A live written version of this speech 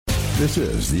This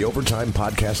is the Overtime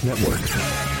Podcast Network.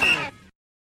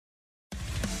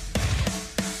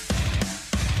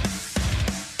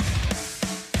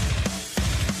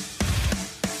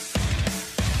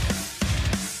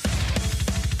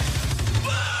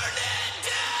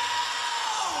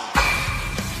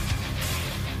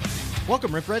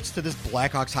 Welcome, Rink Rats, to this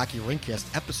Blackhawks Hockey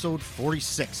Rinkcast, episode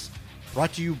 46,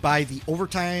 brought to you by the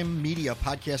Overtime Media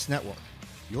Podcast Network.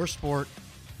 Your sport,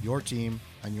 your team,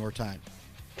 and your time.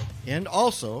 And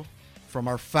also from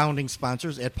our founding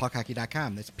sponsors at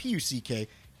puckhockey.com. That's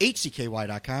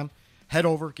PUCKHCKY.com. Head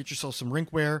over, get yourself some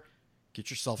rinkware,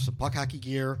 get yourself some puck hockey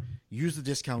gear, use the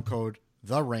discount code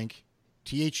THERINK,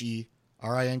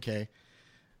 THERINK,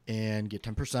 and get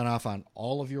 10% off on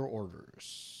all of your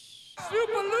orders.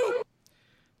 Super Loop!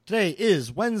 Today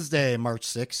is Wednesday, March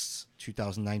 6th,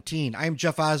 2019. I am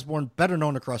Jeff Osborne, better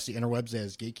known across the interwebs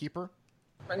as Gatekeeper.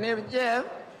 My name is Jeff.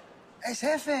 It's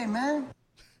Hefe, man.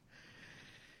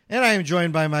 And I am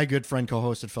joined by my good friend,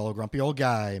 co-host, and fellow grumpy old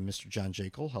guy, Mr. John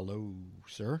Jekyll. Hello,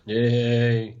 sir.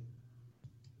 Yay.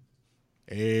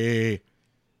 Hey.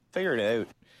 Figure it out.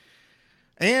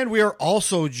 And we are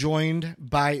also joined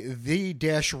by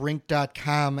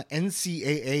the-rink.com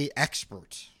NCAA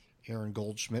expert, Aaron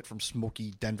Goldschmidt from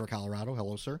Smoky, Denver, Colorado.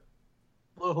 Hello, sir.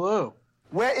 Hello, hello.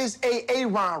 Where is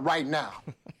Aaron right now?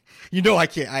 You know I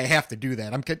can't. I have to do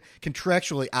that. I'm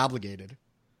contractually obligated.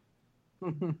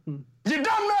 You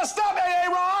done messed up,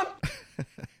 Aaron!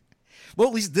 Well,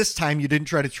 at least this time you didn't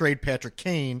try to trade Patrick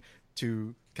Kane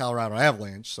to Colorado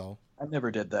Avalanche, so. I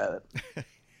never did that.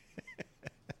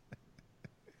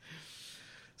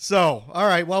 So, all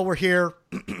right, well, we're here.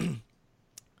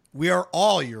 We are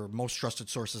all your most trusted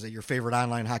sources at your favorite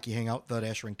online hockey hangout,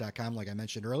 the-rink.com, like I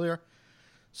mentioned earlier.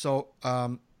 So,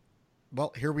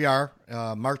 well, here we are,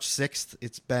 March 6th.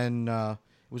 It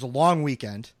was a long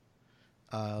weekend.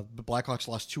 The Blackhawks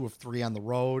lost 2 of 3 on the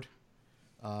road.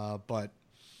 But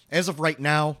as of right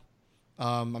now,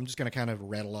 I'm just going to kind of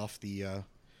rattle off the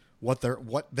what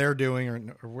they're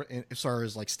doing or as far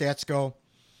as like stats go.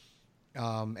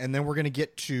 And then we're going to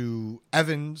get to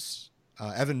Evan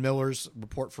Miller's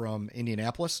report from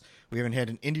Indianapolis. We haven't had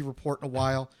an Indy report in a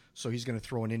while, so he's going to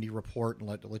throw an Indy report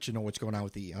and let you know what's going on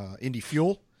with the Indy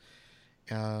Fuel.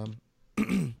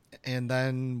 And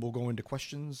then we'll go into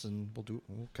questions and we'll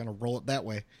kind of roll it that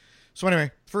way. So anyway,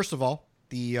 first of all,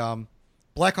 the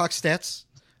Blackhawks stats,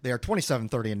 they are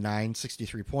 27-30-9,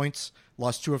 63 points,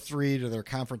 lost 2 of 3 to their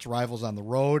conference rivals on the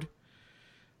road.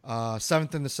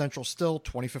 7th in the Central still,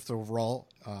 25th overall,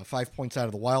 5 points out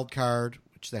of the wild card,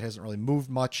 which that hasn't really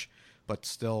moved much, but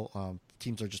still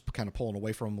teams are just kind of pulling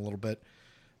away from them a little bit.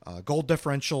 Goal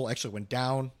differential actually went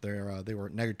down. They were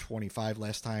at negative 25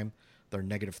 last time. They're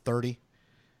negative 30.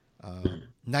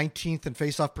 19th in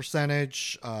faceoff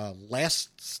percentage,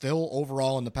 last still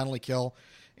overall in the penalty kill,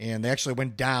 and they actually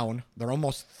went down. They're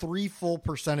almost 3 full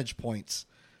percentage points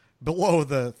below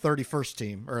the 31st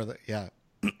team, or the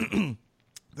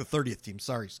 30th team.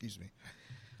 Sorry, excuse me.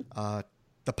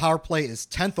 The power play is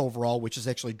 10th overall, which has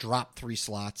actually dropped 3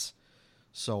 slots.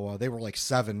 So they were like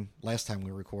 7 last time we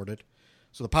recorded.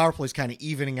 So the power play is kind of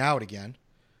evening out again.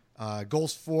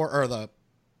 Goals for, they're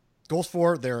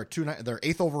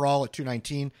 8th overall at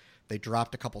 219. They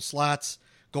dropped a couple slots.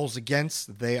 Goals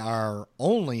against, they are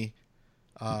only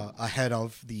ahead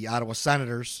of the Ottawa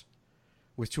Senators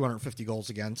with 250 goals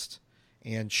against.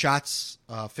 And shots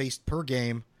faced per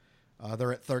game,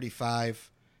 they're at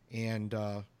 35, and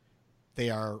they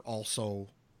are also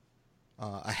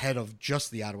ahead of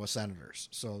just the Ottawa Senators.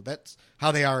 So that's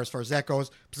how they are as far as that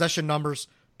goes. Possession numbers,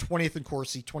 20th in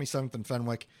Corsi, 27th in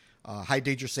Fenwick. High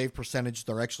danger save percentage,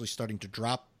 they're actually starting to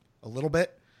drop a little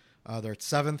bit. They're at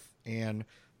 7th, and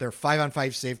their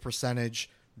 5-on-5 save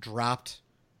percentage dropped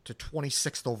to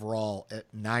 26th overall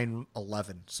at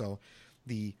 9-11. So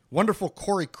the wonderful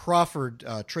Corey Crawford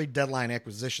trade deadline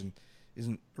acquisition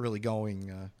isn't really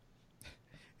going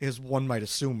as one might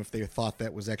assume if they thought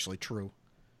that was actually true.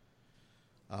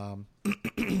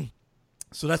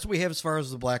 So that's what we have as far as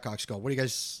the Blackhawks go. What do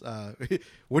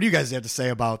you guys have to say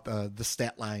about the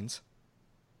stat lines,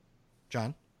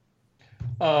 John?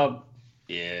 Yeah,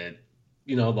 the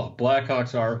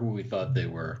Blackhawks are who we thought they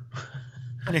were.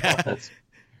 Yeah, That's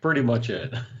pretty much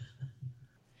it.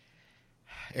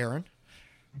 Aaron?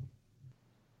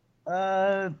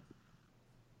 I'm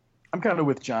kind of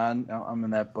with John. I'm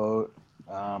in that boat.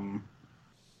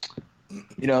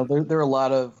 There are a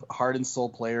lot of heart and soul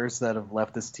players that have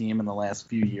left this team in the last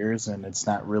few years, and it's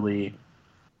not really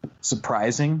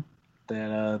surprising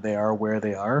that they are where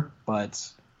they are. But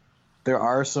there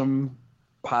are some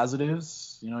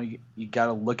positives. You got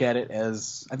to look at it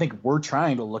as, I think we're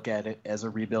trying to look at it as a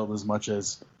rebuild as much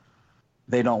as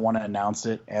they don't want to announce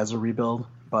it as a rebuild.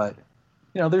 But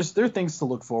there are things to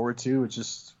look forward to. It's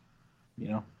just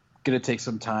going to take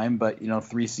some time. But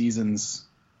 3 seasons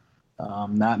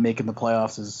not making the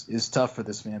playoffs is tough for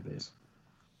this fan base.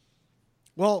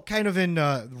 Well, kind of in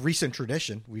recent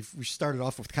tradition, we started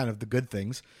off with kind of the good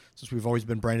things, since we've always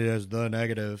been branded as the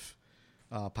negative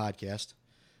podcast.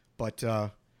 But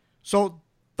so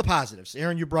the positives.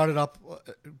 Aaron, you brought it up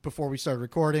before we started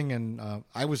recording, and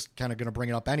I was kind of going to bring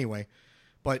it up anyway.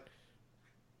 But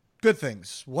good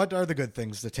things. What are the good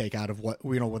things to take out of what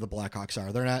where the Blackhawks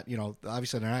are? They're not,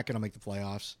 obviously they're not going to make the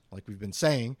playoffs, like we've been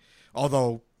saying.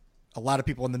 Although a lot of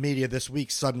people in the media this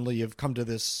week suddenly have come to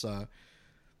this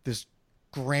this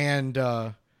grand,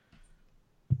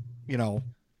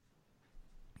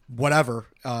 whatever,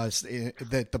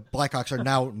 that the Blackhawks are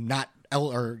now not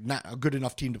a good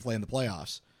enough team to play in the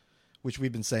playoffs, which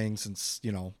we've been saying since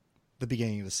the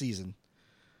beginning of the season,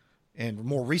 and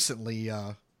more recently,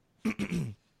 the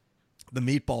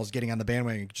Meatballs getting on the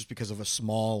bandwagon just because of a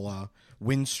small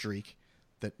win streak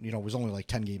that was only like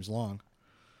 10 games long.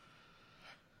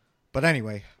 But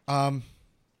anyway, I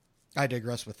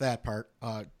digress with that part.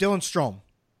 Dylan Strome,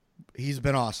 he's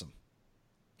been awesome,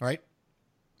 right?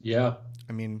 Yeah.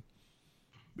 I mean,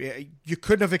 you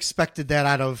couldn't have expected that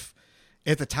out of,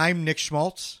 at the time, Nick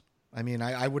Schmaltz. I mean,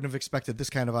 I wouldn't have expected this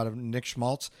kind of out of Nick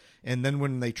Schmaltz. And then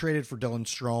when they traded for Dylan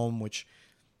Strome, which,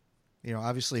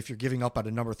 obviously if you're giving up at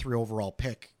a number 3 overall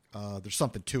pick, there's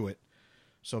something to it.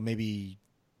 So maybe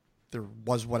there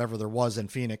was whatever there was in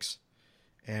Phoenix.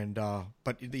 And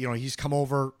but he's come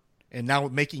over and now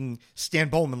making Stan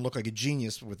Bowman look like a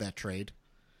genius with that trade,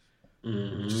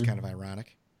 which is kind of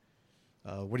ironic.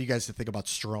 What do you guys think about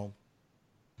Strome?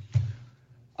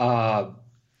 I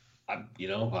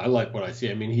like what I see.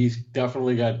 I mean, he's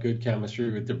definitely got good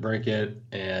chemistry with DeBrincat,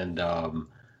 and I'll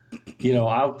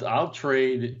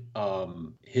trade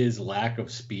his lack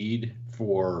of speed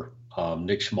for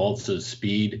Nick Schmaltz's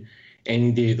speed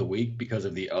any day of the week because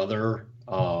of the other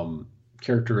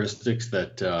characteristics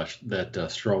that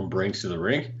Strome brings to the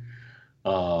rink.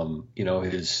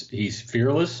 He's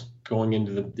fearless going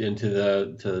into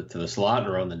the slot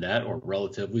and around the net, or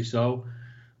relatively so.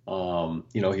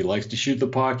 He likes to shoot the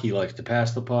puck. He likes to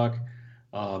pass the puck.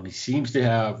 He seems to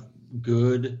have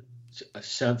good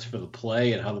sense for the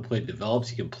play and how the play develops.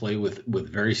 He can play with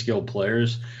very skilled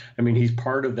players. I mean, he's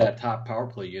part of that top power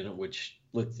play unit, which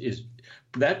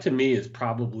that to me is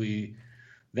probably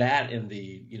that, and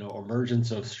the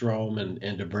emergence of Strome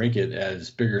and DeBrincat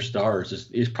as bigger stars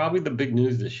is probably the big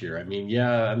news this year. I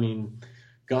mean,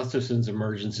 Gustafsson's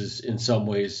emergence is in some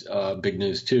ways big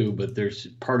news too, but there's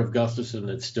part of Gustafsson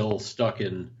that's still stuck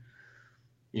in,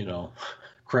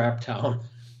 crap town.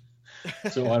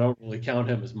 So I don't really count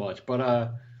him as much. But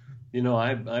I'm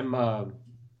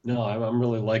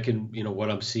really liking what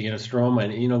I'm seeing of Strome.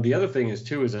 And the other thing is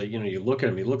too is that you look at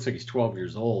him, he looks like he's 12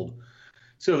 years old.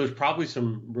 So there's probably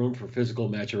some room for physical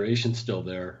maturation still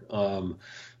there.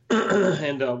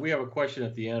 And we have a question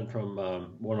at the end from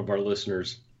one of our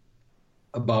listeners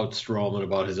about Strome and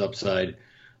about his upside,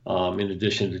 in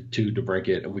addition to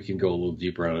DeBrincat, and we can go a little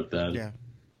deeper on it then. Yeah.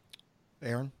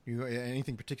 Aaron,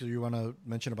 anything particular you want to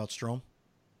mention about Strome?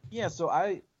 Yeah, so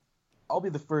I'll be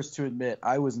the first to admit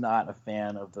I was not a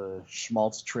fan of the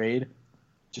Schmaltz trade,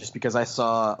 just because I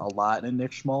saw a lot in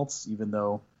Nick Schmaltz, even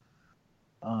though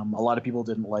a lot of people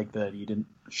didn't like that he didn't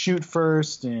shoot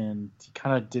first, and he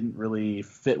kind of didn't really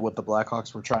fit what the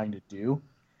Blackhawks were trying to do.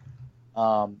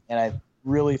 And I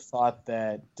really thought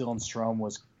that Dylan Strome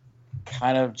was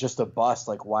kind of just a bust.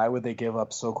 Like, why would they give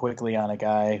up so quickly on a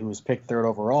guy who was picked 3rd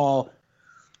overall?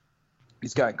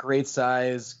 He's got great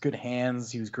size, good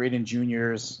hands. He was great in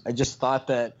juniors. I just thought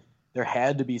that there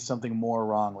had to be something more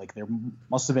wrong. Like, there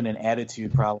must have been an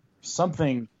attitude problem,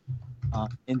 something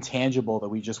intangible that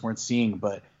we just weren't seeing.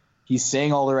 But he's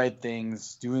saying all the right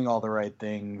things, doing all the right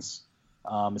things.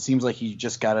 It seems like he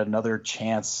just got another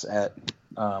chance at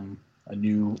a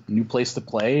new place to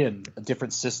play and a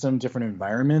different system, different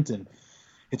environment, and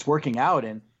it's working out.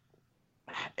 And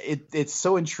it's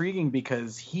so intriguing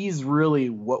because he's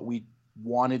really what we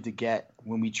wanted to get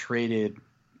when we traded,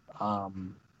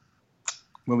 when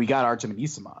we got Artem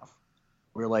Anisimov.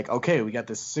 We were like, okay, we got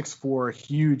this 6'4",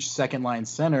 huge second line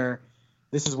center.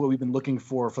 This is what we've been looking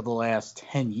for the last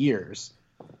 10 years.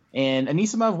 And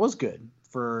Anisimov was good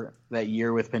for that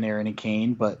year with Panarin and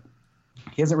Kane, but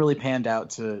he hasn't really panned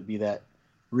out to be that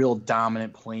real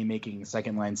dominant playmaking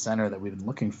second line center that we've been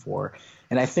looking for.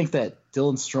 And I think that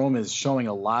Dylan Strome is showing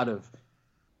a lot of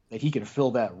that he can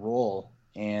fill that role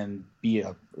and be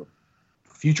a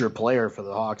future player for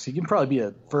the Hawks. He can probably be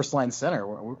a first line center.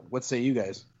 What say you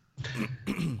guys?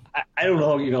 I don't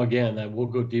know. Again, we'll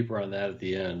go deeper on that at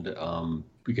the end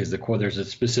because there's a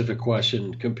specific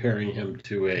question comparing him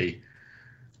to a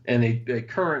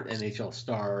current NHL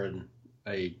star and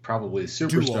a probably a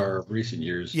superstar of recent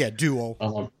years. Yeah, duo.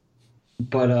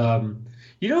 But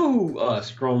who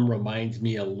Strome reminds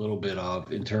me a little bit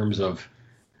of in terms of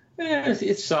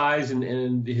its size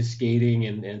and his skating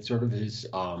and sort of his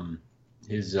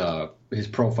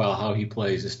profile, how he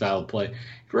plays, his style of play. He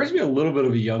reminds me a little bit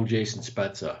of a young Jason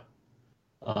Spezza.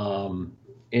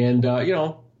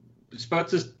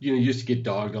 Spezza, used to get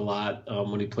dogged a lot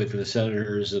when he played for the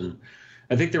Senators, and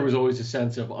I think there was always a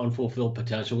sense of unfulfilled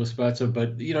potential with Spezza.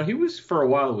 But he was for a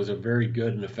while was a very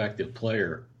good and effective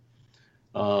player.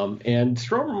 And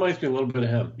Strome reminds me a little bit of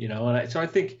him, and so I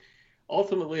think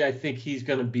ultimately he's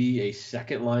going to be a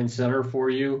second line center for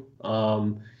you.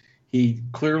 He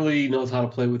clearly knows how to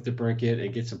play with DeBrincat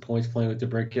and get some points playing with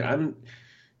DeBrincat.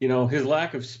 His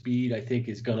lack of speed, I think,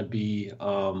 is going to be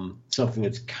something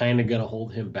that's kind of going to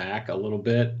hold him back a little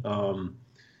bit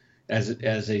as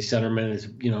a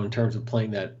centerman, in terms of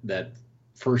playing that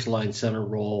first line center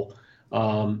role.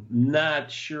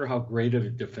 Not sure how great of a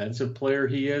defensive player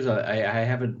he is. I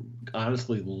haven't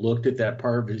honestly looked at that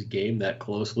part of his game that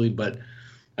closely, but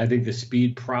I think the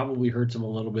speed probably hurts him a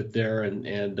little bit there, and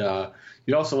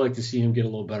you'd also like to see him get a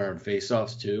little better on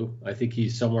faceoffs too. I think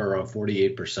he's somewhere around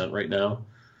 48% right now.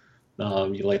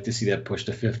 You'd like to see that push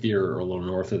to 50 or a little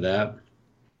north of that.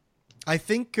 I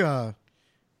think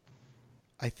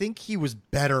he was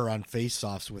better on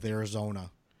faceoffs with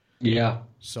Arizona. Yeah.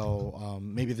 So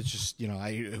maybe that's just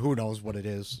who knows what it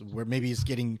is. Where maybe he's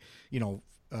getting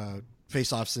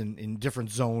face-offs in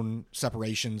different zone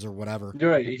separations or whatever.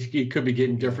 You're right. He could be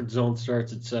getting different zone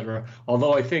starts, etc.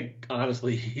 Although I think,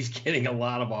 honestly, he's getting a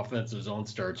lot of offensive zone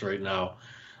starts right now,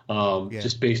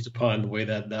 just based upon the way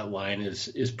that line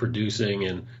is producing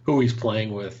and who he's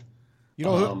playing with.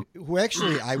 Who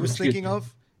actually I was thinking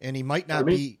of, and he might not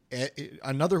be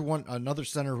another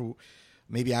center who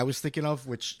maybe I was thinking of,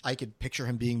 which I could picture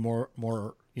him being more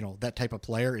that type of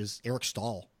player, is Eric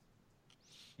Stahl.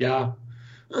 Yeah.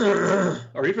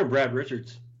 Or even Brad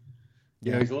Richards.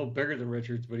 He's a little bigger than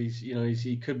Richards, but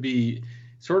he could be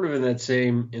sort of in that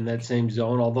same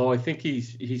zone. Although I think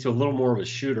he's a little more of a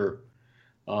shooter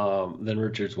than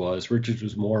Richards was. Richards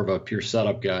was more of a pure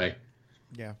setup guy.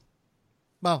 Yeah.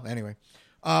 Well, anyway,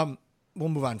 we'll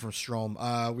move on from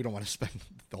Strome. We don't want to spend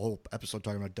the whole episode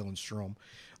talking about Dylan Strome.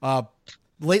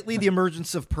 Lately, the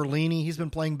emergence of Perlini, he's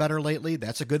been playing better lately.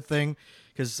 That's a good thing.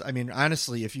 Because,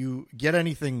 honestly, if you get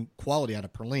anything quality out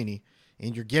of Perlini,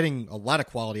 and you're getting a lot of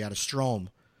quality out of Strome,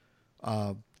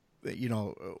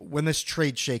 when this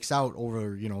trade shakes out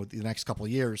over, the next couple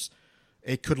of years,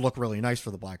 it could look really nice for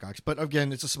the Blackhawks. But,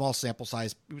 again, it's a small sample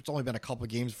size. It's only been a couple of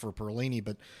games for Perlini,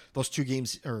 but those 2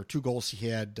 goals he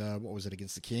had, what was it,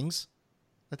 against the Kings,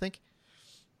 I think?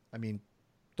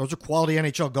 Those are quality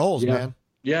NHL goals, man.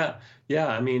 Yeah. He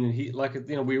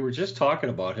we were just talking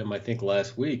about him, I think,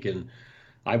 last week, and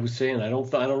I was saying I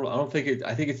think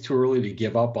it's too early to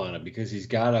give up on it because he's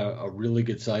got a really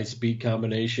good size speed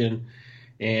combination,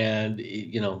 and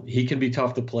he can be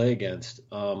tough to play against.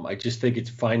 I just think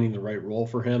it's finding the right role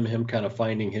for him kind of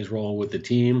finding his role with the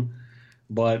team.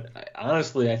 But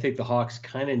honestly, I think the Hawks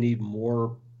kind of need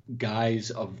more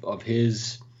guys of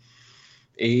his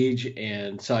age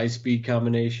and size speed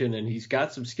combination, and he's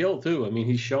got some skill too.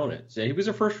 He's shown it. He was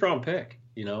a first round pick,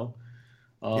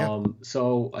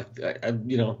 So I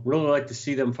really like to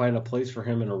see them find a place for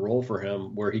him and a role for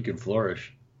him where he can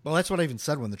flourish. Well, that's what I even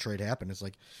said when the trade happened. It's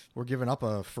like we're giving up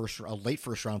a late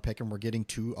first round pick and we're getting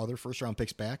 2 other first round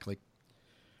picks back. Like,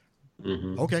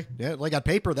 okay, yeah, like on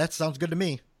paper that sounds good to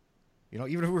me.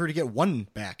 Even if we were to get 1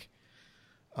 back,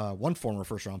 1 former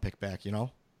first round pick back,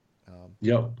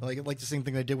 like the same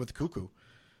thing they did with Cuckoo.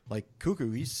 Like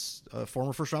Cuckoo, he's a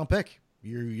former first round pick.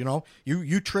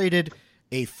 You traded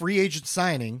a free agent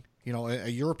signing, a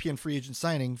European free agent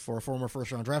signing for a former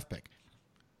first round draft pick.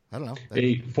 I don't know.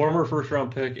 A former first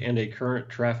round pick and a current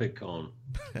traffic cone.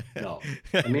 No,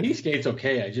 he skates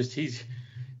okay.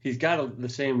 He's got the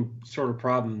same sort of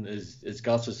problem as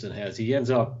Gustafsson has. He ends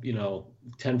up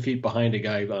 10 feet behind a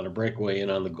guy on a breakaway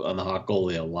and on the Hawk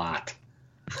goalie a lot.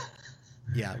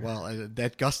 Yeah, well,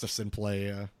 that Gustafsson play.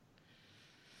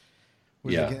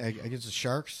 Against the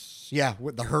Sharks. Yeah,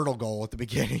 with the hurdle goal at the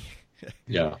beginning.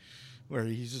 Yeah, where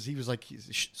he was like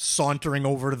sauntering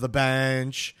over to the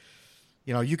bench.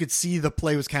 You could see the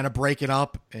play was kind of breaking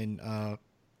up, and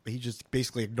he just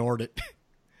basically ignored it.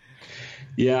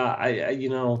 Yeah, I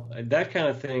that kind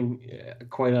of thing.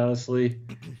 Quite honestly,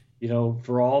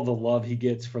 for all the love he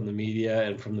gets from the media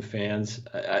and from the fans,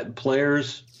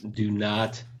 players do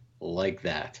not like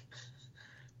that.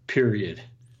 Period.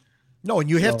 No, and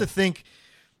you have to think,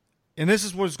 and this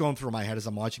is what's going through my head as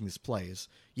I'm watching these plays.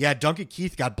 Yeah, Duncan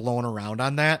Keith got blown around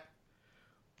on that,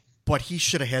 but he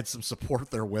should have had some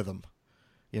support there with him.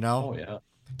 You know? Oh, yeah.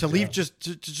 To leave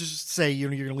just say, you're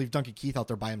going to leave Duncan Keith out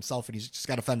there by himself and he's just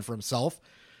got to fend for himself.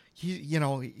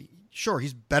 Sure,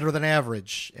 he's better than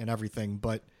average and everything,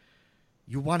 but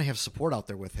you want to have support out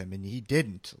there with him, and he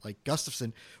didn't. Like,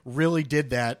 Gustafson really did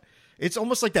that. It's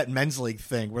almost like that men's league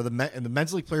thing where the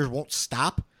men's league players won't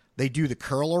stop. They do the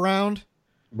curl around.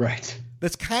 Right.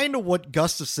 That's kind of what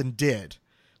Gustafson did.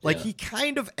 Like, Yeah. he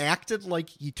kind of acted like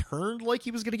he turned like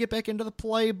he was going to get back into the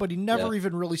play, but he never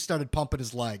even really started pumping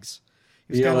his legs.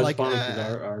 He was kind of like, funny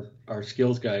because our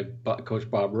skills guy, Coach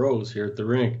Bob Rose here at the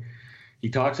rink, he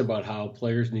talks about how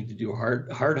players need to do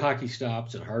hard hockey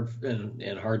stops and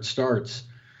hard starts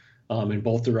in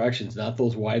both directions, not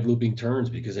those wide looping turns,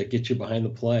 because that gets you behind the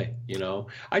play.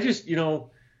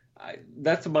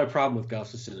 That's my problem with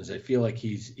Gustafson is I feel like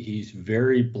he's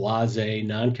very blasé,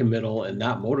 non-committal, and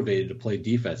not motivated to play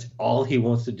defense. All he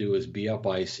wants to do is be up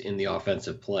ice in the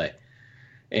offensive play.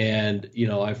 And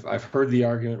I've heard the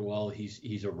argument, well,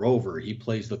 he's a rover. He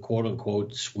plays the quote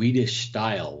unquote Swedish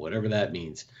style, whatever that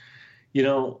means.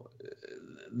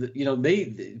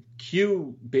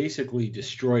 Q basically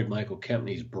destroyed Michael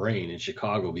Kempney's brain in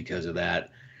Chicago because of that.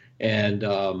 And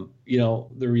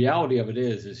the reality of it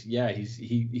is yeah,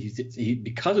 he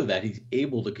because of that he's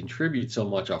able to contribute so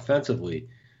much offensively.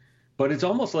 But it's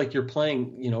almost like you're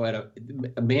playing, at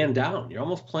a man down. You're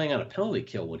almost playing on a penalty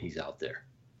kill when he's out there,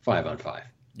 5-on-5.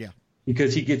 yeah.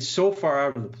 Because he gets so far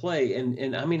out of the play,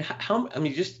 and I mean,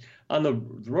 just on the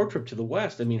road trip to the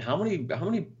West, I mean, how many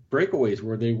breakaways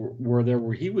were there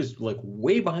where he was like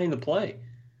way behind the play?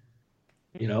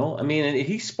 I mean, and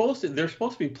they're supposed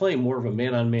to be playing more of a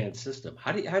man-on-man system.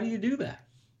 How do you do that?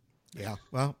 Yeah,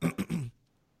 well,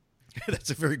 that's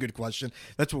a very good question.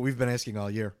 That's what we've been asking all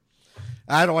year.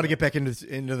 I don't want to get back into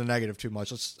the negative too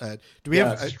much. Let's do we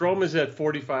have Strome is at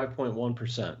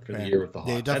 45.1% for the year with the Hawks.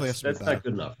 Yeah, he definitely has to be that's better. not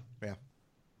good enough.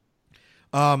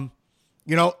 Yeah.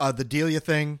 The Delia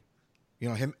thing,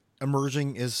 him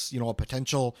emerging is, a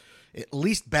potential at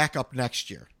least backup next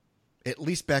year. At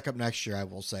least backup next year, I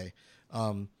will say,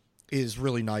 is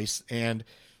really nice. And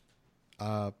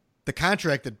the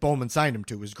contract that Bowman signed him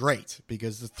to was great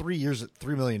because the 3 years at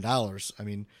 $3 million, I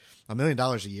mean, $1 million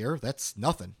a year, that's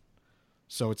nothing.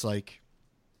 So it's like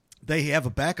they have a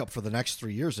backup for the next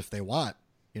 3 years if they want,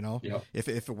 Yep. if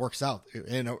it works out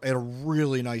and at a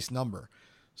really nice number.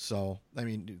 So, I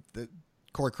mean, the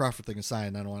Corey Crawford thing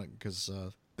aside, I don't want it because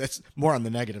that's more on the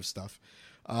negative stuff.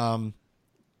 Any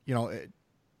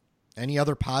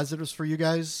other positives for you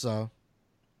guys,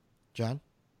 John?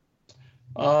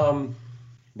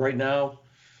 Right now,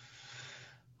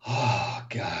 oh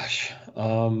gosh,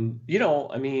 I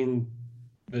mean,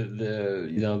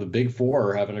 the big four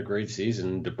are having a great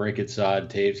season. DeBrincat, Saad,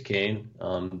 Taves, Kane.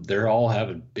 They're all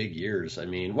having big years. I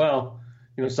mean, well,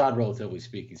 Saad, relatively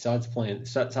speaking, Saad's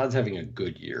having a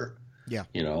good year. Yeah.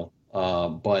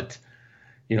 But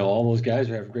all those guys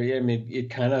are having great. I mean, it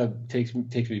kind of takes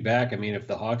me back. I mean, if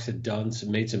the Hawks had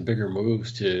made some bigger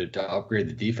moves to upgrade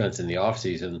the defense in the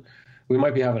offseason, we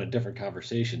might be having a different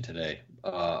conversation today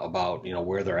about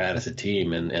where they're at as a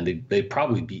team, and they'd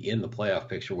probably be in the playoff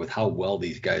picture with how well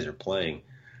these guys are playing.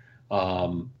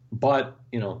 But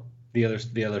the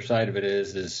other side of it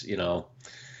is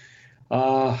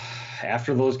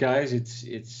after those guys,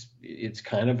 it's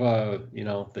kind of a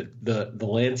the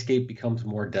landscape becomes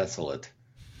more desolate.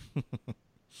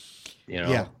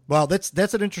 Yeah. Well,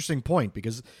 that's an interesting point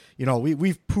because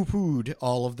we've poo-pooed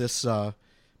all of this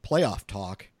playoff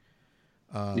talk.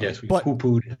 Yes, we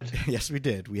poo-pooed it. Yes, we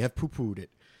did. We have poo-pooed it.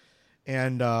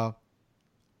 And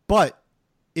but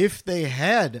if they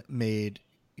had made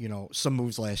some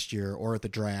moves last year or at the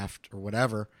draft or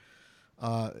whatever,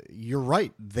 you're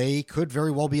right. They could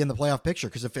very well be in the playoff picture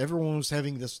because if everyone was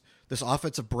having this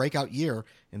offensive breakout year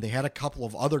and they had a couple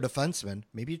of other defensemen,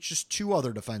 maybe it's just two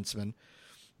other defensemen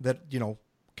that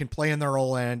can play in their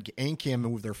own end and can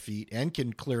move their feet and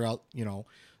can clear out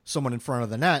someone in front of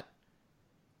the net,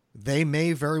 they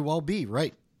may very well be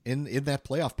right in that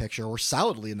playoff picture or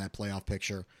solidly in that playoff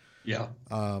picture. Yeah.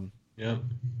 Yeah.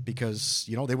 Because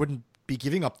they wouldn't be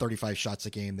giving up 35 shots a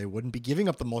game. They wouldn't be giving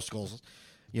up the most goals.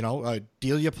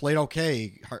 Delia played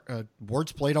okay.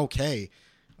 Ward's played okay.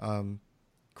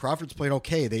 Crawford's played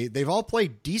okay. They've all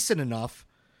played decent enough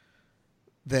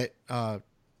that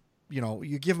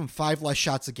you give them 5 less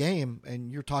shots a game,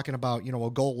 and you're talking about a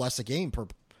goal less a game per,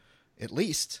 at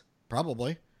least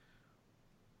probably.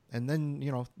 And then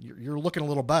you're looking a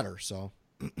little better. So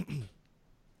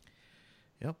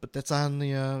Yeah, but that's on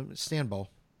the Stanbo.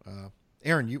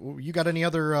 Aaron, you got any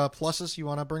other pluses you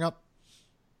want to bring up?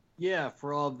 Yeah,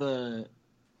 for all the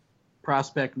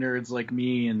prospect nerds like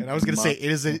me. And I was going to say,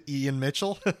 is it Ian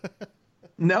Mitchell?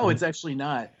 No, it's actually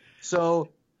not. So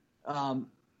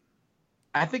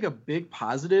I think a big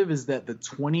positive is that the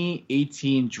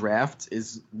 2018 draft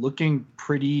is looking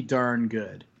pretty darn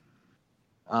good.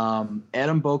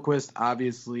 Adam Boquist,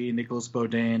 obviously, Nicholas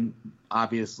Beaudin,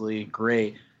 obviously,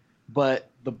 great. But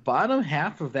the bottom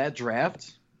half of that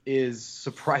draft is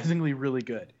surprisingly really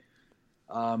good.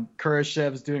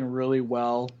 Kurashev's doing really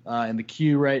well in the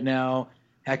queue right now.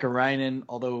 Hakkarainen,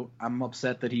 although I'm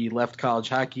upset that he left college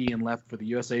hockey and left for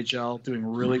the USHL, doing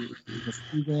really good this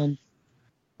season.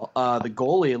 The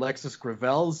goalie, Alexis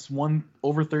Gravel's won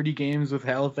over 30 games with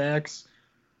Halifax.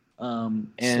 And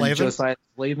Slavin? Josiah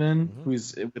Slavin,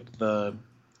 who's with the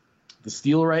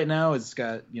Steel right now, has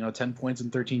got 10 points in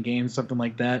 13 games, something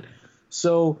like that.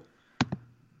 So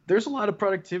there's a lot of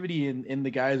productivity in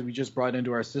the guys we just brought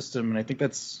into our system, and I think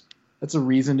that's a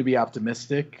reason to be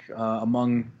optimistic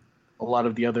among a lot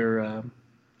of the other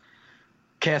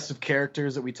cast of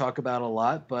characters that we talk about a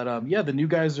lot. But yeah, the new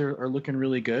guys are looking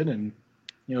really good, and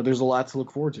there's a lot to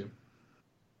look forward to.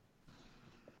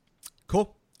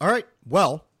 Cool. All right.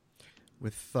 Well,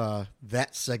 with that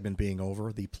segment being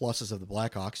over, the pluses of the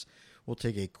Blackhawks, we'll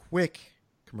take a quick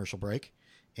commercial break,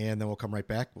 and then we'll come right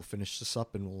back. We'll finish this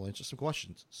up, and we'll answer some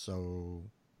questions. So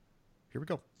here we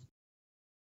go.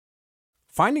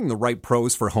 Finding the right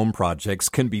pros for home projects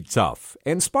can be tough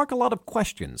and spark a lot of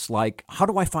questions like, how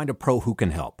do I find a pro who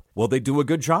can help? Will they do a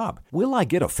good job? Will I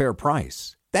get a fair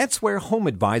price? That's where Home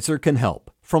Advisor can help.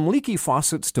 From leaky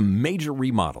faucets to major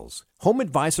remodels, Home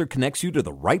Advisor connects you to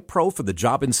the right pro for the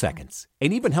job in seconds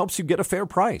and even helps you get a fair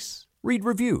price. Read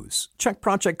reviews, check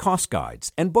project cost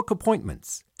guides, and book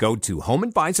appointments. Go to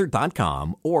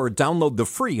homeadvisor.com or download the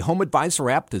free Home Advisor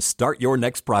app to start your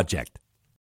next project.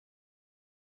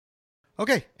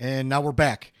 Okay, and now we're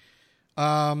back.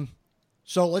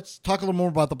 So let's talk a little more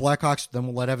about the Blackhawks, then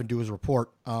we'll let Evan do his report.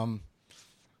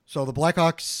 So the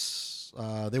Blackhawks,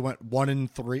 they went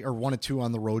 1-3 or 1-2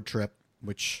 on the road trip,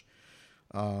 which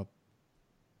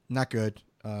not good.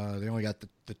 They only got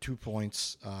the 2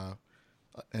 points,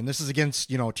 and this is against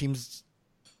teams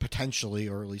potentially,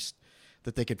 or at least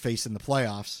that they could face in the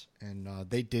playoffs, and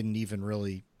they didn't even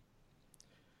really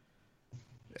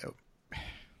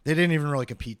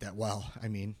compete that well. I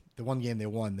mean, the one game they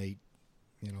won, it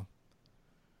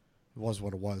was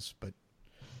what it was. But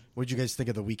what did you guys think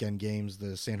of the weekend games,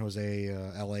 the San Jose,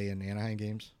 LA, and Anaheim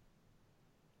games?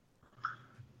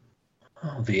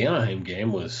 The Anaheim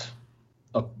game was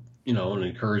an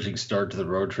encouraging start to the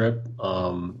road trip.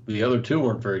 The other two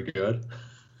weren't very good.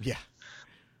 Yeah.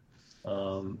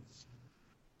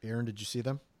 Aaron, did you see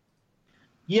them?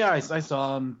 Yeah, I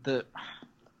saw them. The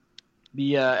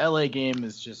LA game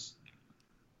is just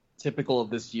typical of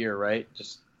this year, right?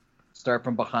 Just start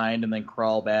from behind and then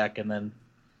crawl back and then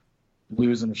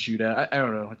lose in the shootout. I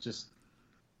don't know. It's just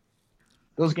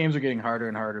those games are getting harder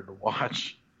and harder to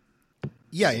watch.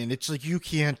 Yeah, and it's like you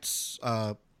can't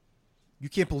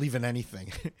believe in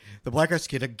anything. The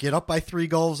Blackhawks get up by 3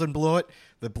 goals and blow it.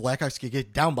 The Blackhawks can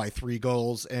get down by 3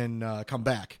 goals and come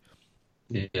back.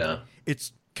 Yeah,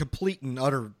 it's complete and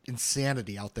utter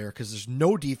insanity out there because there's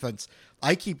no defense.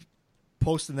 I keep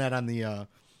posting that on the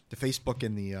Facebook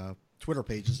and the Twitter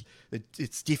pages.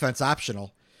 It's defense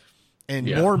optional,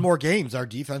 and more games are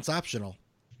defense optional.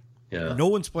 Yeah, no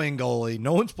one's playing goalie,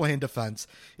 no one's playing defense.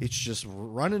 It's just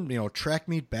running, track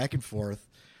meet back and forth.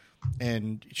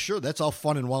 And sure, that's all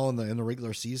fun and well in the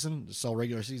regular season to sell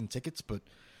regular season tickets, but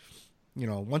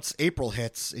once April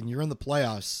hits and you're in the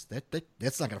playoffs,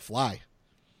 that's not going to fly.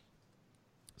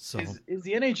 So is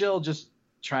the NHL just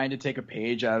trying to take a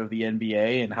page out of the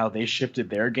NBA and how they shifted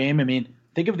their game? I mean,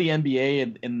 think of the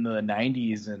NBA in the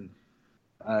 90s and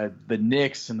the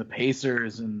Knicks and the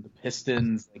Pacers and the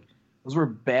Pistons. Like, those were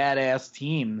badass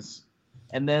teams.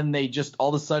 And then they just all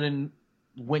of a sudden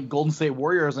went Golden State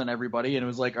Warriors on everybody, and it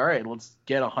was like, all right, let's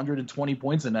get 120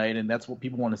 points a night, and that's what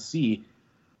people want to see.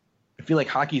 I feel like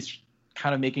hockey's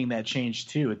kind of making that change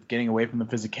too. It's getting away from the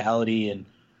physicality and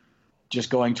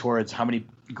just going towards how many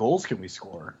goals can we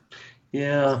score.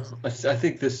 Yeah, I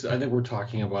think we're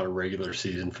talking about a regular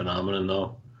season phenomenon,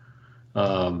 though.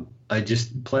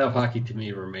 Playoff hockey to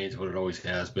me remains what it always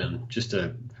has been, just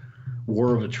a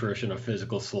war of attrition, a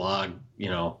physical slog.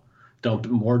 A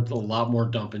lot more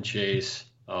dump and chase.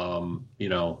 A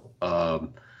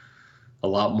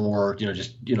lot more,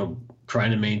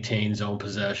 trying to maintain zone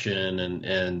possession,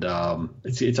 and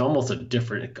it's almost a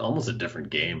different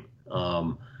game.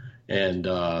 And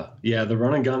yeah, the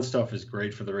run and gun stuff is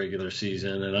great for the regular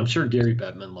season, and I'm sure Gary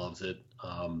Bettman loves it.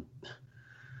 Don't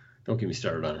get me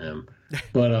started on him.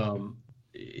 But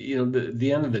you know,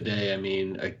 the end of the day, I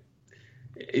mean,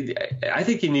 I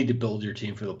think you need to build your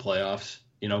team for the playoffs.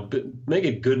 You know, make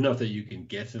it good enough that you can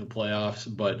get to the playoffs.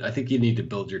 But I think you need to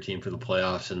build your team for the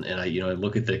playoffs. And I, you know, I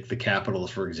look at the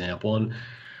Capitals, for example, and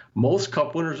most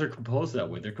Cup winners are composed that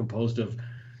way. They're composed of,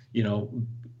 you know,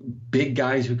 big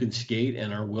guys who can skate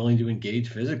and are willing to engage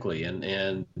physically,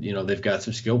 and you know, they've got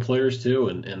some skill players too,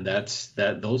 and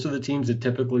those are the teams that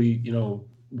typically, you know,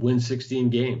 win 16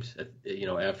 games you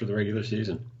know, after the regular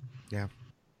season. Yeah.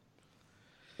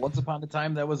 Once upon a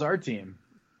time, that was our team.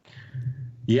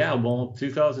 Yeah, well,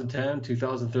 2010,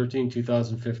 2013,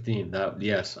 2015.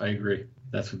 Yes, I agree.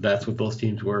 That's what those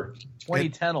teams were.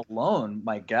 2010 alone,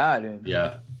 my God. And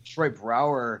yeah. Troy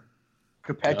Brouwer,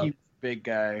 Kopecky, big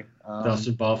guy.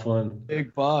 Dustin Byfuglien.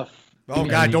 Big buff. Oh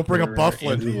God! Don't bring up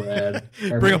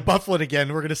Byfuglien. Bring up Byfuglien again.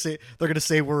 They're gonna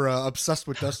say we're obsessed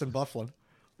with Dustin Byfuglien.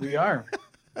 We are.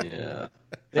 Yeah.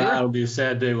 That'll be a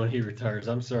sad day when he retires.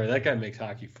 I'm sorry. That guy makes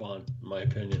hockey fun, in my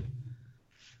opinion.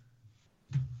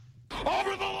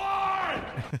 Over the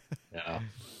line! Yeah.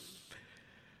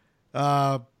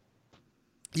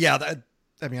 Yeah.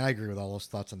 I mean, I agree with all those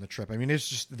thoughts on the trip. I mean, it's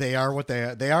just they are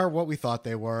what we thought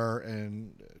they were,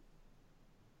 and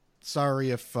sorry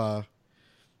if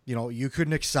you know, you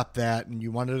couldn't accept that and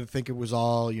you wanted to think it was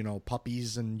all, you know,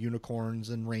 puppies and unicorns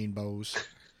and rainbows.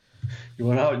 You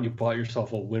went out and you bought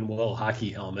yourself a Winwell hockey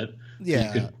helmet.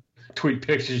 Yeah. So you could tweet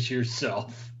pictures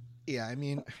yourself. Yeah, I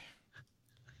mean,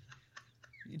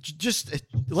 just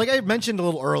like I mentioned a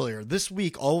little earlier, this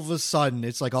week, all of a sudden,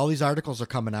 it's like all these articles are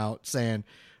coming out saying,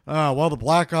 oh, well, the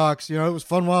Blackhawks, you know, it was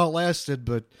fun while it lasted,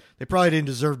 but they probably didn't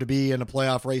deserve to be in a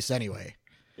playoff race anyway.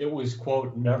 It was,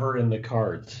 quote, never in the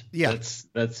cards. Yeah,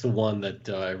 that's the one that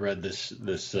I read this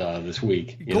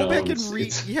week. Go back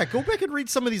and read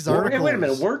some of these articles. Wait a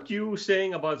minute, weren't you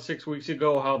saying about 6 weeks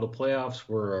ago how the playoffs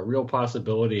were a real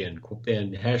possibility and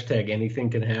hashtag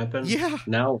anything can happen? Yeah.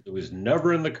 Now it was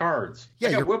never in the cards. Yeah,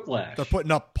 I got whiplash. They're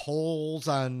putting up polls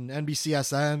on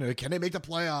NBCSN. Can they make the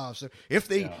playoffs? If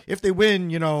they win,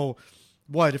 you know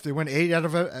what? If they win 8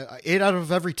 out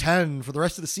of every 10 for the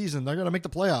rest of the season, they're going to make the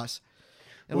playoffs.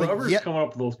 Whoever's coming up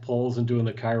with those polls and doing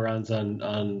the chyrons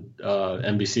on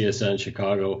NBCSN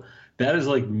Chicago, that is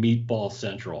like Meatball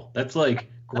Central. That's like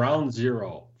ground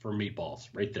zero for meatballs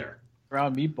right there.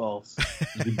 Ground meatballs.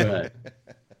 You bet.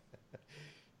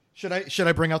 Should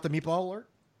I bring out the meatball alert?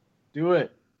 Do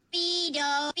it.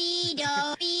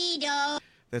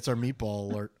 That's our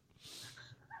meatball alert.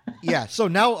 Yeah, so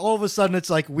now all of a sudden it's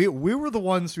like we were the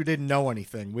ones who didn't know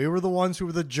anything. We were the ones who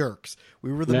were the jerks.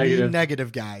 We were the mean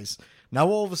negative guys. Now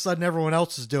all of a sudden everyone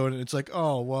else is doing it. It's like,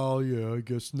 oh well, yeah, I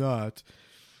guess not.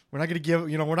 We're not going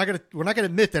to we're not going to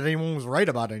admit that anyone was right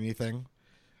about anything.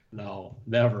 No,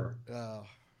 never.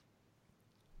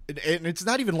 And it's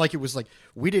not even like it was like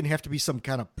we didn't have to be some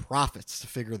kind of prophets to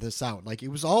figure this out. Like it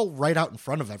was all right out in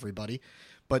front of everybody.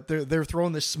 But they're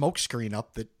throwing this smoke screen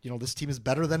up that, you know, this team is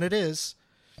better than it is,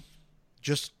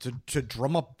 just to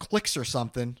drum up clicks or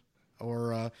something,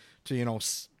 or to, you know,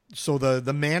 so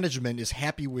the management is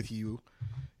happy with you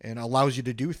and allows you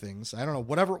to do things. I don't know,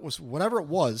 whatever it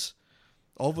was,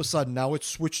 all of a sudden now it's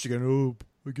switched again. Oh,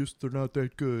 I guess they're not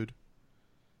that good.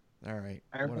 All right.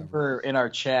 I remember in our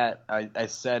chat, I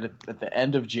said at the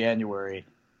end of January,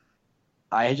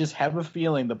 I just have a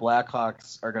feeling the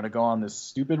Blackhawks are going to go on this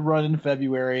stupid run in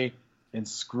February and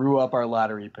screw up our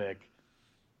lottery pick.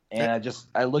 And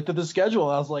I looked at the schedule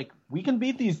and I was like, we can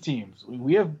beat these teams.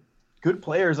 We have good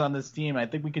players on this team. I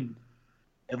think we can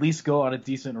at least go on a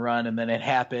decent run. And then it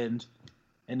happened.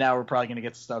 And now we're probably going to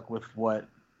get stuck with what,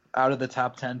 out of the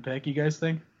top 10 pick, you guys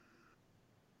think?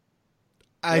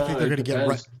 I think they're going to get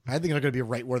right. I think they're going to be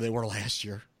right where they were last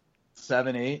year.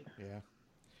 7, 8. Yeah.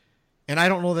 And I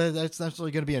don't know that that's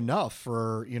necessarily going to be enough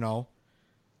for, you know,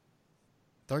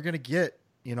 they're going to get,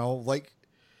 you know, like,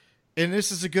 and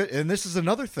this is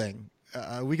another thing.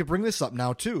 We could bring this up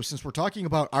now too, since we're talking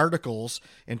about articles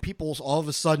and people's all of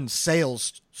a sudden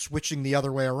sales switching the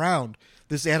other way around.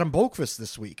 This Adam Boqvist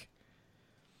this week,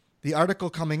 the article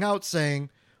coming out saying,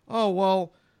 oh,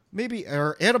 well, maybe,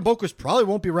 or Adam Boqvist probably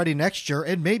won't be ready next year,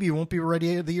 and maybe he won't be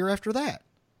ready the year after that.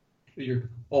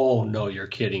 Oh, no, you're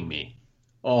kidding me.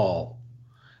 Oh,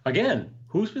 again,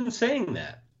 who's been saying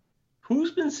that?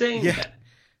 Who's been saying that?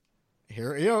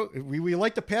 Here, you know, we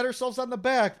like to pat ourselves on the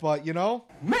back, but, you know.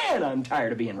 Man, I'm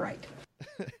tired of being right.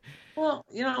 Well,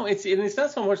 you know, it's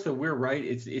not so much that we're right.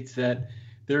 It's that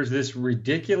there's this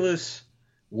ridiculous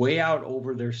way out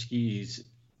over their skis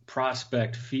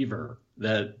prospect fever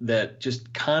that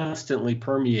just constantly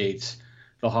permeates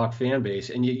the Hawk fan base,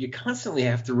 and you constantly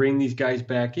have to ring these guys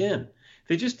back in.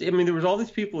 There was all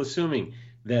these people assuming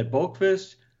that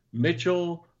Boqvist,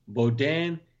 Mitchell,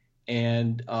 Beaudin,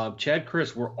 and Chad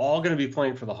Chris were all going to be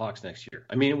playing for the Hawks next year.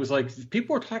 I mean, it was like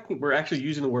people were actually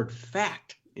using the word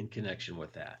fact in connection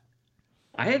with that.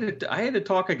 I had to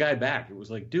talk a guy back. It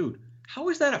was like, dude, how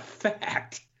is that a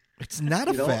fact? It's not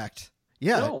a fact.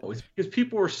 Yeah. No, it's because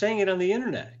people were saying it on the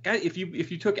internet. Guy, if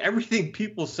you took everything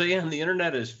people say on the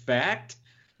internet as fact,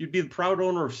 you'd be the proud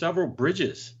owner of several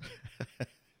bridges.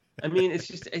 I mean, it's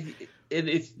just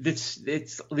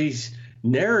it's these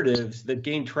narratives that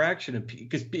gain traction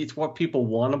because it's what people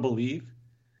want to believe.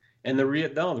 And the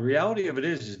reality of it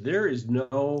is there is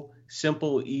no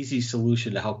simple, easy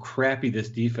solution to how crappy this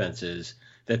defense is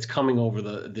that's coming over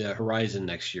the horizon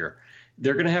next year.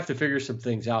 They're going to have to figure some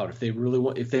things out if they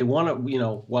want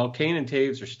to, while Kane and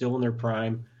Taves are still in their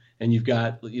prime and you've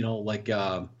got, like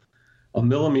a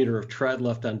millimeter of tread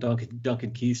left on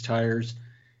Duncan Keith's tires,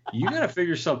 you got to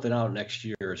figure something out next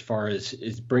year as far as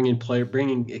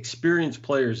bringing experienced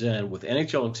players in with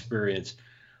NHL experience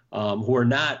who are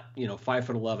not,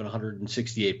 5'11",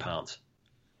 168 pounds.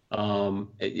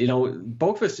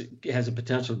 Boqvist has a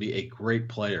potential to be a great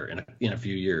player in a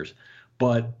few years,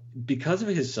 but because of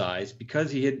his size,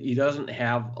 because he doesn't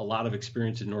have a lot of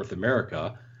experience in North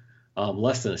America,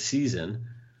 less than a season,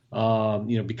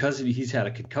 because he's had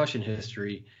a concussion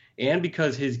history, and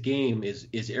because his game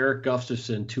is Eric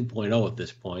Gustafsson 2.0 at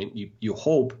this point, you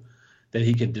hope that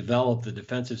he can develop the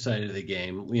defensive side of the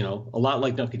game, a lot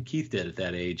like Duncan Keith did at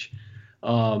that age.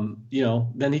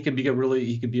 Then he could be a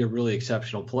really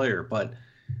exceptional player. But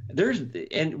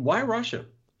why rush him?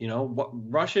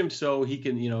 Rush him so he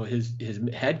can, his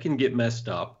head can get messed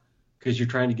up because you're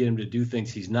trying to get him to do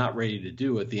things he's not ready to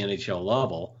do at the NHL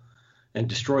level and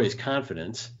destroy his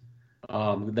confidence.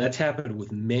 That's happened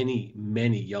with many,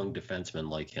 many young defensemen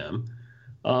like him.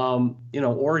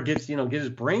 Or get his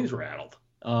brains rattled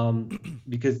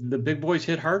because the big boys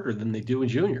hit harder than they do in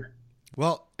junior.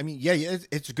 Well, I mean, yeah,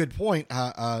 it's a good point.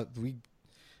 We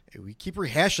keep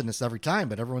rehashing this every time,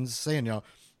 but everyone's saying,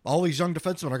 all these young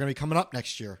defensemen are going to be coming up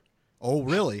next year. Oh,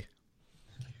 really?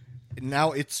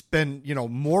 Now it's been,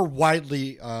 more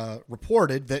widely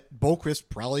reported that Boqvist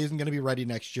probably isn't going to be ready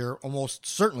next year. Almost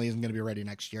certainly isn't going to be ready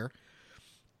next year.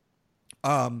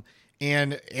 And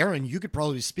Aaron, you could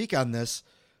probably speak on this.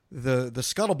 The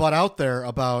scuttlebutt out there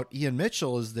about Ian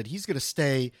Mitchell is that he's going to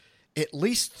stay at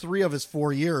least 3 of his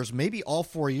 4 years, maybe all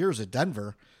 4 years at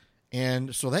Denver.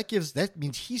 And so that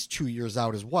means he's 2 years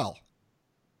out as well.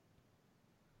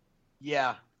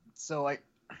 Yeah. So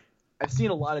I've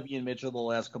seen a lot of Ian Mitchell the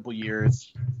last couple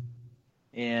years,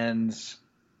 and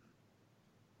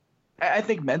I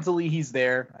think mentally he's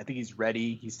there. I think he's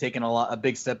ready. He's taken a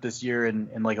big step this year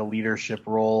in like a leadership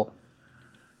role.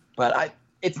 But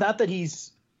it's not that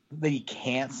he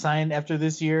can't sign after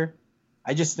this year.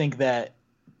 I just think that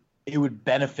it would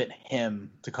benefit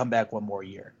him to come back one more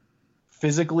year.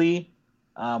 Physically,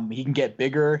 he can get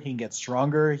bigger, he can get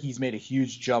stronger. He's made a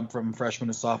huge jump from freshman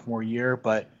to sophomore year,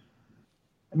 but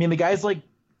I mean, the guy's like,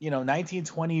 19,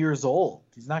 20 years old.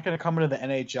 He's not going to come into the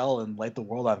NHL and light the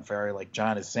world on fire like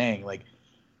John is saying. Like,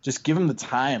 just give him the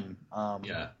time.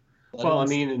 Yeah. Well,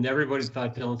 and everybody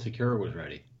thought Dylan Sikura was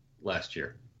ready last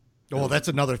year. Well, that's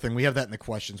another thing. We have that in the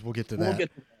questions. We'll get to that. We'll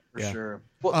get to that for sure.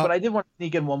 But I did want to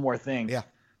sneak in one more thing. Yeah.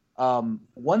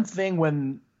 One thing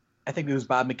when I think it was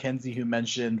Bob McKenzie who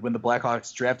mentioned when the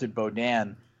Blackhawks drafted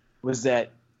Beaudin was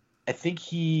that I think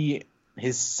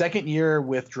his second year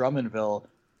with Drummondville,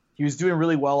 he was doing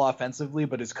really well offensively,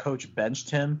 but his coach benched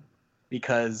him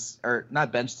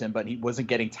not benched him, but he wasn't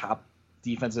getting top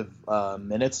defensive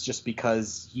minutes just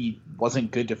because he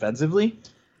wasn't good defensively.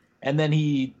 And then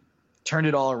he turned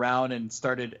it all around and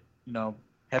started,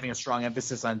 having a strong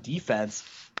emphasis on defense,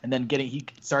 and then he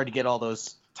started to get all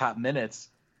those top minutes.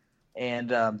 And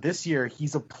this year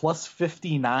he's a plus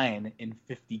 59 in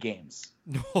 50 games.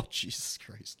 Oh, Jesus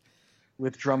Christ.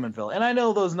 With Drummondville. And I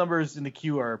know those numbers in the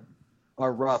queue are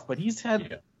rough, but he's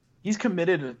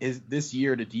committed this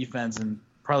year to defense and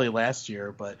probably last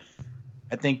year. But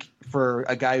I think for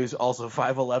a guy who's also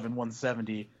 5'11",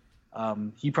 170,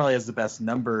 he probably has the best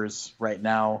numbers right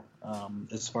now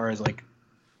as far as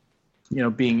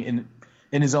being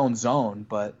in his own zone.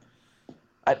 But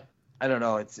I don't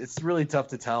know. It's really tough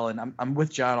to tell, and I'm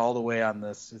with John all the way on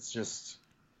this. It's just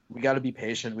we got to be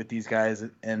patient with these guys,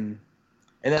 and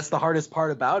that's the hardest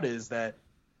part about it is that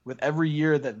with every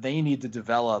year that they need to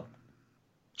develop,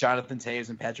 Jonathan Toews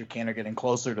and Patrick Kane are getting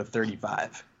closer to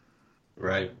 35.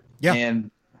 Right. Yeah. And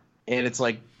it's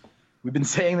like we've been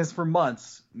saying this for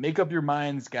months. Make up your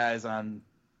minds, guys, on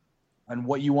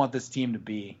what you want this team to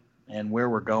be and where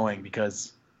we're going,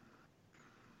 because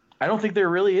I don't think there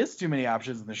really is too many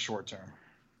options in the short term.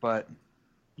 But,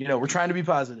 we're trying to be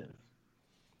positive.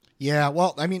 Yeah,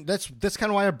 well, I mean, that's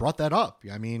kind of why I brought that up.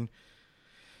 I mean,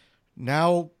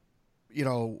 now,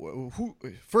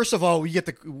 first of all,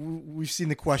 we've seen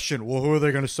the question, well, who are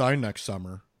they going to sign next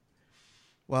summer?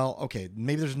 Well, okay,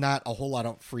 maybe there's not a whole lot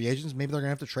of free agents. Maybe they're going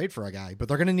to have to trade for a guy, but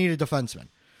they're going to need a defenseman.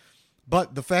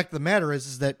 But the fact of the matter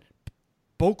is that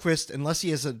Boqvist, unless he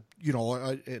has an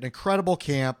incredible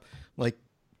camp, like,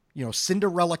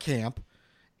 Cinderella camp,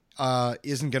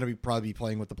 isn't going to probably be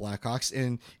playing with the Blackhawks.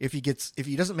 And if he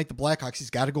doesn't make the Blackhawks, he's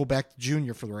got to go back to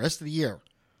junior for the rest of the year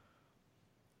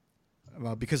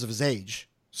because of his age.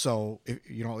 So,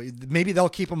 maybe they'll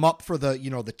keep him up for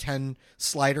the 10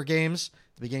 slider games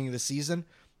at the beginning of the season,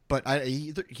 but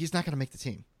he's not going to make the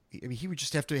team. I mean, he would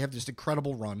just have to have this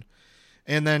incredible run.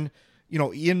 And then,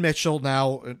 Ian Mitchell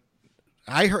now,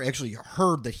 I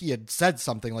heard that he had said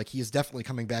something like he is definitely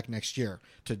coming back next year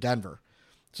to Denver.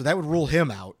 So that would rule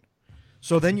him out.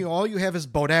 So then all you have is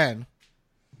Beaudin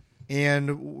and,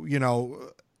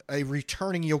 a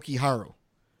returning Yoki Haru.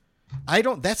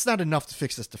 That's not enough to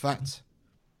fix this defense.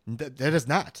 That is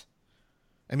not.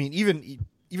 I mean,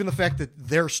 even the fact that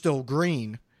they're still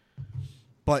green,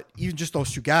 but even just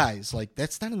those two guys, like,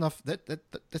 that's not enough.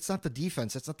 That's not the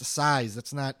defense. That's not the size.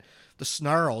 That's not the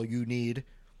snarl you need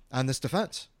on this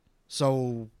defense.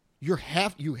 So you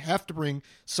have to bring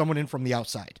someone in from the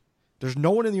outside. There's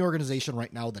no one in the organization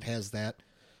right now that has that.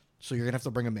 So you're going to have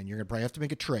to bring them in. You're going to probably have to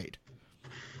make a trade.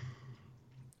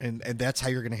 And that's how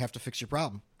you're going to have to fix your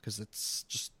problem, because it's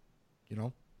just,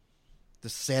 the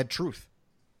sad truth.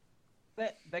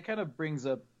 That kind of brings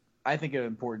up, I think, an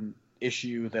important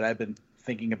issue that I've been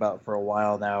thinking about for a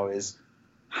while now is,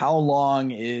 how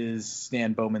long is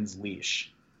Stan Bowman's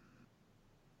leash?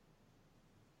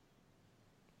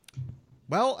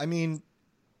 Well, I mean,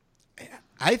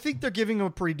 I think they're giving him a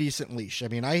pretty decent leash. I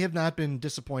mean, I have not been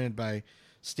disappointed by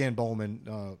Stan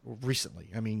Bowman recently.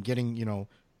 I mean, getting,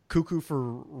 Cuckoo for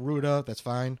Ruda, that's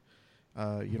fine.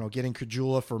 Getting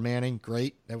Kajula for Manning,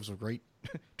 great. That was a great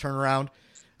turnaround.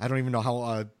 I don't even know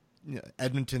how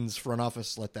Edmonton's front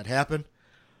office let that happen.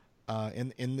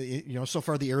 So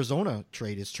far the Arizona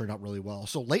trade has turned out really well.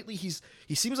 So lately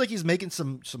he seems like he's making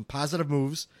some positive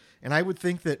moves, and I would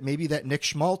think that maybe that Nick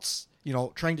Schmaltz,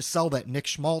 trying to sell that Nick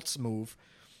Schmaltz move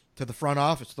to the front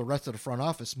office, to the rest of the front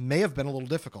office, may have been a little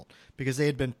difficult because they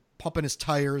had been pumping his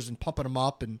tires and pumping him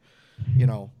up and,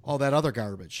 all that other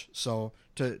garbage. So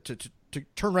to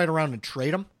turn right around and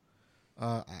trade him,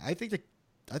 I think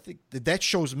that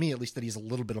shows me at least that he's a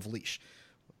little bit of a leash.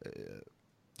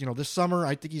 This summer,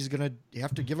 I think he's going to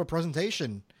have to give a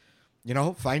presentation,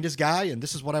 find his guy, and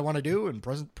this is what I want to do, and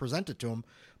present it to him.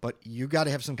 But you got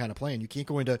to have some kind of plan. You can't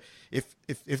go into,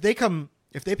 if they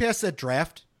pass that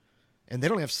draft and they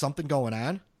don't have something going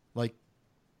on, like,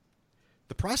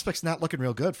 the prospect's not looking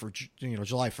real good for,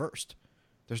 July 1st.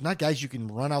 There's not guys you can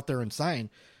run out there and sign.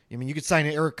 I mean, you could sign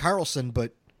Erik Karlsson,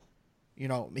 but,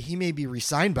 he may be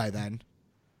re-signed by then.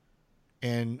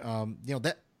 And,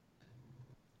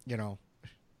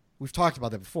 we've talked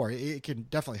about that before. It can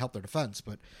definitely help their defense,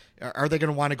 but are they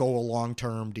going to want to go a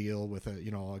long-term deal with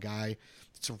a guy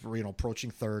that's,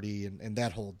 approaching 30 and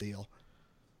that whole deal?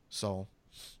 So,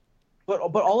 but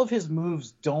all of his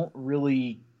moves don't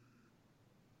really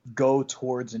go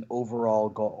towards an overall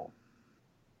goal.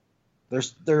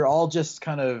 They're all just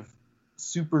kind of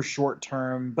super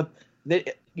short-term, but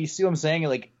you see what I'm saying?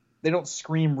 Like, they don't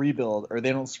scream rebuild, or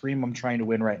they don't scream I'm trying to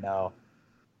win right now.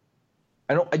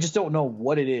 I just don't know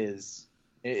what it is.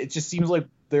 It just seems like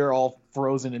they're all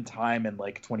frozen in time in,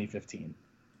 like, 2015.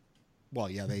 Well,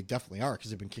 yeah, they definitely are,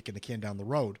 because they've been kicking the can down the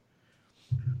road.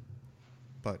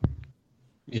 But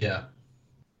yeah,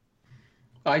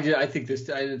 I think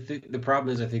the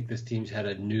problem is, I think this team's had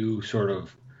a new sort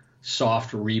of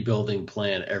soft rebuilding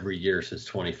plan every year since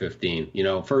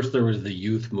 2015. First there was the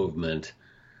youth movement,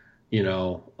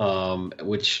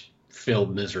 which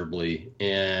failed miserably,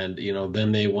 and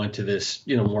then they went to this,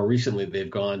 more recently they've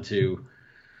gone to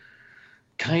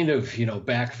kind of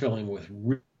backfilling with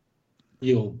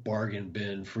real bargain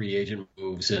bin free agent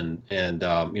moves and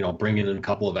bringing in a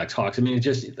couple of ex-Hawks. I mean, it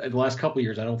just, the last couple of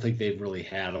years I don't think they've really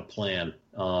had a plan.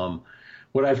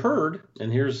 What I've heard, and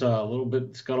here's a little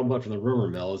bit scuttlebutt from the rumor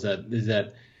mill, is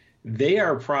that they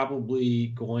are probably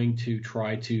going to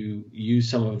try to use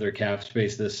some of their cap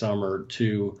space this summer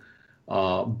to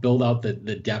build out the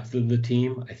depth of the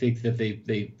team. I think that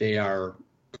they are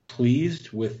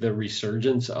pleased with the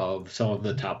resurgence of some of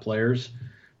the top players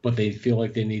but they feel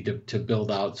like they need to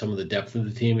build out some of the depth of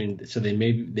the team, and so they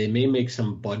may make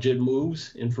some budget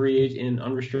moves in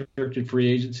unrestricted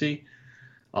free agency.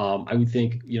 I would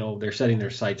think they're setting their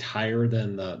sights higher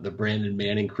than the Brandon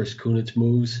Manning, Chris Kunitz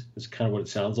moves. That's kind of what it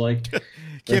sounds like.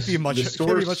 Can't be much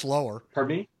lower.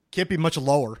 Pardon me? Can't be much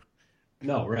lower.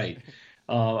 No, right.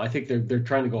 I think they're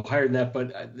trying to go higher than that,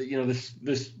 but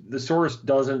the source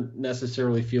doesn't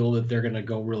necessarily feel that they're going to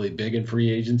go really big in free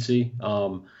agency.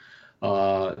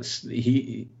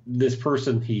 This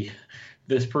person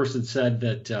said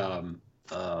that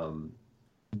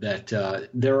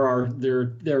there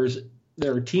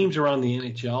are teams around the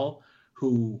NHL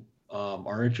who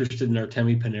are interested in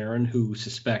Artemi Panarin who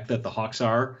suspect that the Hawks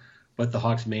are, but the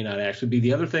Hawks may not actually be.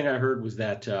 The other thing I heard was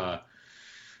that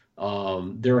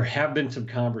there have been some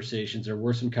conversations. There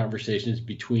were some conversations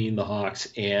between the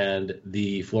Hawks and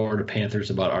the Florida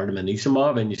Panthers about Artem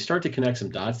Anisimov, and you start to connect some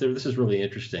dots there. This is really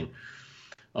interesting.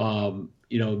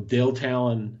 Dale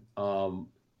Talon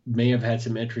may have had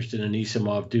some interest in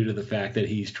Anisimov due to the fact that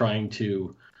he's trying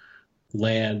to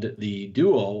land the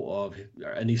duo of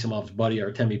Anisimov's buddy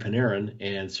Artemi Panarin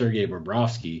and Sergei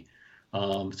Bobrovsky.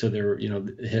 So there,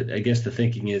 I guess the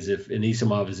thinking is if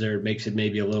Anisimov is there, it makes it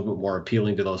maybe a little bit more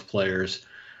appealing to those players.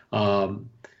 But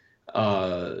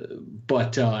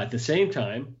at the same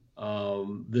time,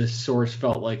 this source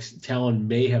felt like Talon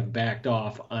may have backed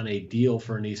off on a deal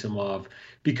for Anisimov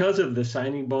because of the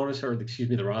signing bonus,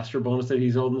 the roster bonus that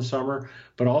he's owed in the summer,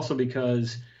 but also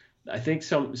because I think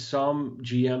some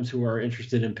GMs who are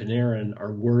interested in Panarin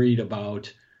are worried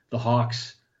about the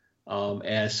Hawks,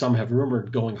 as some have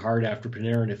rumored, going hard after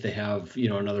Panarin if they have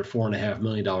another $4.5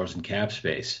 million in cap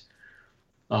space.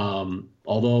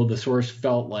 Although the source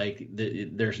felt like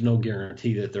there's no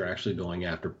guarantee that they're actually going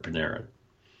after Panarin.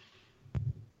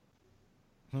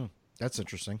 That's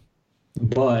interesting.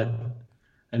 But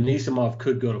Anisimov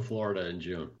could go to Florida in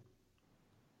June.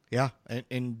 Yeah,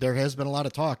 and there has been a lot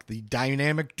of talk. The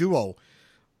dynamic duo,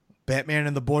 Batman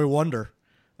and the Boy Wonder,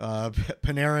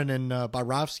 Panarin and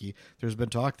Bobrovsky. There's been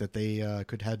talk that they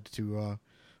could head to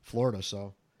Florida.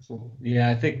 So yeah,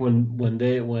 I think when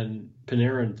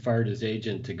Panarin fired his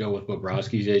agent to go with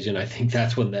Bobrovsky's agent, I think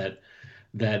that's when that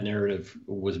narrative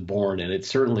was born, and it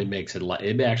certainly makes it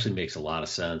actually makes a lot of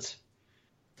sense.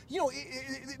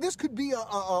 This could be a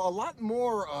lot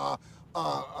more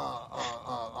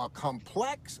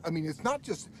complex. I mean, it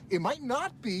might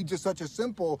not be just such a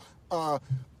simple,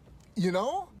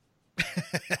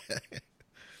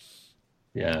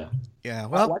 Yeah. Yeah.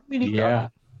 Well, why do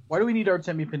we need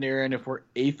Artemi Panarin if we're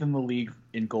 8th in the league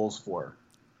in goals for?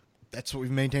 That's what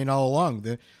we've maintained all along.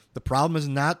 The problem is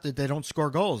not that they don't score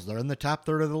goals. They're in the top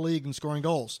third of the league in scoring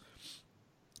goals.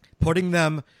 Putting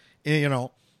them in,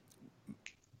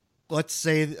 let's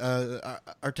say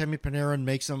Artemi Panarin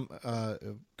makes them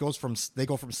they go from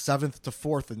 7th to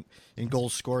 4th in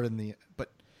goals scored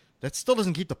but that still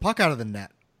doesn't keep the puck out of the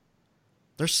net.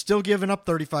 They're still giving up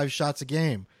 35 shots a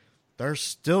game. They're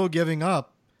still giving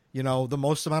up, the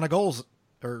most amount of goals,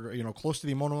 or close to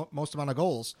the most amount of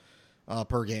goals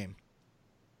per game.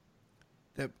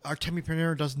 Artemi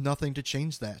Panarin does nothing to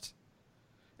change that,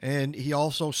 and he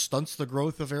also stunts the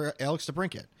growth of Alex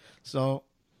DeBrincat. So,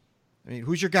 I mean,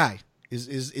 who's your guy?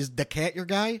 Is the cat your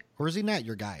guy, or is he not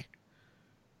your guy?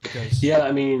 Because yeah,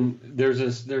 I mean, there's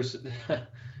an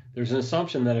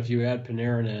assumption that if you add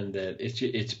Panarin in, that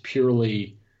it's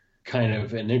purely kind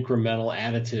of an incremental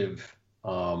additive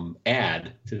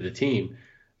add to the team.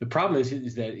 The problem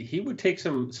is that he would take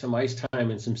some ice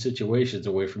time in some situations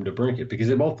away from DeBrincat because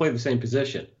they both play the same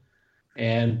position,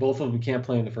 and both of them can't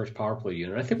play in the first power play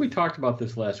unit. I think we talked about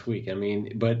this last week. I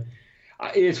mean, but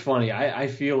it's funny. I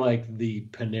feel like the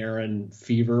Panarin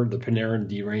fever, the Panarin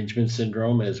derangement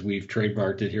syndrome, as we've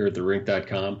trademarked it here at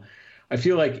therink.com, I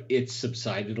feel like it's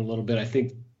subsided a little bit. I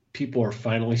think people are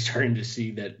finally starting to see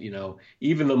that,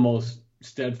 even the most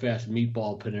steadfast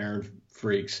meatball Panarin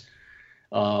freaks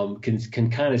can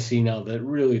kind of see now that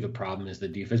really the problem is the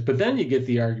defense. But then you get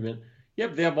the argument,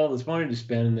 yep, they have all this money to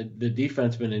spend, and the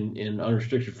defensemen in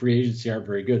unrestricted free agency aren't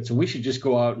very good, so we should just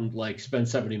go out and spend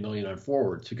 $70 million on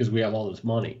forwards because we have all this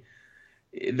money.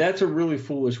 That's a really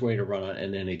foolish way to run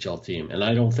an NHL team, and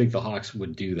I don't think the Hawks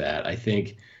would do that. I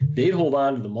think they'd hold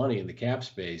on to the money in the cap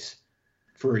space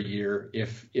for a year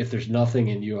if there's nothing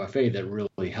in UFA that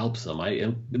really helps them.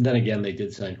 And then again, they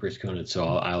did sign Chris Kunitz, so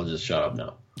I'll just shut up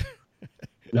now.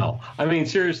 No, I mean,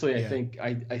 seriously, I think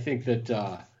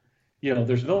that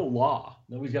there's no law.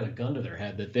 Nobody's got a gun to their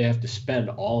head that they have to spend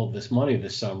all of this money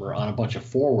this summer on a bunch of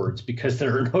forwards because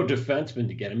there are no defensemen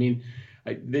to get. I mean,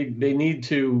 they need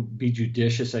to be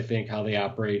judicious, I think, how they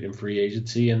operate in free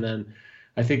agency. And then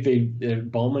I think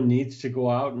Bowman needs to go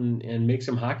out and make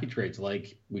some hockey trades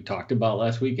like we talked about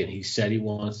last week, and he said he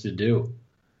wants to do.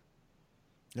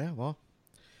 Yeah, well,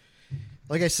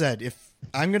 like I said, if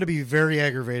I'm going to be very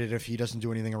aggravated if he doesn't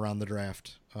do anything around the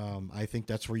draft. I think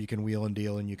that's where you can wheel and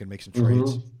deal and you can make some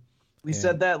trades. We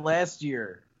said that last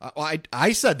year.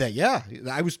 I said that, yeah.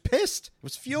 I was pissed. I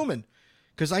was fuming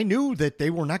because I knew that they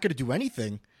were not going to do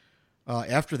anything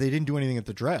after they didn't do anything at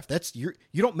the draft. You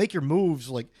don't make your moves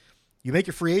like you make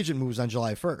your free agent moves on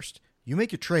July 1st. You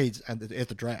make your trades at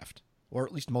the draft, or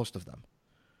at least most of them.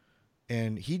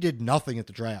 And he did nothing at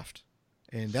the draft.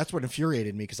 And that's what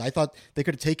infuriated me because I thought they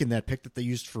could have taken that pick that they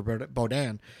used for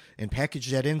Beaudin and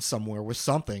packaged that in somewhere with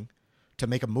something to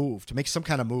make a move, to make some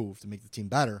kind of move to make the team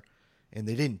better. And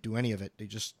they didn't do any of it. They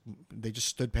just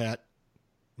stood pat,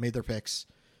 made their picks,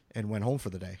 and went home for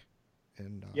the day.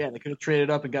 And they could have traded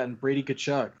up and gotten Brady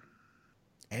Tkachuk.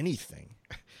 Anything.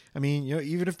 I mean,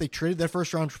 even if they traded that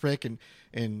first round pick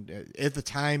and at the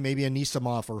time maybe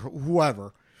Anisimov or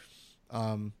whoever,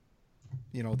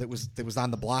 that was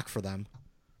on the block for them.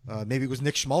 Maybe it was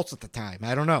Nick Schmaltz at the time.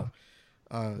 I don't know.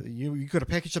 You could have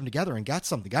packaged them together and got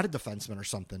something, got a defenseman or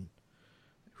something.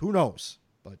 Who knows?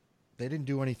 But they didn't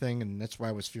do anything, and that's why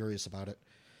I was furious about it.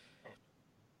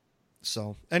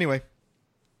 So anyway,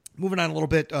 moving on a little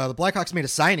bit. The Blackhawks made a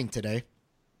signing today.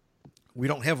 We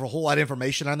don't have a whole lot of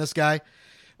information on this guy,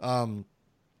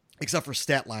 except for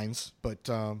stat lines. But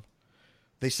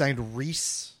they signed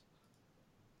Reese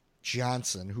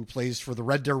Johnson, who plays for the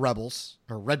Red Deer Rebels,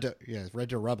 Red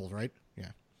Deer Rebels, right?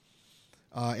 Yeah.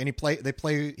 And he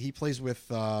plays with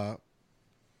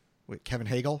Kevin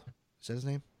Hagel. Is that his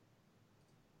name?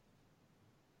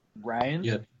 Ryan?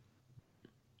 Yeah.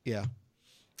 Yeah.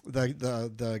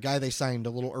 The guy they signed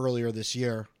a little earlier this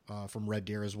year from Red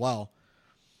Deer as well.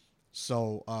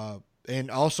 So, and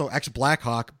also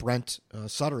ex-Blackhawk Brent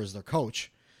Sutter is their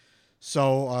coach.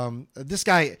 So this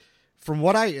guy, from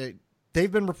what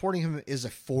they've been reporting him as a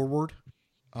forward,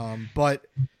 but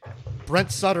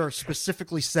Brent Sutter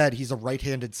specifically said he's a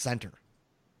right-handed center.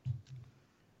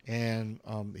 And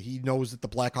he knows that the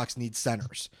Blackhawks need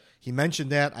centers. He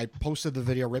mentioned that. I posted the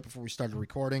video right before we started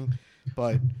recording,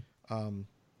 but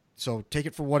so take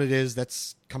it for what it is.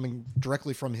 That's coming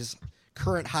directly from his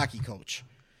current hockey coach,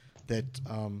 that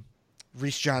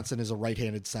Reese Johnson is a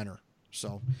right-handed center.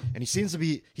 So, and he seems to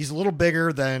be, he's a little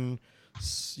bigger than,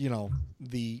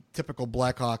 the typical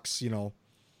Blackhawks,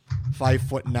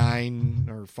 5'9"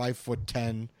 or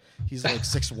 5'10". He's like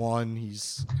 6'1".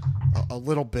 He's a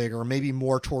little bigger, maybe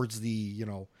more towards the,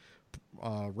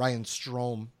 Ryan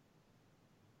Strome,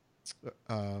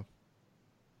 Dylan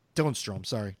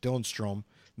Strome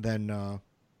than,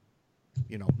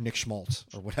 Nick Schmaltz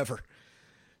or whatever.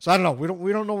 So I don't know.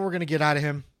 We don't know what we're going to get out of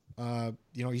him.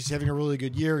 He's having a really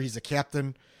good year. He's a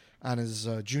captain on his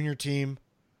junior team.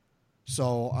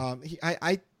 So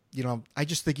I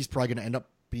just think he's probably going to end up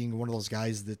being one of those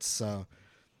guys that's,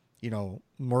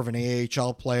 more of an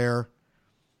AHL player,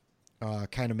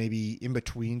 kind of maybe in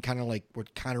between, kind of like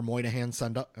what Connor Moynihan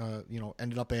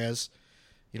ended up as.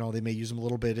 They may use him a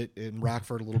little bit in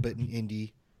Rockford, a little bit in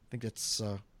Indy. I think that's,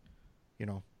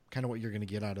 kind of what you're going to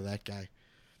get out of that guy.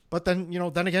 But then,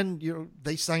 then again,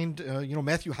 they signed,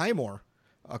 Matthew Highmore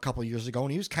a couple of years ago,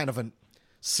 and he was kind of a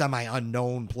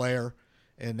semi-unknown player,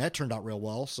 and that turned out real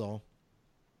well. So,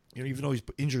 even though he's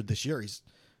injured this year,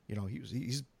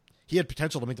 he had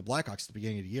potential to make the Blackhawks at the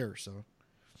beginning of the year. So,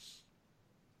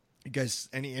 you guys,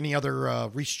 any other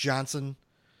Reese Johnson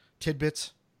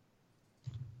tidbits?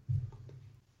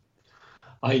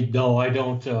 I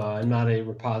don't. I'm not a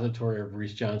repository of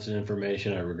Reese Johnson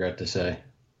information, I regret to say.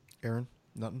 Aaron,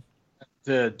 nothing?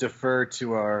 To defer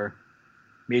to our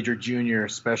major junior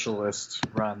specialist,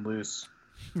 Ron Luce.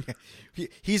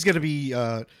 He's going to be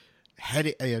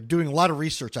doing a lot of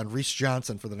research on Reese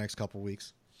Johnson for the next couple of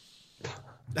weeks.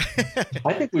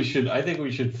 I think we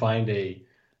should find a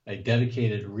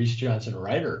dedicated Reese Johnson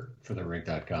writer for the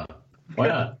Rink.com. Why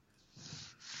not?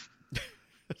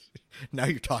 Now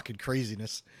you're talking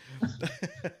craziness.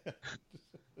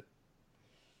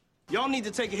 Y'all need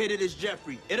to take a hit of this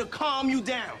Jeffrey. It'll calm you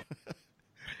down.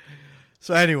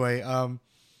 So anyway,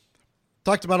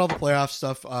 talked about all the playoff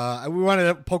stuff. We wanted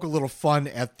to poke a little fun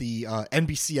at the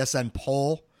NBCSN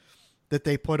poll that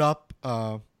they put up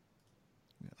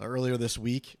earlier this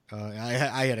week.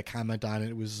 I had a comment on it.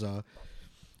 It was,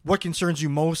 what concerns you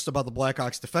most about the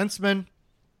Blackhawks defensemen?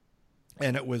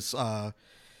 And it was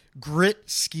grit,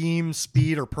 scheme,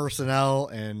 speed, or personnel,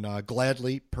 and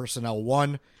gladly personnel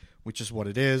won, which is what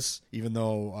it is, even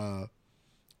though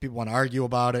people want to argue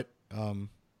about it.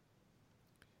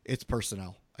 It's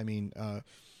personnel. I mean,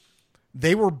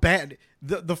 They were bad.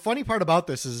 The funny part about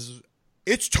this is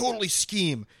it's totally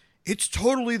scheme. It's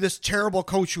totally this terrible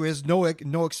coach who has no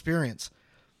experience.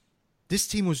 This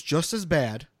team was just as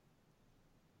bad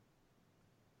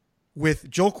with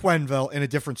Joe Quenneville in a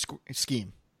different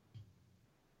scheme.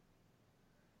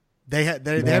 They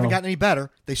haven't gotten any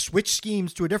better. They switched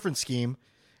schemes to a different scheme,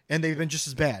 and they've been just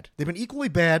as bad. They've been equally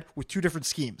bad with two different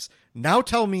schemes. Now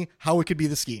tell me how it could be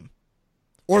the scheme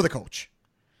or the coach.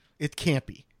 It can't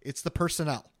be. It's the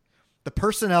personnel. The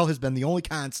personnel has been the only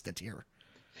constant here.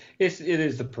 It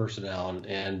is the personnel,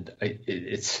 and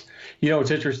it's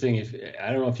it's interesting.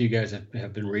 I don't know if you guys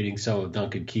have been reading some of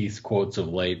Duncan Keith's quotes of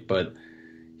late, but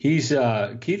Keith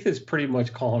is pretty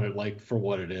much calling it like for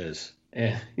what it is,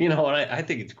 and and I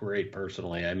think it's great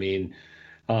personally. I mean,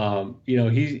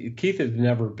 Keith has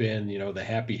never been the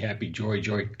happy joy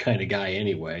kind of guy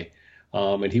anyway,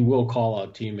 and he will call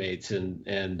out teammates and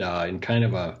in kind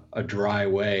of a dry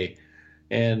way.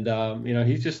 And,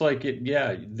 he's just like,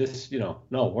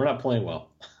 no, we're not playing well.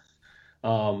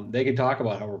 They can talk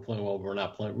about how we're playing well,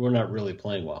 but we're not really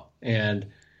playing well. And,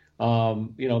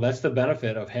 that's the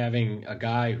benefit of having a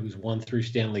guy who's won 3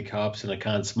 Stanley Cups and a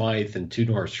Conn Smythe and 2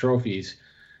 Norris trophies.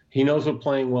 He knows what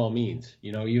playing well means,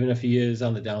 even if he is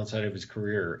on the downside of his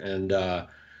career. And, I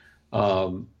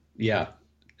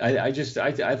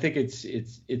think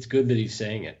it's good that he's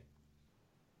saying it.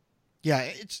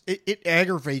 Yeah, it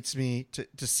aggravates me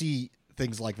to see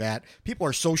things like that. People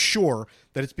are so sure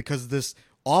that it's because of this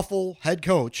awful head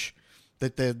coach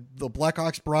that the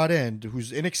Blackhawks brought in,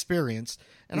 who's inexperienced,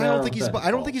 and I don't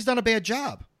think he's done a bad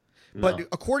job. No. But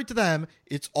according to them,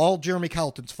 it's all Jeremy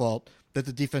Colleton's fault that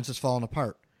the defense has fallen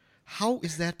apart. How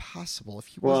is that possible if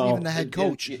he wasn't even the head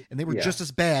coach and they were just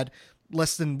as bad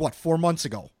less than 4 months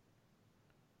ago?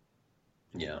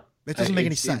 Yeah, it doesn't make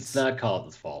any sense. It's not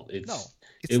Colleton's fault. It not.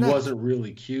 Wasn't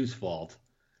really Q's fault.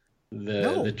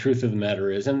 The truth of the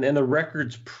matter is, and the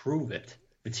records prove it.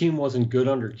 The team wasn't good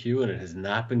under Q, and it has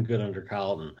not been good under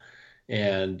Colleton.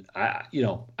 And I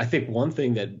think one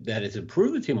thing that has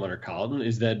improved the team under Colleton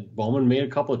is that Bowman made a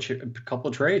couple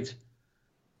of trades.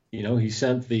 He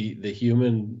sent the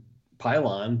human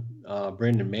pylon,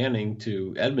 Brandon Manning,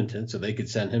 to Edmonton so they could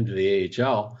send him to the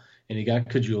AHL, and he got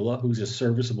Caggiula, who's a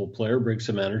serviceable player, brings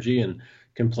some energy, and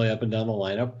can play up and down the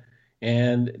lineup.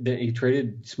 And then he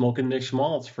traded Smoking Nick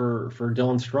Schmaltz for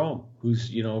Dylan Strome,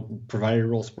 who's provided a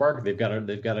real spark. They've got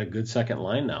a good second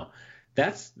line now.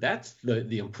 That's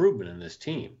the improvement in this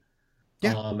team.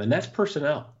 Yeah. And that's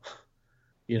personnel.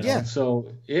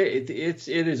 So it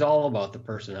is all about the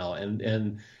personnel.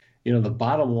 And the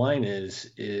bottom line is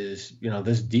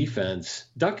this defense.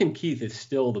 Duncan Keith is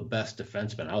still the best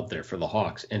defenseman out there for the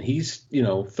Hawks, and he's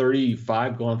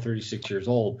 35 going 36 years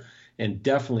old, and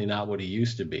definitely not what he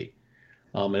used to be.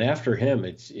 And after him,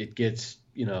 it gets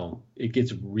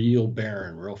real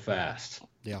barren real fast.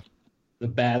 Yeah, the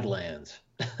Badlands.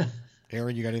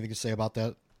 Aaron, you got anything to say about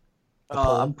that?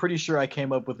 I'm pretty sure I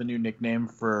came up with a new nickname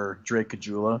for Drake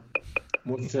Caggiula.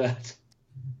 What's that?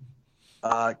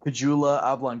 Caggiula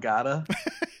Oblongata.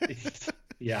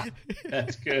 Yeah,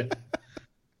 that's good.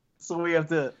 So we have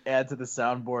to add to the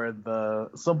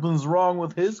soundboard something's wrong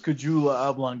with his Caggiula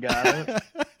Oblongata.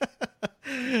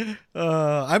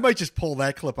 I might just pull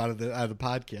that clip out of the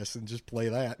podcast and just play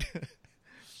that.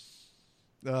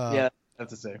 Yeah, I have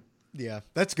to say. Yeah,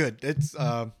 that's good. It's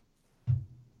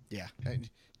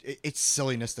it's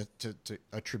silliness to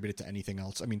attribute it to anything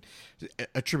else. I mean,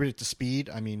 attribute it to speed.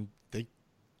 I mean,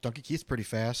 Duncan Keith's pretty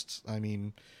fast. I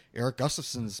mean, Erik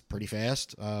Gustafsson's pretty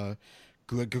fast.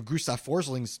 Gustav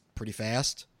Forsling's pretty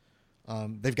fast.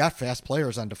 They've got fast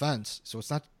players on defense, so it's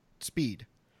not speed.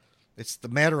 It's the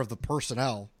matter of the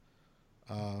personnel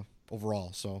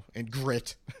overall. So, and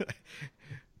grit.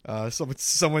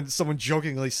 Someone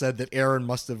jokingly said that Aaron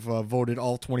must have voted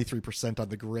all 23% on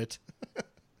the grit.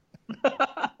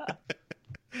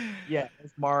 Yeah,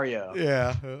 it's Mario.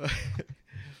 Yeah.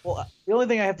 Well, the only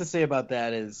thing I have to say about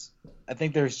that is I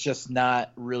think there's just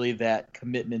not really that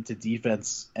commitment to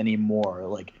defense anymore.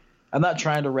 Like, I'm not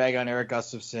trying to rag on Erik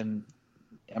Gustafsson.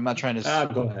 I'm not trying to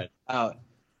go ahead out,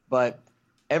 but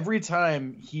every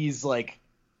time he's like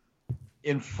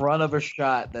in front of a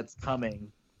shot that's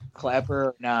coming, clapper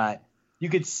or not, you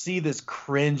could see this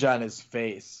cringe on his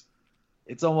face.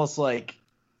 It's almost like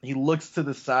he looks to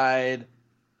the side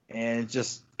and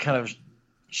just kind of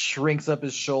shrinks up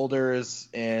his shoulders,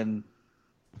 and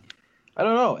I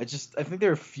don't know. I think there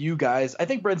are a few guys. I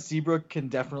think Brent Seabrook can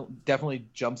definitely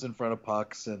jumps in front of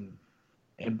pucks and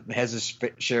has his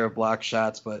share of block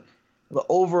shots, but the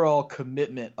overall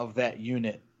commitment of that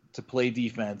unit to play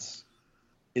defense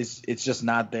it's just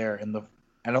not there. And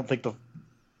I don't think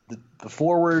the the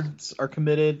forwards are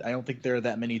committed. I don't think there are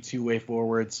that many two-way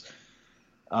forwards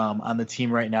on the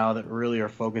team right now that really are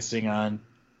focusing on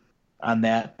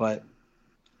that. But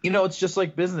it's just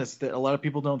like business that a lot of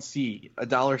people don't see. A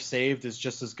dollar saved is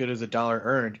just as good as a dollar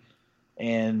earned,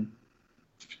 and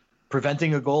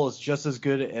preventing a goal is just as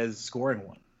good as scoring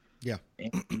one. Yeah,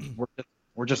 and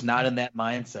we're just not in that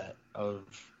mindset of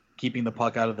keeping the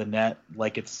puck out of the net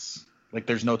like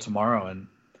there's no tomorrow, and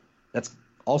that's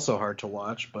also hard to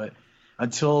watch. But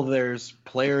until there's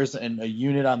players and a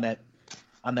unit on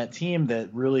that team that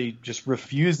really just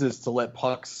refuses to let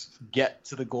pucks get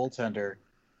to the goaltender,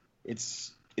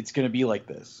 it's going to be like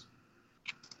this.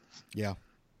 Yeah.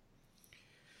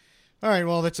 All right,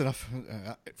 well, that's enough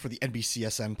for the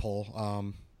NBCSN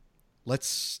poll.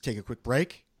 Let's take a quick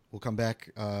break. We'll come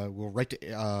back. We'll write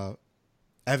to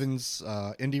Evan's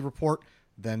Indy report.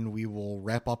 Then we will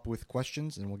wrap up with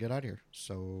questions, and we'll get out of here.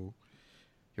 So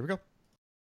here we go.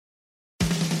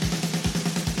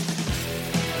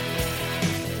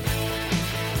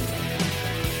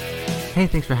 Hey,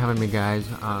 thanks for having me, guys.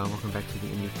 Welcome back to the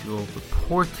Indy Fuel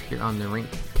Report here on the Rink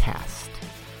Cast.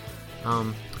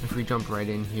 If we jump right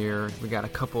in here, we got a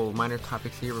couple minor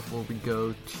topics here before we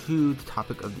go to the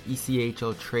topic of the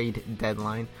ECHL trade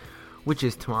deadline, which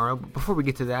is tomorrow. But before we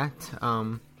get to that,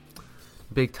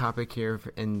 big topic here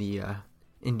in the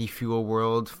Indy Fuel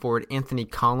world. Forward Anthony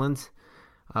Collins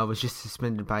was just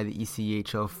suspended by the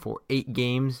ECHL for 8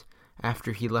 games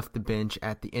after he left the bench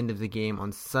at the end of the game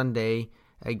on Sunday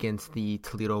against the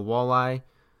Toledo Walleye.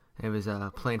 It was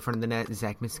a play in front of the net.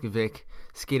 Zach Miskovic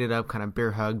skated up, kind of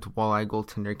bear-hugged Walleye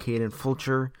goaltender Caden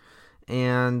Fulcher,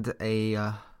 and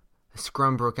a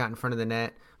scrum broke out in front of the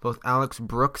net. Both Alex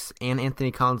Brooks and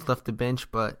Anthony Collins left the bench,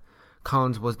 but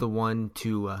Collins was the one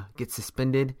to get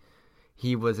suspended.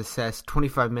 He was assessed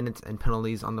 25 minutes and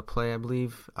penalties on the play, I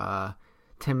believe.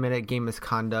 10-minute game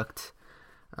misconduct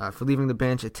for leaving the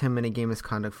bench, a 10-minute game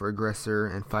misconduct for aggressor,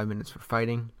 and 5 minutes for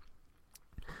fighting.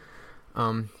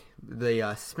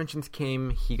 The suspensions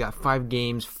came. He got 5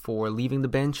 games for leaving the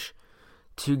bench,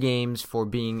 2 games for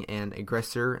being an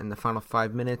aggressor in the final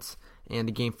 5 minutes, and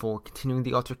a game for continuing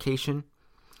the altercation.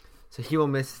 So he will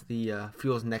miss the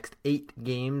Fuel's next 8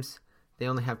 games. They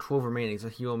only have 12 remaining, so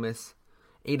he will miss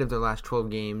 8 of their last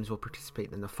 12 games. Will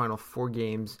participate in the final 4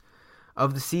 games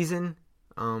of the season.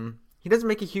 He doesn't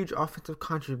make a huge offensive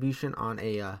contribution on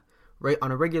a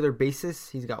regular basis.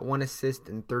 He's got 1 assist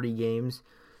in 30 games.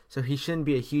 So he shouldn't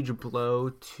be a huge blow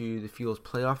to the Fuel's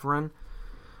playoff run,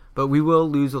 but we will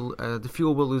lose. The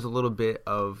Fuel will lose a little bit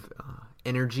of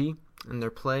energy in their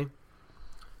play.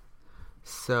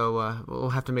 So we'll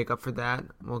have to make up for that.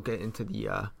 We'll get into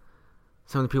the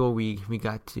some of the people we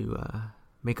got to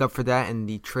make up for that in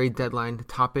the trade deadline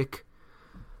topic.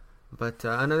 But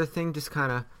another thing, just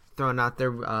kind of throwing out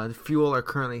there, the Fuel are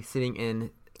currently sitting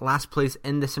in last place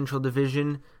in the Central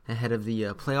Division ahead of the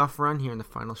playoff run here in the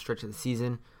final stretch of the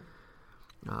season.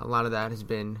 A lot of that has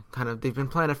been they've been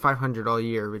playing at 500 all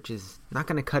year, which is not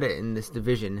going to cut it in this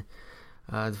division.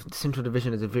 The Central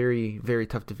Division is a very, very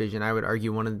tough division. I would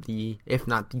argue one of the, if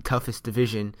not the toughest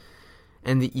division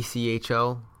in the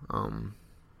ECHL.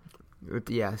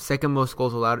 Second most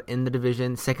goals allowed in the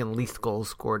division, second least goals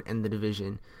scored in the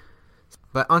division.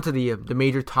 But onto the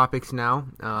major topics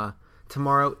now.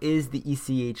 Tomorrow is the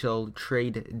ECHL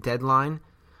trade deadline.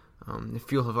 The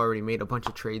Fuel have already made a bunch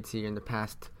of trades here in the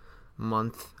past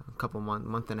month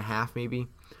and a half maybe.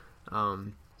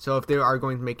 So if they are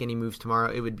going to make any moves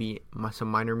tomorrow, it would be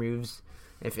some minor moves,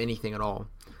 if anything at all.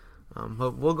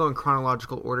 But we'll go in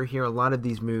chronological order here. A lot of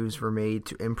these moves were made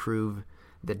to improve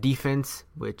the defense,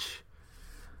 which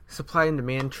supply and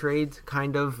demand trades,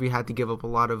 kind of. We had to give up a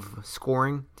lot of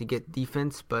scoring to get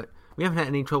defense, but we haven't had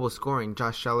any trouble scoring.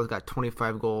 Josh Shellow's got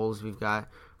 25 goals. We've got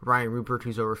Ryan Rupert,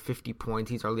 who's over 50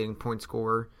 points. He's our leading point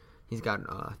scorer. He's got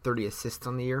 30 assists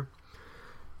on the year.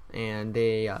 And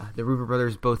the Rupert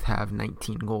brothers both have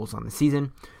 19 goals on the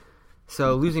season.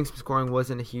 So losing some scoring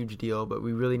wasn't a huge deal, but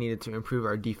we really needed to improve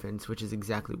our defense, which is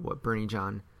exactly what Bernie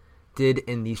John did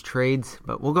in these trades.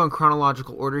 But we'll go in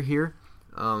chronological order here.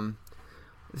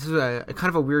 This is a kind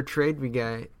of a weird trade. We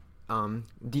got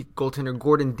goaltender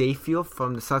Gordon Dayfield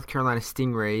from the South Carolina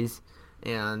Stingrays,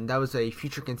 and that was a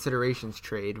future considerations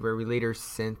trade where we later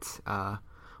sent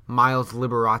Miles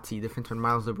Liberati, defenseman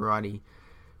Miles Liberati,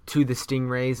 to the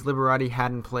Stingrays. Liberati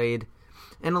hadn't played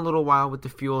in a little while with the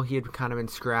Fuel. He had kind of been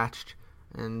scratched,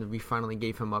 and we finally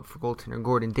gave him up for goaltender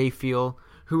Gordon Dayfield,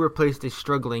 who replaced a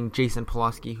struggling Jason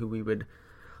Pulaski, who we would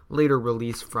later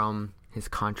release from his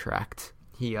contract.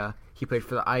 He played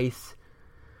for the Ice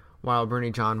while Bernie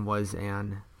John was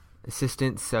an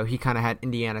assistant, so he kind of had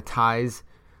Indiana ties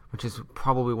which is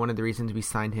probably one of the reasons we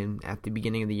signed him at the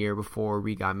beginning of the year before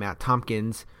we got Matt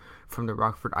Tompkins from the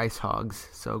Rockford Ice Hogs.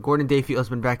 So Gordon Dayfield has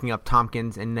been backing up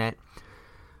Tompkins in net.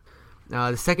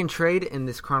 The second trade in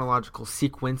this chronological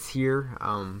sequence here,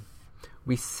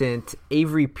 we sent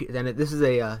Avery, and this is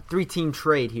a 3-team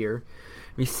trade here.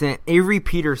 We sent Avery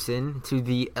Peterson to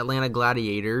the Atlanta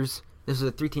Gladiators. This is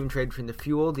a 3-team trade between the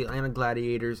Fuel, the Atlanta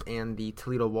Gladiators, and the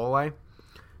Toledo Walleye.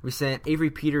 We sent Avery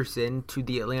Peterson to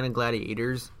the Atlanta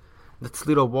Gladiators. The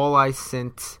Toledo Walleye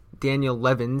sent Daniel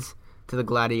Levins to the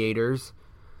Gladiators.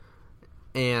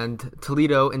 And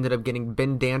Toledo ended up getting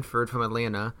Ben Danford from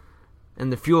Atlanta.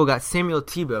 And the Fuel got Samuel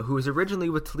Tebow, who was originally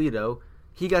with Toledo.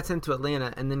 He got sent to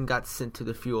Atlanta and then got sent to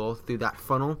the Fuel through that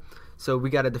funnel. So we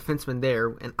got a defenseman there.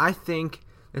 And I think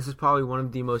this is probably one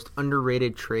of the most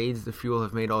underrated trades the Fuel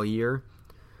have made all year.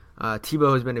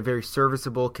 Tebow has been a very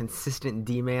serviceable, consistent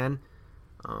D-man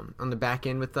on the back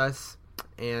end with us.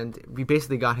 And we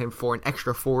basically got him for an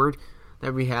extra forward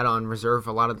that we had on reserve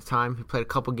a lot of the time. He played a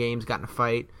couple games, got in a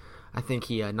fight. I think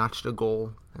he notched a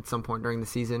goal at some point during the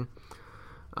season.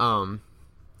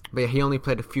 But yeah, he only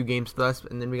played a few games with us,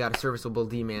 and then we got a serviceable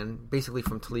D-man, basically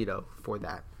from Toledo, for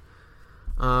that.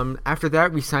 After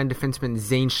that, we signed defenseman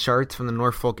Zane Schartz from the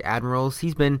Norfolk Admirals.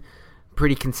 He's been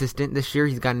pretty consistent this year.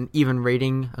 He's got an even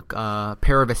rating, a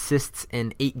pair of assists,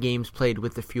 and 8 games played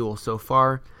with the Fuel so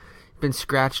far. Been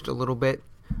scratched a little bit,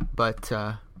 but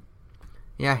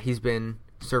yeah, he's been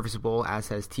serviceable, as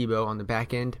has Tebow on the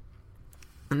back end.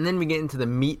 And then we get into the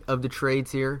meat of the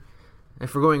trades here.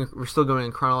 If we're still going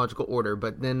in chronological order,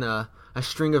 but then a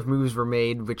string of moves were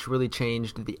made which really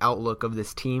changed the outlook of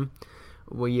this team.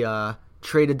 We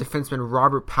traded defenseman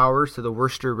Robert Powers to the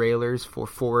Worcester Railers for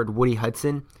forward Woody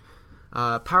Hudson.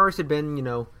 Powers had been,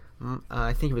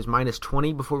 I think he was minus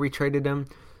 20 before we traded him,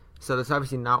 so that's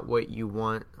obviously not what you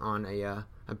want on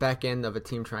a back end of a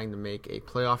team trying to make a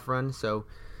playoff run. So,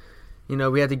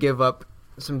 we had to give up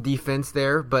some defense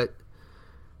there, but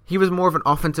he was more of an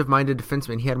offensive-minded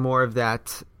defenseman. He had more of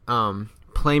that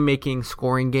playmaking,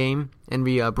 scoring game. And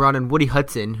we brought in Woody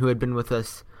Hudson, who had been with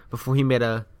us before he made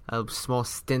a small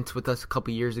stint with us a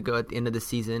couple years ago at the end of the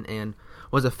season and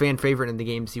was a fan favorite in the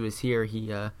games he was here.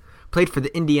 He played for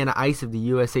the Indiana Ice of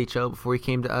the USHL before he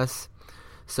came to us.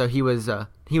 So he was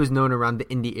known around the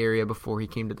Indy area before he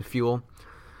came to the Fuel.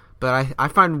 But I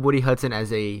find Woody Hudson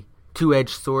as a two-edged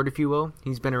sword, if you will.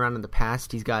 He's been around in the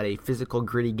past. He's got a physical,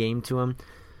 gritty game to him.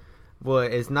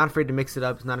 Is not afraid to mix it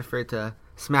up. Is not afraid to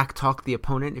smack talk the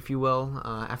opponent, if you will,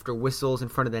 after whistles in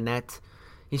front of the net.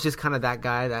 He's just kind of that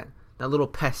guy, that little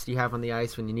pest you have on the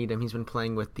ice when you need him. He's been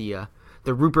playing with the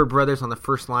Rupert brothers on the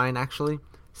first line, actually.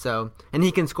 So, and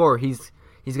he can score. He's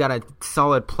got a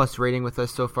solid plus rating with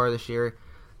us so far this year.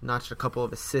 Notched a couple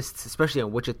of assists, especially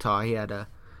in Wichita. He had a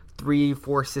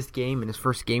 3-4 assist game in his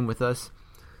first game with us.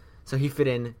 So he fit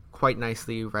in quite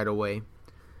nicely right away.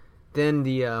 Then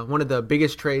one of the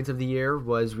biggest trades of the year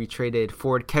was we traded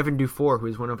forward Kevin Dufour, who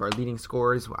is one of our leading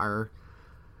scorers, our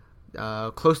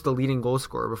close to leading goal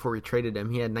scorer before we traded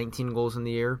him. He had 19 goals in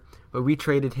the year, but we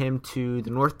traded him to the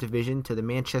North Division, to the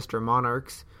Manchester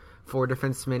Monarchs, for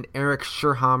defenseman Eric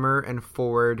Scherhammer and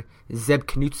forward Zeb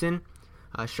Knutson.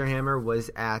 Scherhammer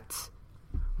was at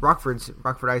Rockford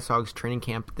Ice Hogs training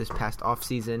camp this past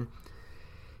offseason.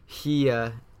 He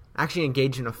actually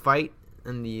engaged in a fight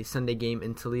in the Sunday game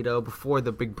in Toledo before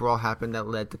the big brawl happened that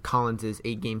led to Collins'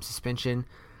 8-game suspension.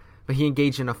 But he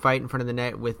engaged in a fight in front of the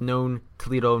net with known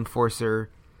Toledo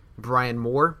enforcer Brian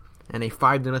Moore and a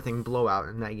 5-0 blowout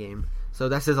in that game. So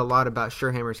that says a lot about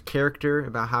Scherhammer's character,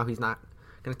 about how he's not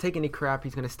going to take any crap.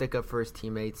 He's going to stick up for his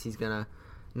teammates. He's going to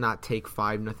not take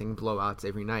 5-0 blowouts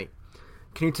every night.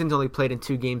 Knutson's only played in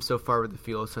 2 games so far with the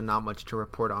Fuel, so not much to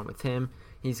report on with him.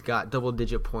 He's got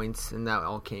double-digit points, and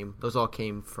those all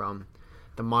came from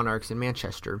the Monarchs in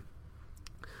Manchester.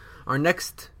 Our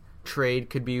next trade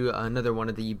could be another one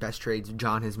of the best trades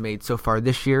John has made so far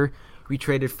this year. We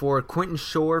traded for Quentin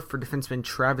Shore for defenseman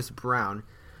Travis Brown,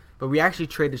 but we actually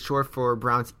traded Shore for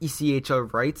Brown's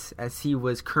ECHL rights, as he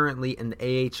was currently in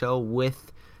the AHL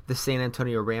with the San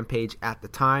Antonio Rampage at the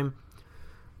time.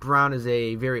 Brown is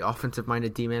a very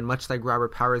offensive-minded D-man, much like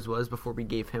Robert Powers was before we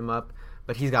gave him up,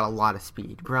 but he's got a lot of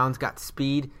speed. Brown's got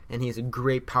speed, and he's a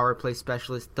great power play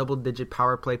specialist, double-digit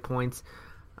power play points,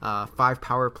 5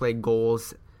 power play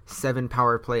goals, 7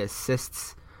 power play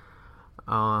assists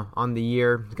on the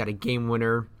year. He's got a game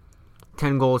winner,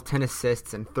 10 goals, 10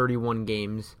 assists, and 31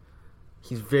 games.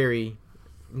 He's a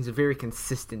very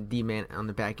consistent D-man on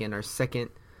the back end. Our second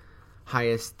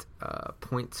highest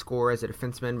point scorer as a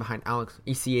defenseman behind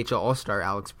ECHL All-Star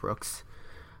Alex Brooks.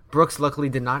 Brooks luckily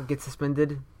did not get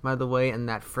suspended, by the way, in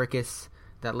that fracas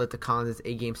that led to Collins'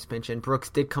 8-game suspension. Brooks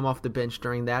did come off the bench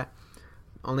during that.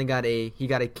 He got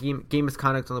a game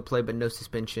misconduct on the play, but no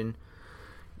suspension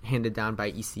handed down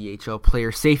by ECHL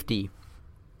player safety.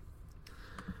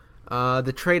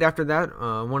 The trade after that,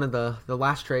 one of the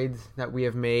last trades that we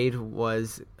have made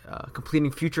was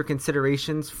completing future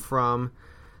considerations from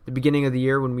the beginning of the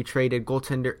year when we traded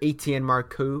goaltender Etienne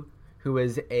Marcoux, who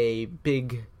was a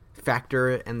big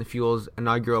factor in the Fuel's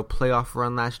inaugural playoff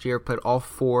run last year, played all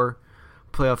 4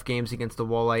 playoff games against the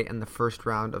Walleye in the first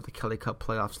round of the Kelly Cup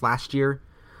playoffs last year.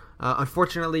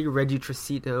 Unfortunately, Reggie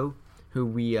Tricito, who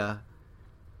we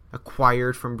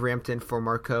acquired from Brampton for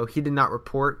Marcoux, he did not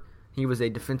report. He was a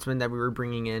defenseman that we were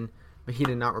bringing in, but he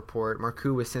did not report.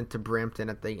 Marcoux was sent to Brampton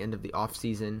at the end of the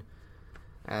offseason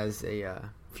as a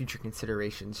future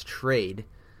considerations trade.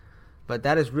 But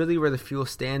that is really where the Fuel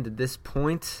stand at this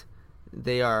point.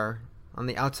 They are on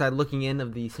the outside looking in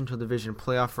of the Central Division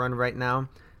playoff run right now.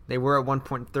 They were at one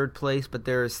point third place, but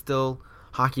there is still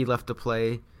hockey left to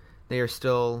play. They're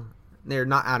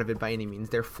not out of it by any means.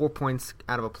 They're 4 points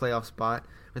out of a playoff spot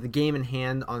with a game in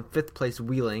hand on 5th place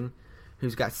Wheeling,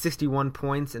 who's got 61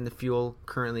 points, and the Fuel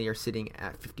currently are sitting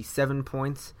at 57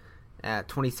 points at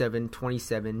 27,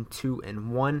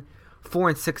 2-1,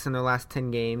 4-6 in their last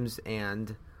 10 games,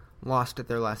 and lost at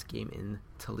their last game in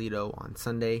Toledo on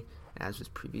Sunday, as was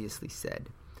previously said.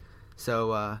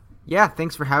 So,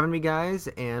 thanks for having me, guys,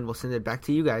 and we'll send it back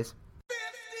to you guys.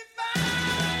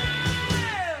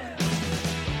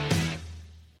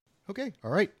 Okay,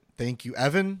 all right. Thank you,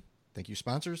 Evan. Thank you,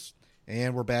 sponsors.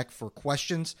 And we're back for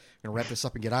questions. I'm going to wrap this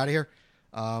up and get out of here.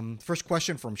 First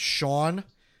question from Sean,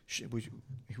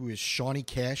 who is Shawnee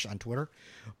Cash on Twitter.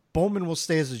 Bowman will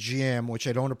stay as a GM, which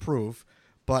I don't approve,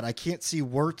 but I can't see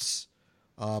Wirtz,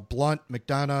 Blunt,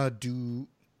 McDonough do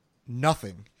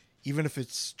nothing, even if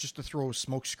it's just to throw a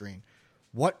smoke screen.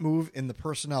 What move in the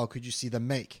personnel could you see them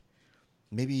make?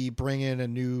 Maybe bring in a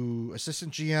new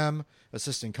assistant GM,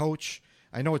 assistant coach.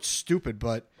 I know it's stupid,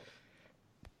 but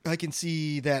I can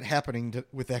see that happening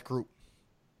with that group.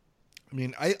 I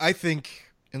mean, I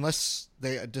think unless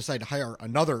they decide to hire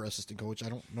another assistant coach, I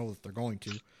don't know if they're going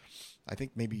to. I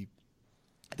think maybe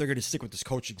they're going to stick with this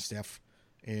coaching staff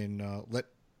and let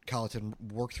Colleton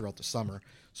work throughout the summer.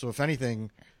 So if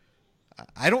anything,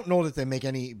 I don't know that they make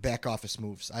any back office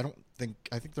moves. I think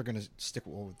they're going to stick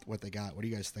with what they got. What do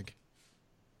you guys think?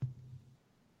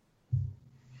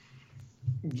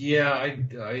 Yeah,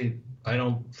 I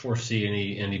don't foresee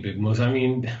any big moves. I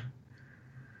mean,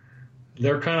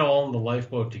 they're kind of all in the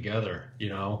lifeboat together, you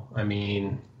know. I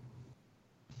mean,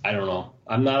 I don't know.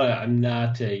 I'm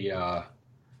not a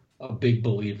big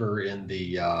believer in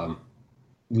the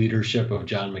leadership of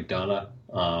John McDonough.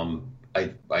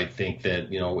 I think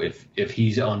that, you know, if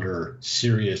he's under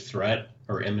serious threat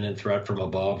or imminent threat from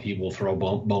above, he will throw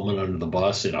Bowman under the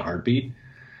bus in a heartbeat.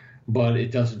 But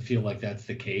it doesn't feel like that's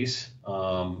the case.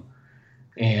 You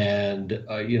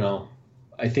know,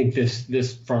 I think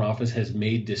this front office has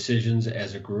made decisions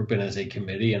as a group and as a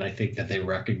committee, and I think that they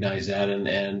recognize that.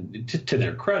 And to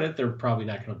their credit, they're probably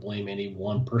not going to blame any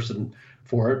one person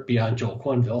for it beyond Joel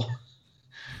Quenneville.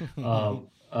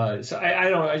 So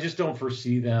I just don't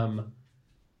foresee them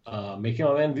making.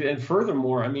 And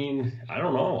furthermore, I mean, I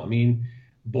don't know. I mean,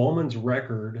 Bowman's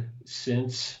record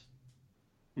since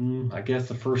I guess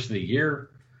the first of the year.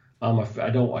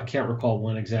 I can't recall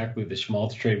when exactly the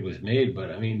Schmaltz trade was made, but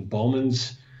I mean,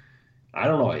 Bowman's, I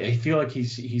don't know. I feel like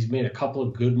he's made a couple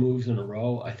of good moves in a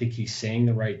row. I think he's saying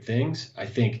the right things. I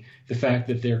think the fact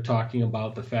that they're talking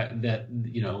about the fact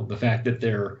that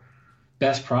their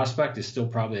best prospect is still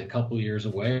probably a couple of years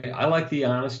away. I like the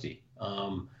honesty.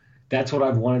 That's what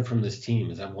I've wanted from this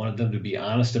team, is I wanted them to be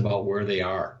honest about where they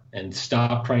are and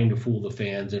stop trying to fool the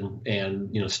fans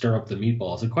and you know, stir up the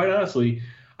meatballs. And quite honestly,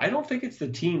 I don't think it's the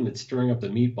team that's stirring up the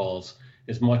meatballs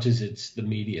as much as it's the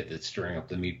media that's stirring up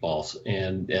the meatballs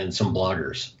and some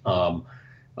bloggers.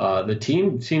 The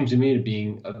team seems to me to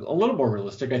being a little more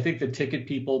realistic. I think the ticket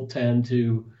people tend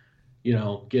to, you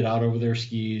know, get out over their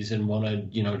skis and want to,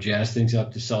 you know, jazz things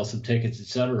up to sell some tickets, et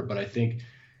cetera. But I think,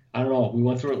 I don't know, we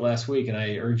went through it last week, and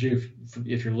I urge you,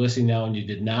 if you're listening now and you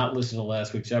did not listen to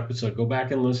last week's episode, go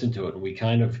back and listen to it. And we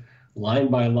kind of line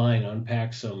by line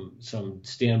unpack some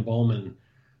Stan Bowman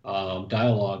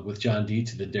dialogue with John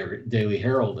Dietz of the Daily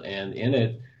Herald, and in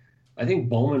it, I think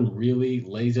Bowman really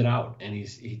lays it out, and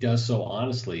he does so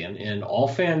honestly, and all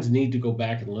fans need to go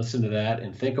back and listen to that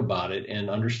and think about it and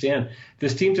understand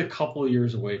this team's a couple of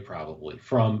years away probably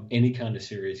from any kind of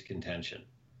serious contention.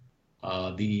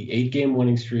 The 8-game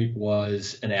winning streak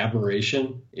was an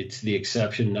aberration. It's the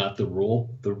exception, not the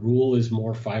rule. The rule is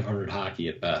more 500 hockey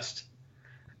at best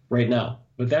right now.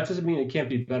 But that doesn't mean it can't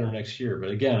be better next year.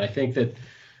 But again, I think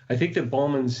that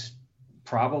Bowman's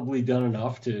probably done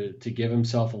enough to give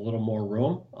himself a little more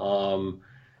room.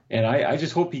 And I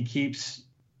just hope he keeps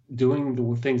doing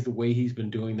the things the way he's been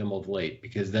doing them of late,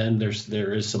 because then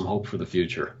there is some hope for the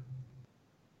future.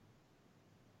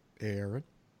 Aaron?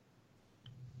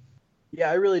 Yeah,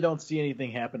 I really don't see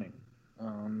anything happening.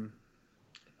 I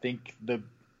think the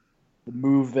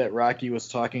move that Rocky was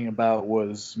talking about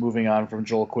was moving on from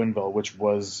Joel Quenneville, which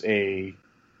was a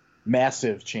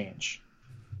massive change.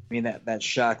 I mean, that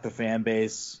shocked the fan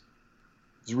base.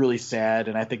 It's really sad,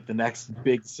 and I think the next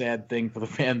big sad thing for the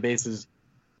fan base is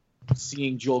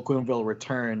seeing Joel Quenneville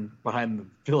return behind the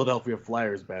Philadelphia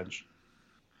Flyers bench.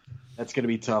 That's going to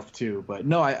be tough, too. But,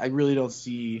 no, I really don't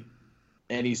see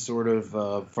any sort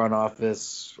of front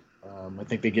office. I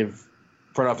think they give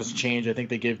front office change. I think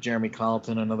they give Jeremy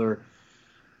Colleton another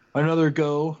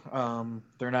go.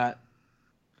 They're not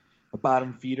a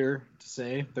bottom feeder, to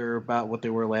say. They're about what they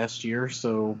were last year.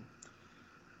 So,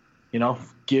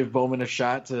 give Bowman a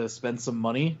shot to spend some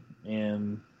money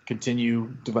and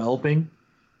continue developing.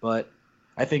 But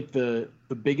I think the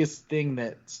biggest thing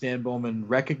that Stan Bowman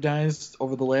recognized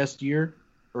over the last year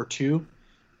or two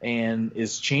and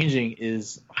is changing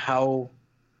is how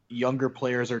younger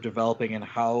players are developing and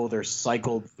how they're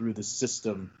cycled through the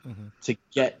system to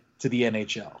get to the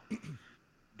NHL.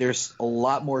 There's a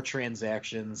lot more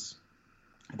transactions.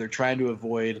 They're trying to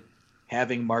avoid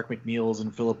having Mark McNeil's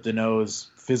and Philip Deneau's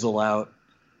fizzle out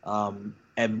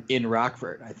and in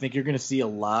Rockford. I think you're going to see a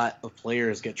lot of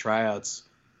players get tryouts.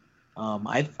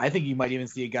 I think you might even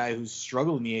see a guy who's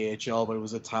struggled in the AHL, but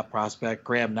was a top prospect,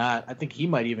 Graham Knott. I think he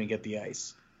might even get the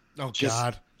ice. Oh,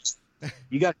 God.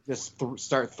 You got to just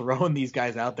start throwing these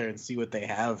guys out there and see what they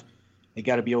have. They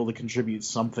got to be able to contribute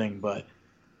something. But,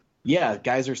 yeah,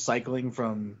 guys are cycling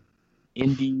from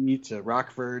Indy to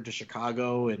Rockford to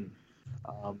Chicago, and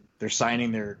they're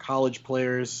signing their college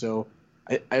players. So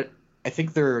I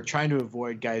think they're trying to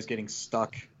avoid guys getting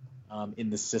stuck in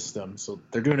the system. So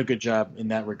they're doing a good job in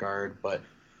that regard. But,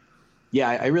 yeah,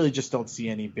 I really just don't see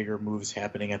any bigger moves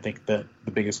happening. I think that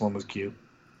the biggest one was Q.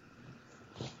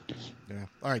 Yeah.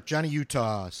 All right. Johnny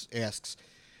Utah asks,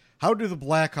 how do the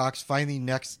Blackhawks find the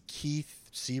next Keith,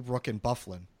 Seabrook, and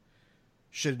Byfuglien?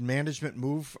 Should management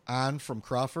move on from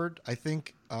Crawford? I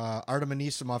think Artem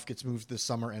Anisimov gets moved this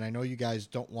summer, and I know you guys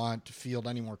don't want to field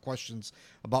any more questions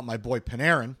about my boy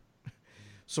Panarin.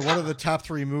 So what are the top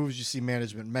three moves you see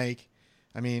management make?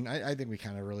 I mean, I think we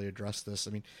kind of really addressed this.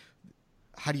 I mean,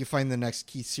 how do you find the next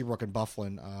Keith, Seabrook, and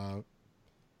Byfuglien?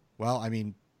 Well, I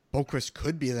mean, Boquist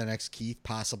could be the next Keith,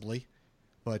 possibly,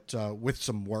 but with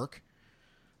some work.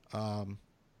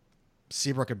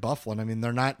 Seabrook and Byfuglien, I mean,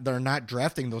 they're not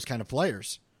drafting those kind of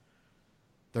players.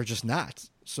 They're just not.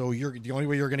 So the only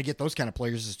way you're going to get those kind of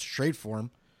players is to trade for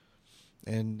them,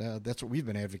 and that's what we've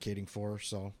been advocating for.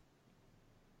 So,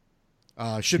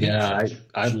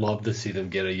 I'd love to see them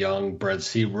get a young Brent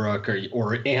Seabrook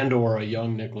or a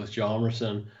young Nicholas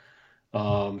Hjalmarsson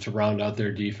to round out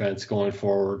their defense going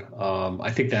forward.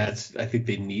 I think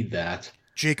they need that.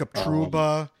 Jacob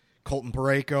Trouba, Colton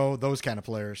Parayko, those kind of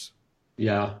players.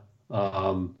 Yeah.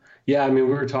 I mean, we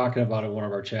were talking about it in one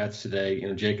of our chats today,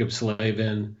 Jacob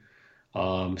Slavin,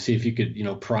 see if you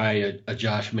could, pry a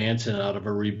Josh Manson out of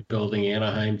a rebuilding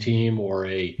Anaheim team, or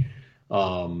a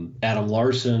Adam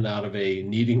Larson out of a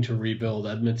needing to rebuild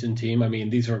Edmonton team. I mean,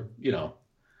 these are,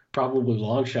 probably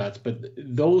long shots, but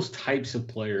those types of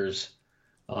players,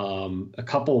 one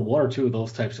or two of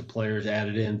those types of players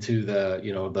added into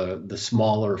the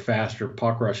smaller, faster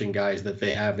puck rushing guys that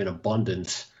they have in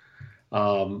abundance,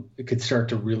 it could start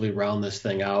to really round this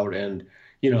thing out and,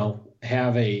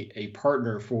 have a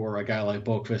partner for a guy like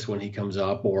Boqvist when he comes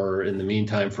up, or in the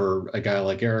meantime for a guy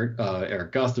like Eric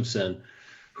Gustafsson,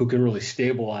 who can really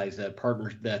stabilize that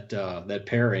partner, that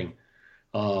pairing.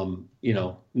 Not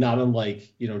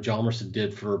unlike, Hjalmarsson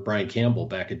did for Brian Campbell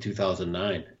back in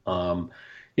 2009. But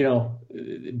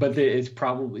it's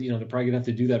probably, they're probably gonna have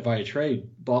to do that via trade.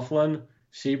 Byfuglien,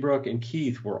 Seabrook, and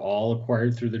Keith were all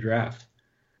acquired through the draft.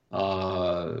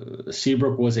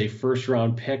 Seabrook was a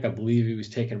first-round pick. I believe he was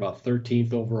taken about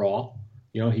 13th overall.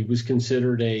 He was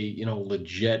considered a,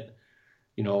 legit,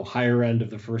 higher end of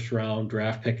the first-round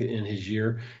draft pick in his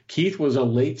year. Keith was a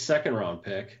late second-round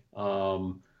pick. He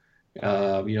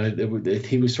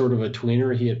was sort of a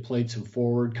tweener. He had played some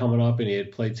forward coming up, and he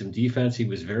had played some defense. He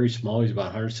was very small. He was about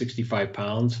 165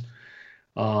 pounds.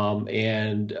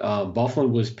 Byfuglien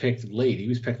was picked late. He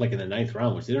was picked like in the 9th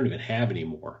round, which they don't even have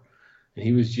anymore. And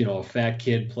he was, a fat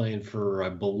kid playing for, I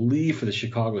believe, for the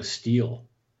Chicago Steel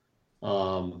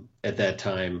at that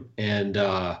time. And,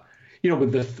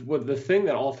 with the thing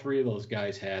that all three of those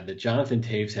guys had, that Jonathan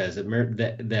Taves has,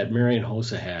 that Marian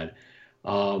Hossa had,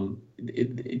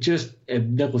 Nicholas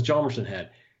Hjalmarsson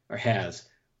had or has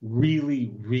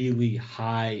really, really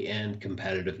high end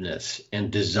competitiveness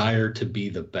and desire to be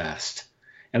the best.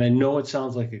 And I know it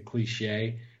sounds like a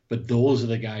cliche, but those are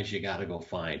the guys you got to go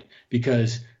find,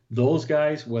 because those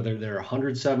guys, whether they're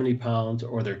 170 pounds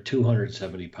or they're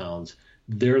 270 pounds,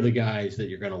 they're the guys that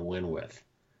you're going to win with.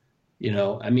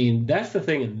 I mean, that's the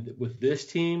thing with this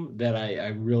team that I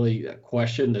really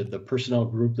question, the personnel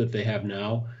group that they have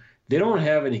now. They don't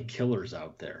have any killers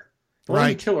out there.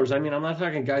 Right. Killers. I mean, I'm not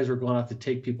talking guys who are going out to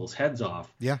take people's heads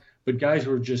off. Yeah. But guys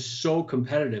who are just so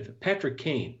competitive. Patrick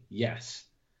Kane, yes.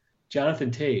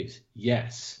 Jonathan Taves,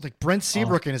 yes. Like Brent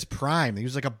Seabrook in his prime. He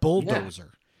was like a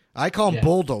bulldozer. Yeah. I call them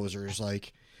bulldozers.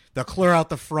 Like, they'll clear out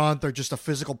the front. They're just a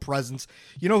physical presence.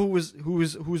 You know who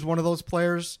was one of those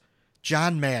players?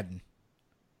 John Madden.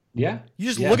 Yeah. You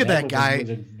just look at that guy. He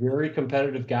was a very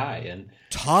competitive guy. And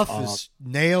tough as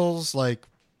nails. Like,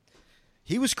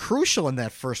 he was crucial in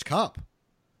that first cup.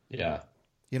 Yeah.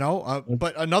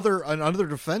 But another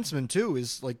defenseman, too,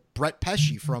 is like Brett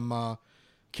Pesce from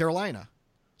Carolina.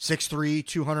 6'3",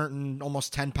 200 and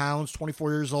almost 10 pounds,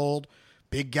 24 years old.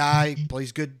 Big guy,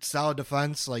 plays good, solid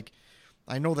defense. Like,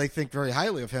 I know they think very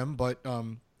highly of him, but,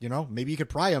 maybe you could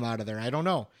pry him out of there. I don't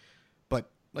know. But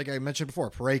like I mentioned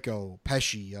before, Parayko,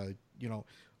 Pesce,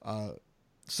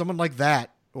 someone like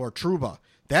that, or Trouba,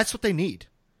 that's what they need.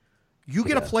 You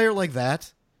get a player like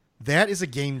that, that is a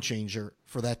game changer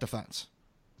for that defense.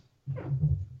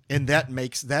 And that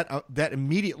makes that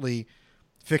immediately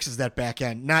fixes that back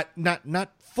end. Not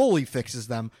fully fixes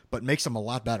them, but makes them a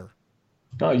lot better.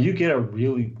 No, you get a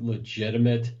really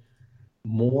legitimate,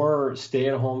 more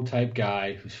stay-at-home type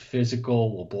guy who's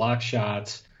physical, will block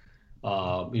shots,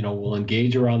 will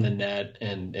engage around the net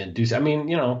and do. I mean,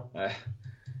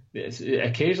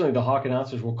 occasionally the Hawk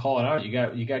announcers will call it out.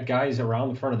 You got guys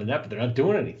around the front of the net, but they're not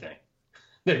doing anything.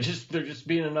 They're just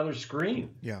being another screen.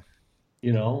 Yeah.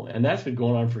 And that's been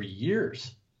going on for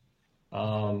years.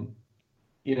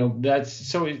 That's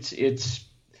so it's.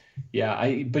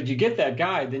 Yeah, but you get that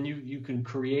guy, then you can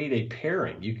create a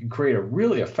pairing. You can create a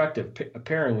really effective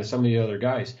pairing with some of the other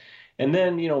guys. And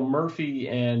then, Murphy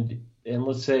and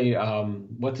let's say,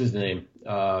 what's his name?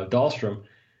 Dahlstrom,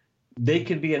 they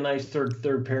could be a nice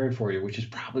third pairing for you, which is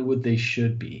probably what they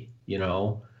should be,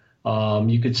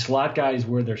 You could slot guys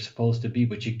where they're supposed to be,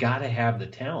 but you got to have the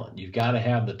talent. You've got to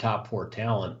have the top four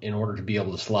talent in order to be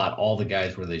able to slot all the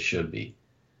guys where they should be.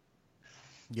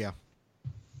 Yeah.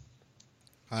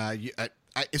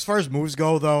 As far as moves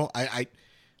go, though,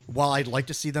 while I'd like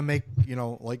to see them make,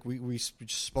 like we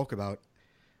just spoke about,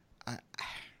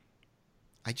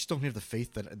 I just don't have the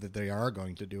faith that they are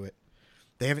going to do it.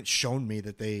 They haven't shown me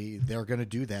that they're going to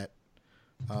do that.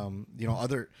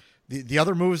 The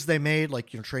other moves they made,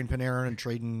 like trading Panarin and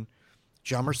trading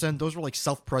Hjalmarsson, those were like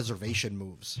self-preservation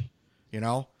moves. It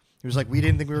was like we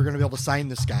didn't think we were going to be able to sign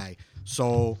this guy,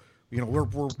 so.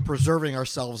 We're preserving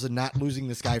ourselves and not losing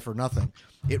this guy for nothing.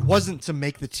 It wasn't to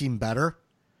make the team better.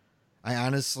 I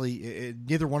honestly,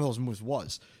 neither one of those moves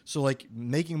was. So, like,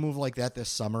 making a move like that this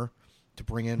summer to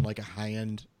bring in, like, a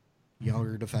high-end,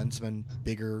 younger defenseman,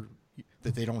 bigger,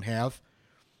 that they don't have,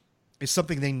 is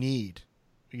something they need.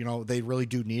 They really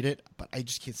do need it, but I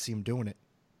just can't see them doing it.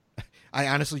 I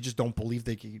honestly just don't believe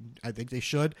they can. I think they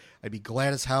should. I'd be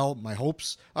glad as hell. My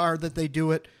hopes are that they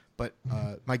do it, but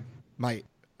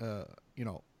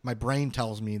my brain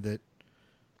tells me that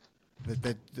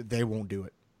they won't do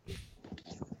it.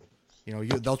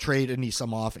 They'll trade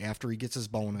Anisim off after he gets his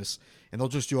bonus, and they'll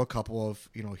just do a couple of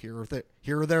here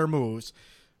are their moves,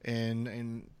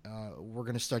 and we're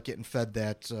gonna start getting fed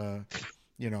that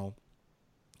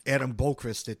Adam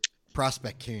Boqvist at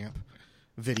prospect camp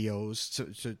videos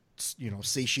to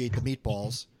satiate the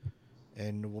meatballs,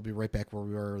 and we'll be right back where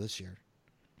we were this year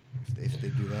if they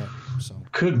do that. So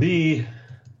could be.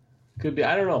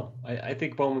 I don't know. I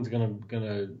think Bowman's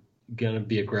gonna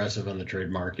be aggressive on the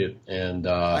trade market, and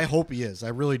I hope he is. I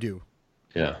really do.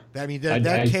 Yeah. I mean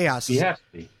that chaos. He has to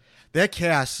be. That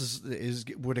chaos is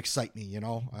would excite me.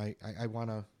 I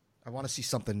wanna see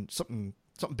something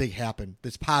big happen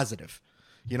that's positive.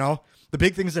 The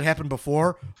big things that happened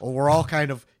before, we're all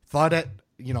kind of thought at.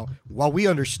 While we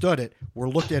understood it, we're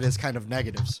looked at as kind of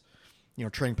negatives.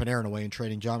 Trading Panarin away and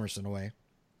trading Hjalmarsson away.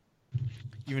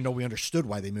 Even though we understood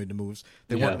why they made the moves,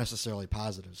 they weren't necessarily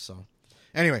positive. So,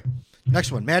 anyway,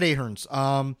 next one, Matt Ahrens.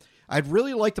 I'd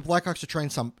really like the Blackhawks to try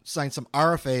and sign some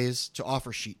RFAs to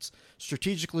offer sheets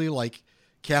strategically, like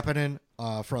Kapanen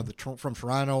from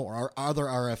Toronto or other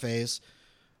RFAs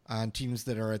on teams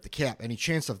that are at the cap. Any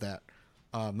chance of that?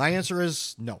 My answer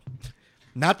is no.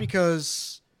 Not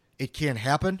because it can't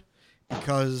happen,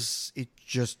 because it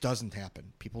just doesn't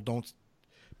happen. People don't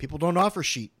offer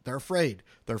sheet. They're afraid.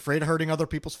 They're afraid of hurting other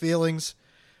people's feelings,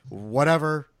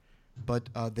 whatever. But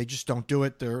they just don't do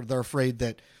it. They're afraid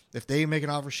that if they make an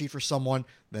offer sheet for someone,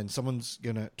 then someone's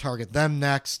gonna target them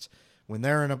next when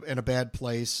they're in a bad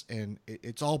place, and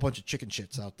it's all a bunch of chicken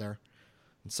shits out there.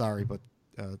 I'm sorry, but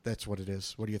that's what it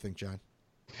is. What do you think, John?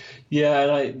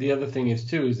 Yeah, and the other thing is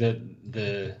too is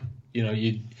that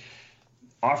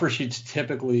offer sheets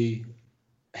typically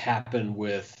happen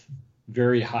with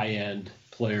very high end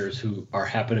players who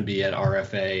happen to be at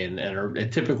RFA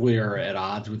and typically are at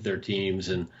odds with their teams,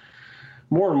 and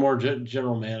more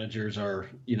general managers are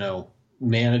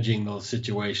managing those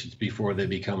situations before they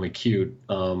become acute.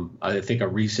 I think a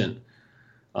recent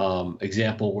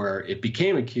example where it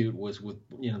became acute was with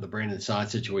the Brandon Saad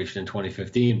situation in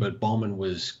 2015, but Bowman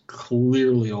was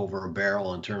clearly over a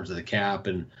barrel in terms of the cap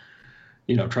and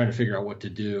trying to figure out what to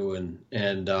do,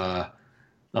 and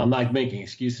I'm not making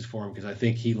excuses for him because I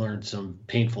think he learned some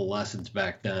painful lessons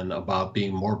back then about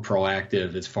being more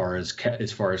proactive as far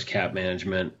as cap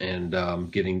management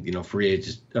and getting free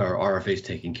agents or RFAs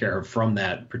taken care of from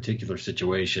that particular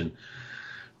situation.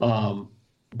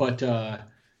 But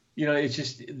it's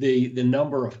just the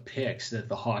number of picks that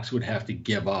the Hawks would have to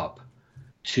give up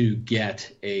to get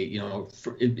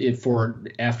for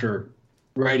after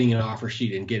writing an offer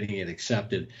sheet and getting it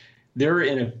accepted. They're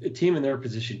in a team in their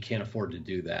position can't afford to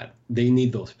do that. They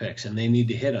need those picks, and they need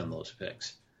to hit on those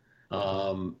picks.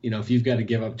 If you've got to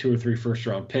give up 2 or 3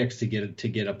 first-round picks to get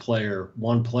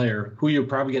one player who you're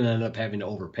probably going to end up having to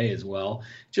overpay as well,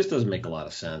 it just doesn't make a lot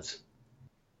of sense.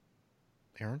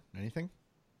 Aaron, anything?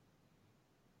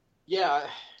 Yeah,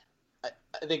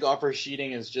 I think offer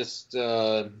sheeting is just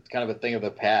kind of a thing of the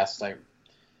past.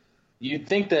 You'd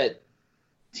think that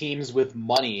teams with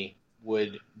money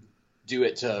would do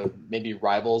it to maybe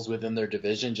rivals within their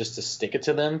division just to stick it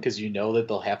to them because that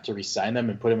they'll have to re-sign them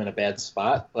and put them in a bad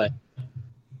spot. But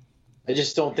I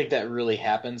just don't think that really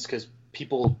happens because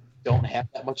people don't have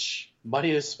that much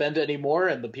money to spend anymore,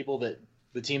 and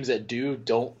the teams that do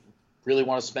don't really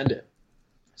want to spend it.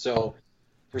 So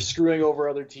for screwing over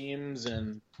other teams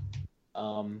and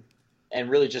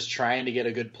really just trying to get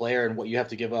a good player and what you have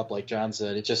to give up, like John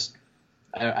said, it just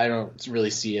I don't really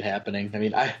see it happening. I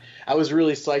mean, I was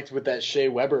really psyched with that Shea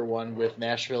Weber one with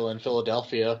Nashville and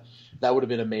Philadelphia. That would have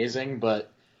been amazing,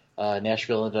 but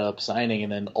Nashville ended up signing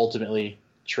and then ultimately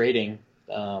trading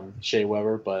Shea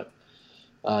Weber. But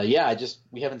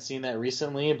we haven't seen that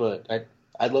recently, but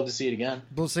I'd love to see it again.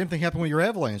 Well, the same thing happened with your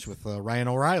Avalanche with Ryan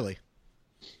O'Reilly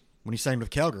when he signed with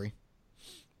Calgary.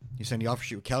 He signed the offer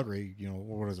sheet with Calgary,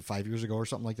 what was it, 5 years ago or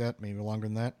something like that, maybe longer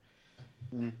than that.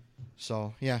 Mm.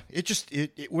 So yeah,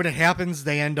 when it happens,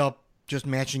 they end up just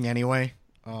matching anyway,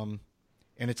 and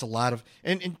it's a lot of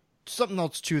and something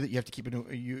else too that you have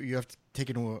to you have to take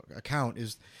into account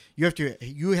is you have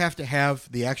to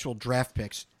have the actual draft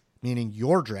picks, meaning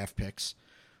your draft picks,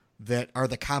 that are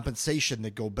the compensation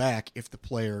that go back if the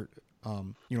player,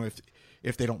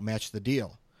 if they don't match the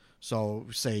deal. So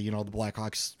say the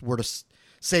Blackhawks were to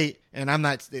say, and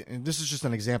this is just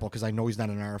an example because I know he's not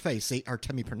an RFA. Say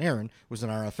Artemi Panarin was an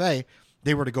RFA,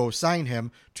 they were to go sign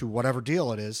him to whatever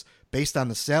deal it is based on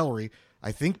the salary.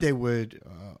 I think they would.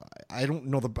 I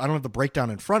don't have the breakdown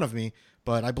in front of me,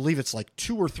 but I believe it's like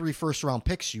 2 or 3 first-round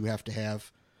picks you have to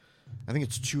have. I think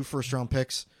it's 2 first-round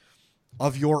picks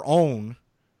of your own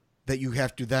that you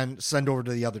have to then send over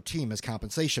to the other team as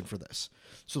compensation for this.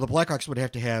 So the Blackhawks would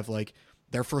have to have like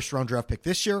their first-round draft pick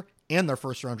this year and their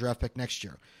first-round draft pick next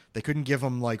year. They couldn't give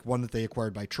them like one that they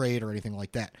acquired by trade or anything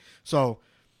like that. So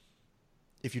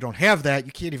if you don't have that,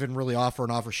 you can't even really offer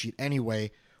an offer sheet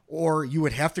anyway, or you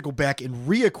would have to go back and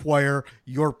reacquire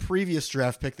your previous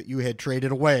draft pick that you had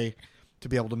traded away to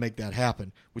be able to make that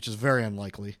happen, which is very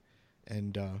unlikely.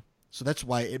 And so that's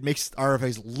why it makes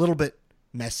RFAs a little bit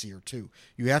messier too.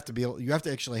 You have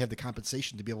to actually have the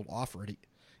compensation to be able to offer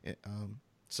it.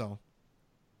 So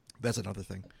that's another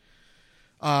thing.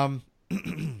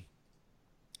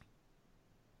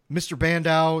 Mr.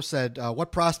 Bandow said,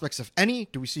 what prospects, if any,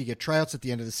 do we see get tryouts at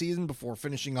the end of the season before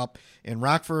finishing up in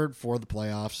Rockford for the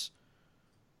playoffs?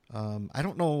 I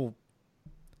don't know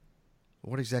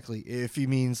what exactly, if he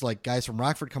means like guys from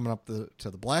Rockford coming up to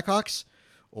the Blackhawks,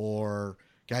 or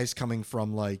guys coming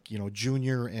from like,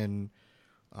 junior and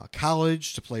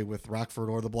college to play with Rockford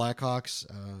or the Blackhawks,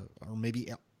 or maybe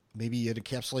it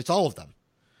encapsulates all of them.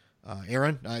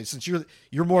 Aaron, since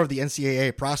you're more of the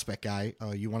NCAA prospect guy,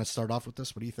 you want to start off with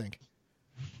this? What do you think?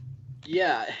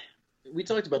 Yeah, we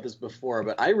talked about this before,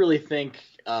 but I really think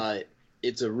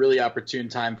it's a really opportune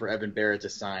time for Evan Barrett to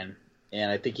sign,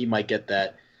 and I think he might get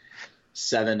that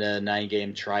 7 to 9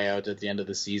 game tryout at the end of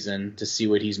the season to see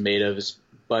what he's made of.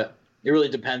 But it really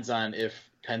depends on if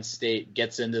Penn State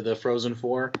gets into the Frozen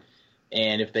Four,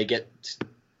 and if they get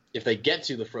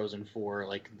to the Frozen Four,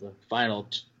 like the final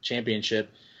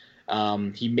championship,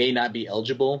 he may not be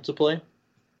eligible to play.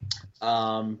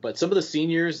 But some of the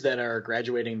seniors that are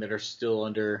graduating that are still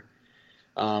under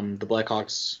the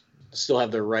Blackhawks still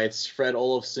have their rights. Fred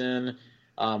Olofsson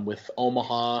with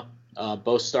Omaha,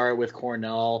 Bo Starr with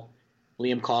Cornell,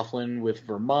 Liam Coughlin with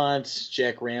Vermont,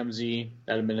 Jack Ramsey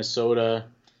out of Minnesota,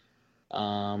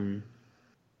 and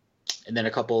then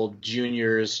a couple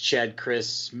juniors. Chad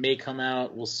Chris may come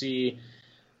out. We'll see.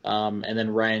 And then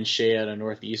Ryan Shea out of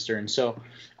Northeastern. So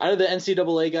out of the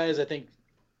NCAA guys, I think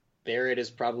Barrett is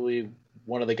probably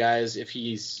one of the guys, if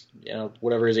he's,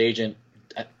 whatever his agent,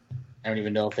 I don't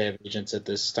even know if they have agents at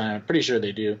this time. I'm pretty sure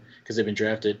they do because they've been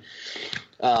drafted.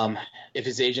 If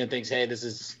his agent thinks, hey, this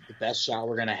is the best shot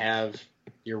we're going to have,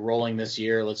 you're rolling this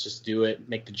year, let's just do it,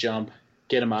 make the jump,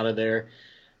 get him out of there.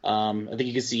 I think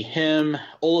you can see him.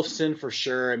 Olofsson for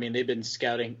sure. I mean, they've been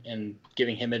scouting and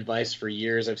giving him advice for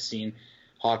years. I've seen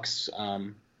Hawks,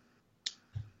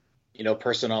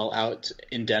 personnel out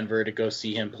in Denver to go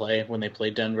see him play when they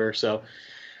played Denver. So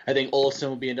I think Olofsson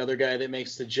will be another guy that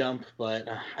makes the jump, but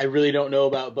I really don't know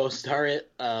about Bo Starrett.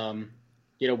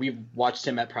 We've watched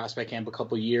him at prospect camp a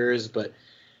couple years, but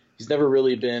he's never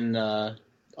really been a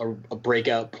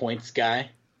breakout points guy.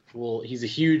 Well, he's a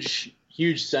huge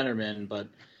centerman, but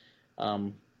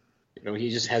he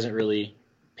just hasn't really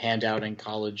panned out in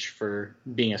college for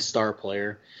being a star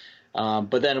player.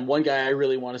 But then one guy I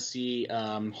really want to see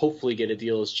hopefully get a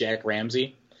deal is Jack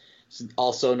Ramsey. He's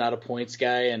also not a points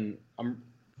guy, and I'm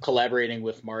collaborating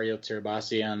with Mario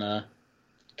Tirabassi on a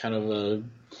kind of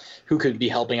who could be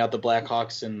helping out the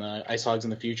Blackhawks and the Ice Hogs in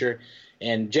the future.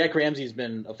 And Jack Ramsey's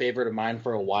been a favorite of mine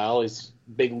for a while. He's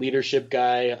a big leadership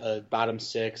guy, a bottom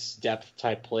six depth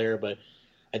type player, but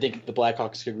I think the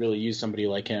Blackhawks could really use somebody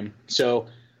like him. So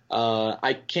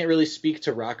I can't really speak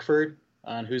to Rockford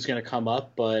on who's going to come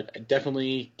up, but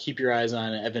definitely keep your eyes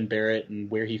on Evan Barrett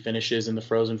and where he finishes in the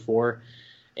Frozen Four.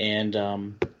 And,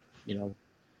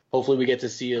 hopefully we get to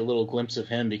see a little glimpse of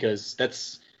him, because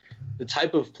that's the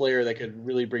type of player that could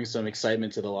really bring some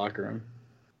excitement to the locker room.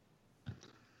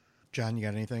 John, you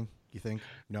got anything you think?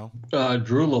 No?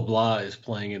 Drew LeBlanc is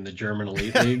playing in the German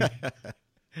Elite League.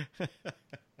 I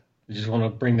just want to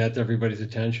bring that to everybody's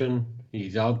attention.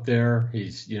 He's out there.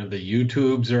 He's, the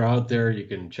YouTubes are out there. You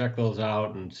can check those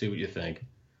out and see what you think.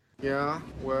 Yeah,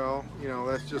 well,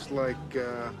 that's just like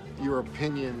your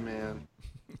opinion, man.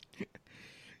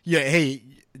 Yeah, hey,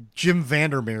 Jim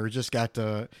Vandermeer just got,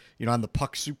 on the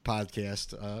Puck Soup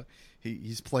podcast.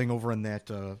 He's playing over in that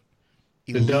the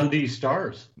Dundee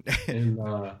Stars and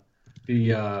what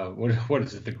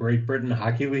is it? The Great Britain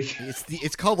Hockey League.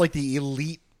 It's called like the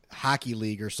Elite Hockey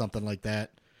League or something like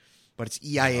that, but it's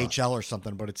EIHL or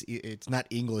something. But it's not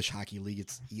English Hockey League.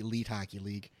 It's Elite Hockey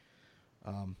League.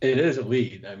 It is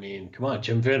elite. I mean, come on,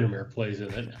 Jim Vandermeer plays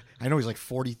in it. I know he's like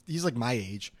 40. He's like my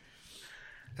age.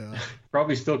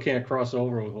 Probably still can't cross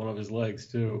over with one of his legs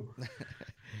too.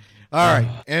 All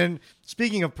right, and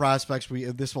speaking of prospects,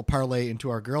 this will parlay into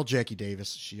our girl Jackie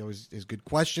Davis. She always has good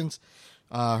questions.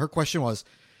 Her question was,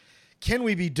 can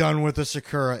we be done with the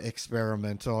Sakura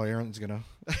experiment? Oh, Aaron's gonna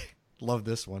love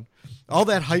this one. All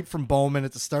that hype from Bowman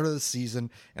at the start of the season,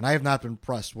 and I have not been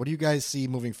impressed. What do you guys see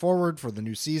moving forward for the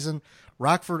new season?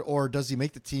 Rockford, or does he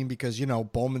make the team because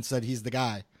Bowman said he's the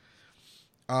guy?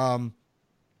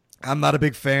 I'm not a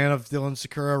big fan of Dylan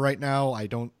Sakura right now. I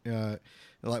don't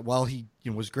while he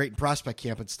was great in prospect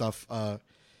camp and stuff.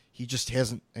 He just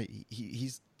hasn't.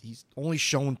 He's only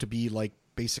shown to be like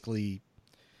basically,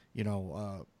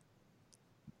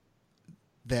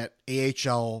 that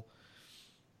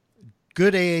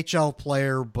good AHL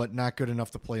player, but not good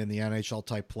enough to play in the NHL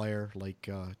type player like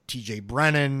TJ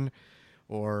Brennan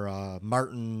or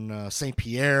Martin St.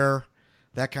 Pierre,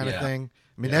 that kind of thing.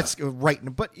 I mean, that's right.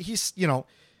 But he's,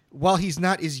 while he's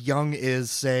not as young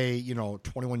as, say,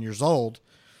 21 years old,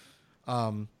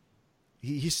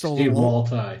 he's still Steve a little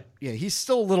Walti. Yeah, he's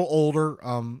still a little older.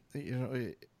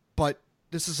 But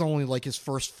this is only like his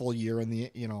first full year in the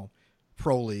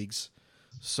pro leagues,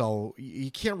 so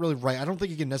you can't really write. I don't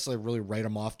think you can necessarily really write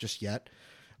him off just yet.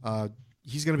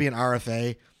 He's going to be an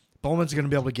RFA. Bowman's going to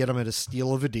be able to get him at a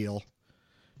steal of a deal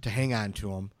to hang on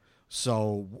to him.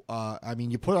 So,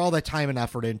 you put all that time and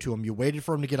effort into him. You waited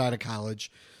for him to get out of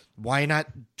college. Why not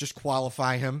just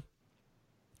qualify him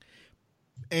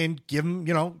and give him,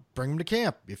 bring him to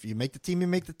camp? If you make the team, you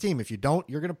make the team. If you don't,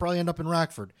 you're going to probably end up in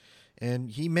Rockford.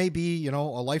 and he may be, a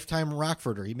lifetime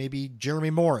Rockforder. He may be Jeremy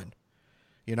Morin,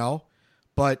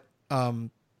 but,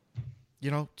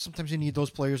 sometimes you need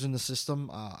those players in the system.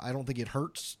 I don't think it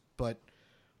hurts, but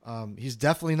he's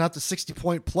definitely not the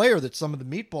 60-point player that some of the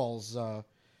meatballs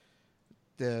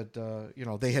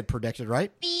they had predicted,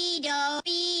 right?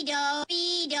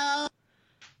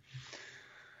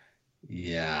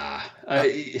 Yeah.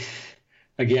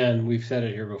 Again, we've said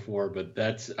it here before, but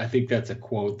I think that's a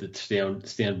quote that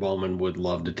Stan Bowman would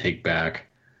love to take back.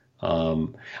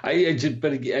 But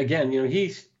again,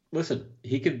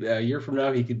 he could a year from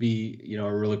now he could be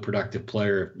a really productive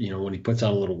player. When he puts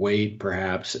on a little weight,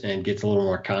 perhaps, and gets a little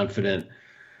more confident,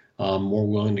 more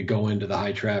willing to go into the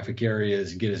high traffic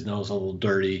areas, get his nose a little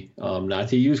dirty. Not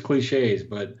to use cliches,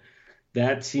 but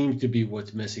that seems to be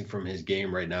what's missing from his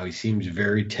game right now. He seems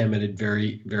very timid,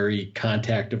 very, very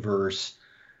contact averse,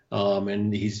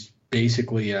 and he's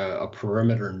basically a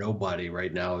perimeter nobody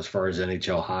right now as far as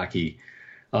NHL hockey.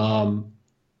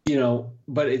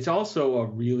 But it's also a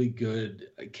really good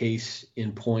case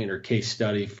in point or case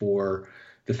study for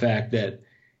the fact that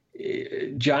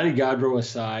Johnny Gaudreau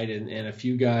aside and a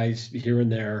few guys here and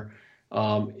there,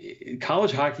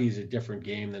 college hockey is a different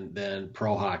game than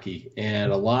pro hockey.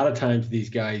 And a lot of times these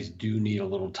guys do need a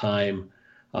little time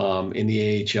in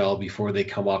the AHL before they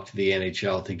come up to the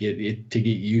NHL to get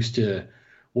used to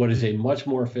what is a much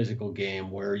more physical game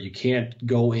where you can't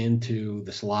go into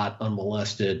the slot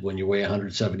unmolested when you weigh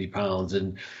 170 pounds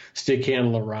and stick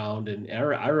handle around. And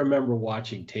I remember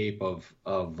watching tape of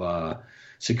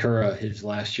Sakura his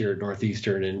last year at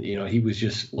Northeastern, and he was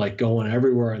just like going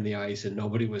everywhere on the ice and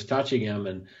nobody was touching him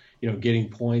and getting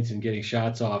points and getting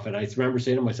shots off. And I remember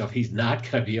saying to myself, he's not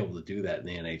going to be able to do that in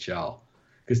the NHL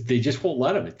because they just won't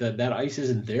let him. That ice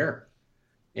isn't there.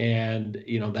 And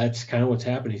that's kind of what's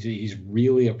happening. He's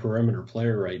really a perimeter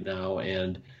player right now,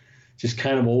 and just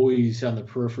kind of always on the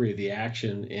periphery of the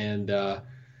action. And it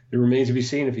remains to be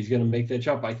seen if he's going to make that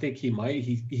jump. I think he might.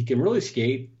 He can really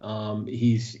skate.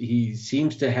 He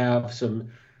seems to have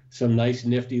some nice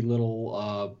nifty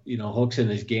little hooks in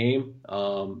his game.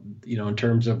 In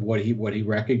terms of what he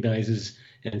recognizes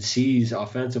and sees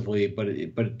offensively,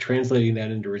 but translating that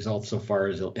into results so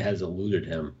far has eluded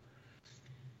him.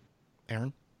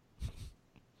 Aaron.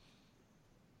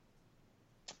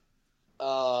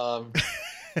 Are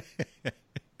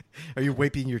you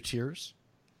wiping your tears?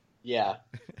 Yeah.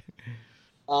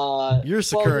 You're a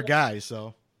Sakura guy,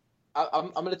 so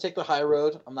I'm going to take the high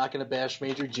road. I'm not going to bash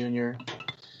Major Jr.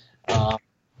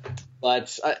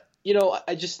 But I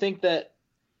just think that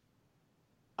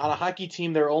on a hockey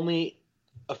team there are only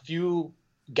a few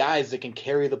guys that can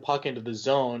carry the puck into the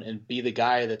zone and be the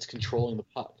guy that's controlling the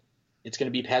puck. It's going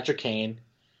to be Patrick Kane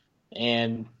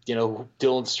and Dylan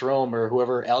Strome or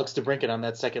whoever, Alex DeBrincat on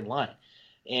that second line.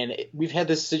 And we've had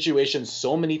this situation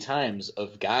so many times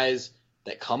of guys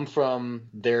that come from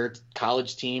their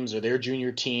college teams or their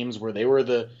junior teams where they were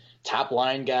the top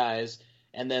line guys,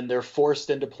 and then they're forced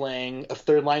into playing a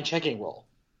third line checking role.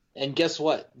 And guess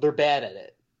what? They're bad at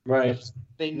it. Right.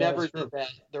 They never did that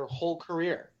their whole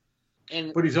career.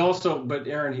 But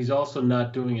Aaron, he's also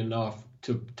not doing enough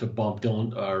to bump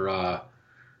Dylan or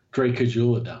Drake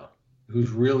Caggiula down,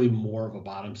 who's really more of a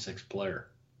bottom six player.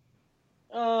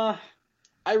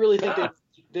 I really think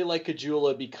they like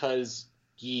Caggiula because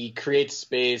he creates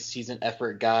space. He's an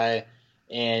effort guy,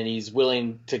 and he's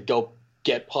willing to go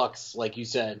get pucks, like you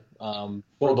said.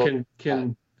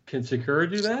 Can Sakura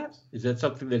do that? Is that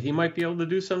something that he might be able to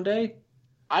do someday?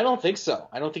 I don't think so.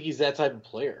 I don't think he's that type of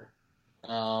player.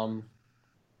 Well,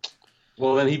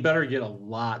 then he better get a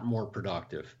lot more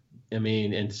productive. I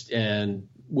mean, and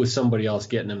with somebody else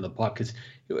getting him the puck, because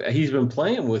he's been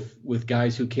playing with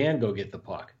guys who can go get the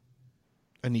puck.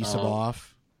 Anisabov.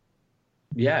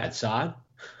 Yeah, it's Saad.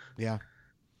 Yeah.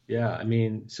 Yeah, I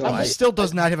mean, he still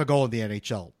does not have a goal in the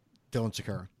NHL, Dylan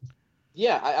Sakura.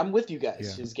 Yeah, I'm with you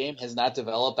guys. Yeah. His game has not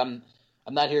developed. I'm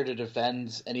not here to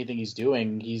defend anything he's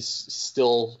doing. He's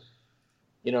still,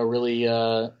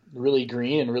 really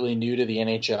green and really new to the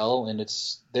NHL, and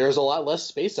there's a lot less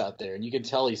space out there, and you can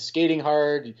tell he's skating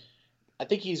hard. I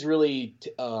think he's really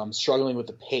struggling with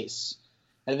the pace.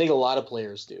 And I think a lot of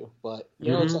players do, but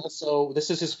it's also, this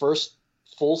is his first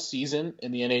full season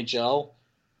in the NHL.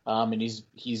 And he's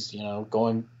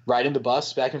riding the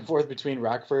bus back and forth between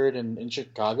Rockford and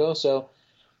Chicago. So,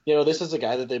 this is a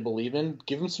guy that they believe in.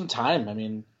 Give him some time. I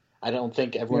mean, I don't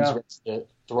think everyone's ready to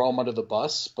throw him under the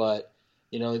bus, but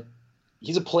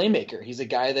he's a playmaker. He's a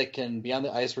guy that can be on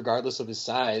the ice regardless of his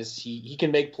size. He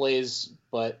can make plays,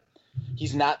 but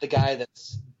he's not the guy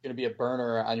that's going to be a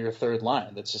burner on your third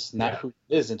line. That's just not who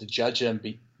he is. And to judge him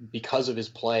because of his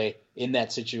play in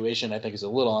that situation, I think is a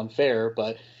little unfair.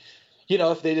 But,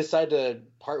 if they decide to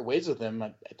part ways with him,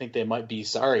 I think they might be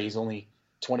sorry. He's only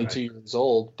 22 years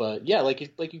old. But, yeah, like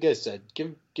you guys said,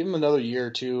 give him another year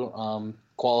or two,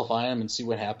 qualify him and see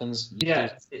what happens. Yeah.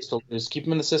 Just keep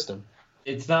him in the system.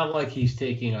 It's not like he's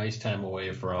taking ice time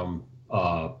away from,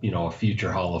 a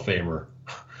future Hall of Famer.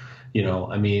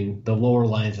 The lower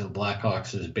lines of the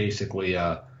Blackhawks is basically,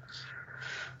 the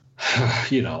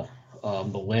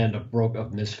land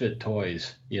of misfit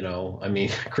toys.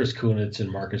 Chris Kunitz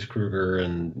and Marcus Kruger,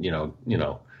 and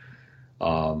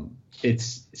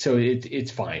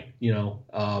it's fine.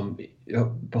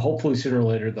 But hopefully sooner or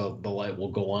later the light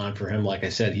will go on for him. Like I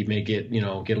said, he may get a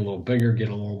little bigger, get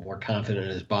a little more confident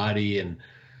in his body, and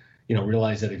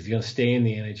realize that if he's going to stay in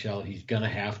the NHL, he's going to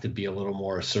have to be a little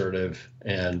more assertive.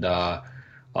 And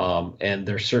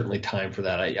there's certainly time for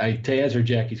that. To answer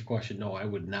Jackie's question, no, I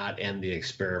would not end the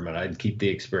experiment. I'd keep the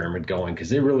experiment going because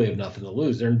they really have nothing to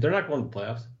lose. They're not going to the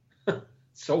playoffs,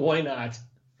 so why not?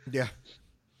 Yeah.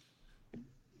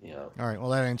 Yeah. All right.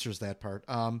 Well, that answers that part.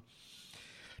 Tom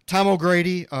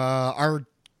O'Grady, are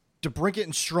DeBrincat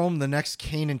and Strome the next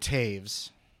Kane and Taves?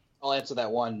 I'll answer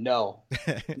that one. No.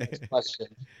 Next question.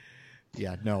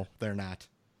 Yeah, no, they're not.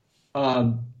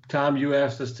 Tom, you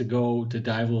asked us to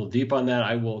dive a little deep on that.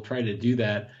 I will try to do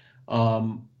that.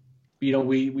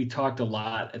 We talked a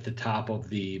lot at the top of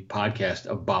the podcast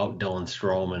about Dylan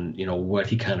Strome and, what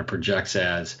he kind of projects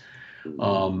as.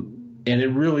 And it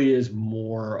really is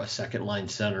more a second line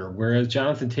center, whereas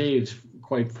Jonathan Taves,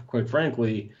 quite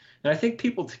frankly, and I think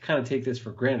people kind of take this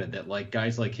for granted that like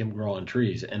guys like him grow on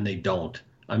trees, and they don't.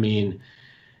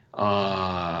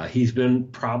 He's been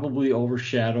probably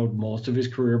overshadowed most of his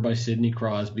career by Sidney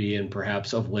Crosby, and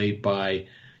perhaps of late by,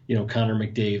 Connor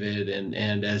McDavid.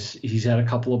 And as he's had a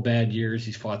couple of bad years,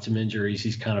 he's fought some injuries,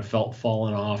 he's kind of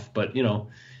fallen off. But,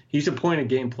 he's a point a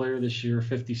game player this year,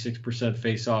 56%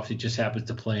 face-offs. He just happens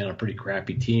to play on a pretty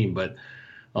crappy team. But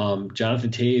Jonathan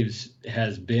Taves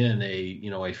has been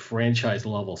a franchise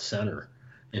level center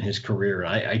in his career.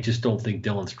 I just don't think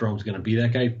Dylan Strome's going to be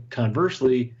that guy.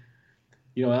 Conversely,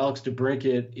 Alex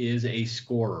DeBrincat is a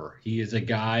scorer. He is a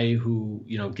guy who,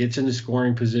 gets into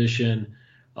scoring position,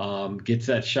 gets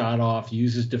that shot off,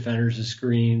 uses defenders as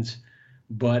screens.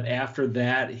 But after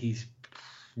that, he's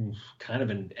kind of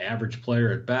an average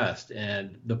player at best.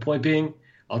 And the point being,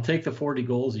 I'll take the 40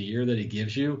 goals a year that he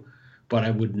gives you, but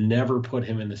I would never put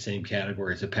him in the same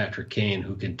category as a Patrick Kane,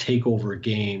 who can take over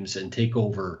games and take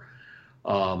over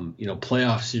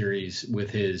playoff series with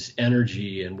his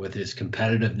energy and with his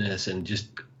competitiveness and just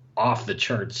off the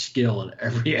chart skill in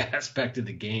every aspect of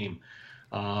the game.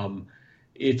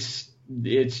 It's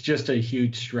just a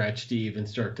huge stretch to even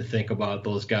start to think about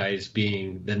those guys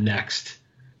being the next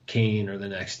Kane or the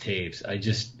next Taves.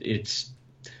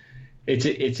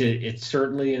 It's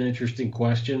certainly an interesting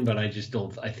question, but I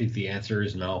think the answer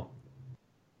is no.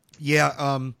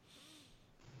 Yeah.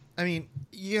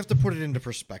 You have to put it into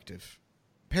perspective.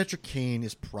 Patrick Kane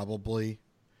is probably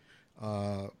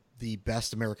the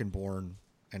best American-born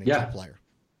NHL player.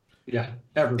 Yeah,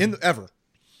 ever. Ever.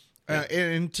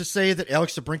 And to say that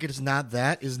Alex DeBrincat is not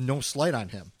that is no slight on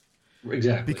him.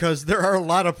 Exactly. Because there are a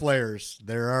lot of players.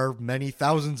 There are many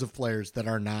thousands of players that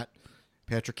are not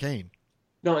Patrick Kane.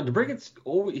 No, DeBrincat's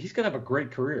he's going to have a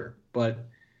great career, but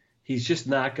he's just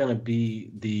not going to be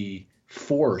the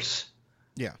force.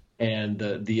 Yeah. And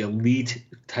the elite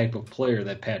type of player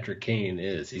that Patrick Kane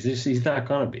is. He's not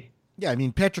going to be. Yeah,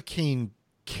 Patrick Kane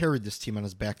carried this team on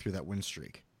his back through that win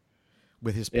streak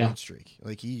with his point streak.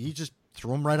 Like he just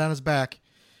threw him right on his back,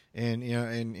 and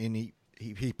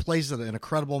he plays at an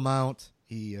incredible amount.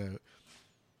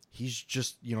 He's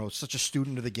just such a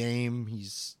student of the game.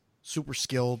 He's super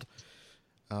skilled.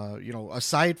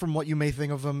 Aside from what you may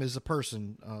think of him as a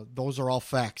person, those are all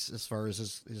facts as far as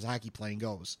his hockey playing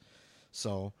goes.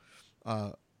 So,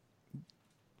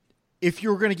 if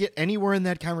you're going to get anywhere in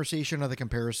that conversation or the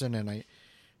comparison, and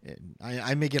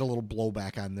I may get a little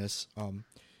blowback on this,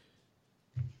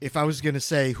 if I was going to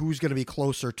say who's going to be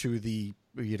closer to the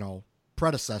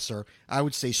predecessor, I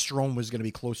would say Strome was going to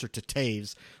be closer to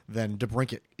Taves than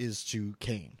DeBrincat is to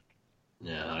Kane.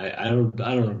 Yeah, I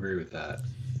don't agree with that.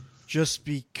 Just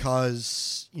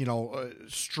because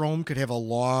Strome could have a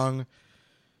long.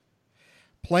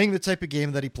 Playing the type of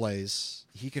game that he plays,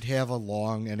 he could have a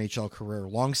long NHL career,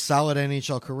 long, solid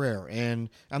NHL career. And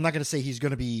I'm not going to say he's going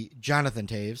to be Jonathan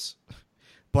Taves,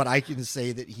 but I can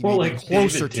say that he may be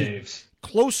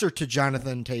closer to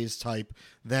Jonathan Taves type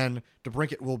than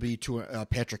DeBrincat will be to a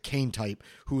Patrick Kane type,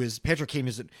 Patrick Kane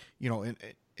is an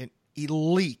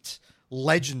elite,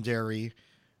 legendary,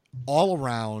 all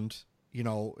around,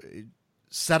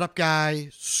 setup guy,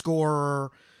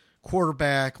 scorer,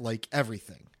 quarterback, like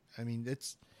everything. I mean,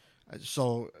 it's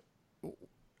so,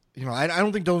 you know, I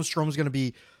don't think Dylan Strome is going to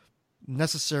be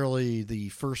necessarily the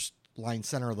first line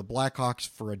center of the Blackhawks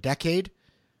for a decade,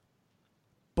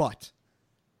 but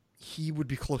he would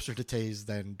be closer to Taves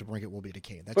than DeBrincat will be to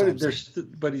Kane. That's all I'm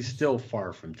saying. But he's still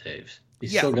far from Taves.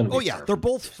 He's still going to be. Oh yeah, they're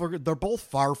both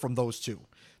far from those two.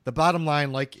 The bottom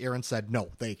line, like Aaron said, no,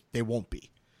 they won't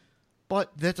be.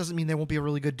 But that doesn't mean they won't be a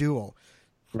really good duo.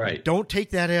 Right. Don't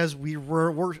take that as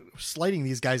we're slighting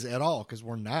these guys at all, because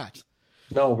we're not.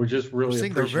 No, we're just really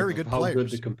saying they're very good how players.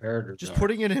 good the comparators Just are.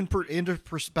 putting it into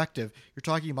perspective, you're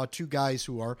talking about two guys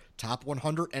who are top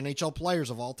 100 NHL players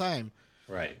of all time.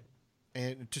 Right.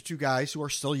 And to two guys who are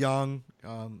still young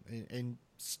and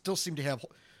still seem to have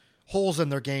holes in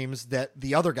their games that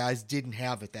the other guys didn't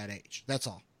have at that age. That's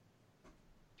all.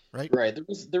 Right? Right.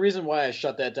 The reason why I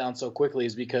shut that down so quickly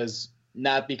is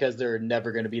not because they're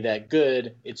never going to be that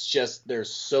good. It's just they're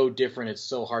so different. It's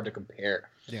so hard to compare.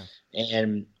 Yeah.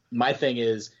 And my thing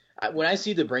is, when I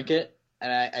see DeBrincat,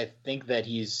 and I think that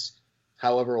he's,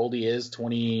 however old he is,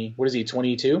 20, what is he,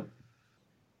 22?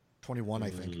 21, I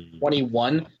think.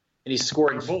 21. And he's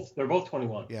scoring. They're both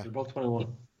 21. Yeah. They're both 21.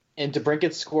 And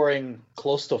DeBrincat's scoring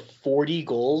close to 40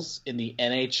 goals in the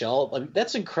NHL. I mean,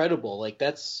 that's incredible. Like,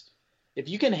 that's, if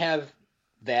you can have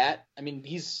that, I mean,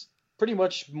 he's pretty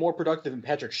much more productive than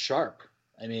Patrick Sharp.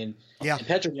 I mean, yeah. And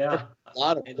Patrick Sharp, a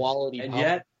lot of quality. And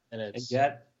yet,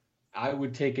 I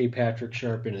would take a Patrick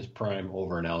Sharp in his prime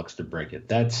over an Alex DeBrincat.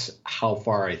 That's how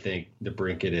far I think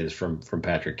DeBrincat is from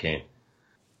Patrick Kane.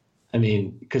 I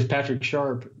mean, because Patrick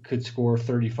Sharp could score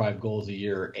 35 goals a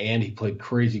year, and he played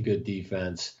crazy good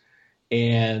defense,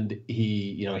 and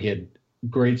he had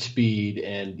great speed,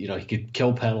 and he could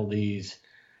kill penalties.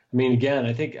 I mean, again,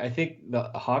 I think the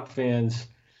Hawk fans,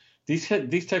 these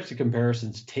types of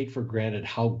comparisons take for granted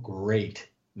how great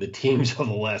the teams of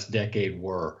the last decade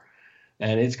were.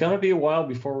 And it's going to be a while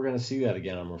before we're going to see that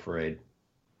again, I'm afraid.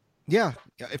 Yeah,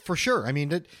 for sure. I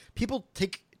mean, people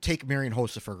take Marian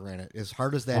Hossa for granted. As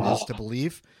hard as that is to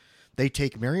believe, they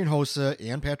take Marian Hossa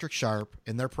and Patrick Sharp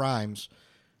in their primes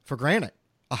for granted.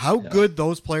 How good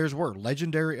those players were.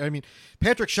 Legendary. I mean,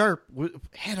 Patrick Sharp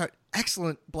had an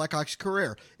excellent Blackhawks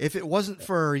career. If it wasn't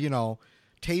for,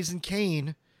 Taves and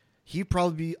Kane, he'd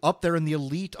probably be up there in the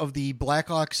elite of the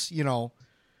Blackhawks,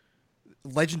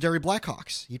 legendary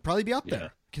Blackhawks. He'd probably be up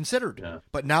there, considered. Yeah.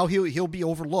 But now he'll be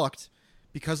overlooked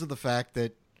because of the fact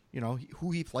that,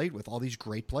 who he played with, all these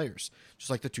great players, just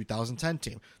like the 2010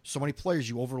 team. So many players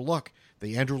you overlook.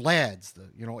 The Andrew Ladds,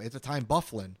 at the time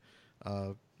Bufflin.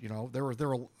 There were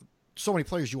so many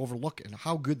players you overlook and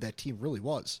how good that team really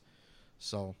was.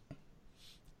 So,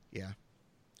 yeah.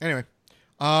 Anyway,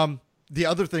 the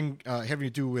other thing having to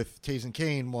do with Taves and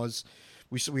Kane was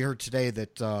we heard today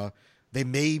that they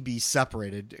may be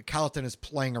separated. Colleton is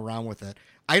playing around with it.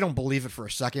 I don't believe it for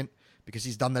a second because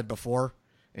he's done that before.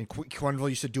 And Quenneville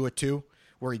used to do it too,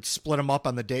 where he'd split them up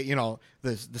on the day,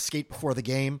 the skate before the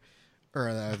game,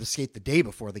 or the skate the day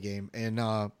before the game, and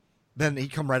then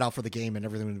he'd come right out for the game, and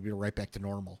everything would be right back to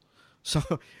normal. So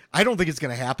I don't think it's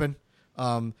going to happen.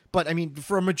 But I mean,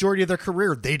 for a majority of their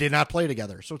career, they did not play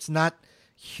together, so it's not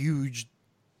huge.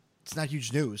 It's not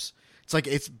huge news.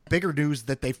 It's bigger news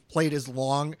that they've played as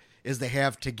long as they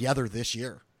have together this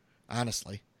year.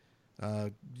 Honestly,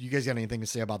 you guys got anything to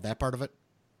say about that part of it?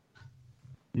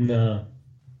 No.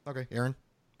 Okay, Aaron?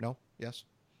 No? Yes?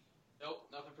 Nope,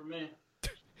 nothing from me.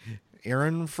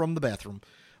 Aaron from the bathroom.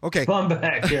 Okay. Come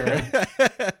back, Aaron.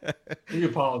 We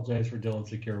apologize for Dylan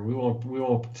Secure. We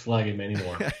won't slag him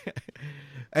anymore.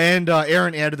 And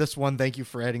Aaron added this one. Thank you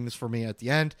for adding this for me at the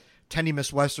end. Tenny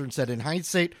Miss Western said, in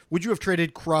hindsight, would you have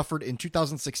traded Crawford in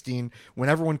 2016 when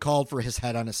everyone called for his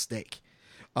head on a stake?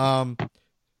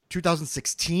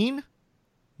 2016?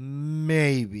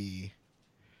 Maybe.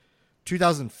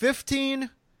 2015,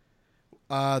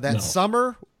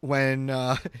 summer when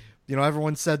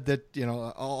everyone said that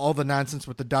all the nonsense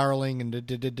with the Darling and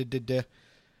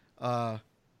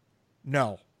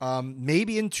no,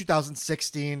 maybe in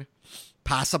 2016,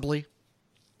 possibly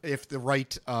if the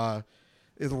right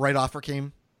offer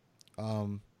came, I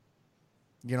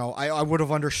would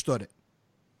have understood it.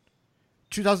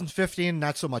 2015,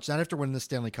 not so much. Not after winning the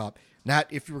Stanley Cup. Not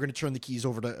if you were going to turn the keys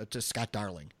over to Scott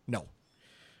Darling. No.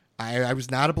 I was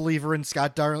not a believer in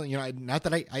Scott Darling. Not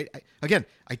that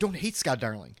I don't hate Scott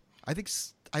Darling. I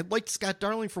liked Scott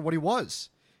Darling for what he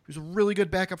was. He was a really good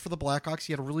backup for the Blackhawks.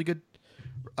 He had a really good,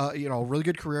 really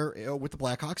good career with the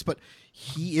Blackhawks. But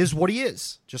he is what he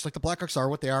is, just like the Blackhawks are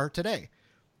what they are today.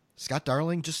 Scott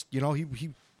Darling, just he's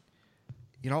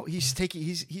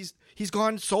He's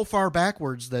gone so far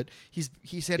backwards that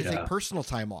he's had to take personal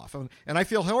time off, and I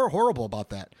feel horrible about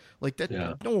that. Like that,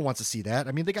 no one wants to see that.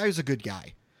 I mean, the guy is a good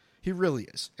guy, he really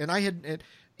is. And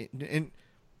and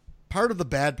part of the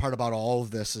bad part about all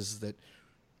of this is that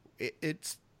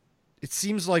it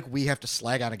seems like we have to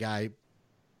slag on a guy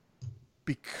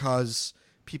because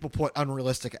people put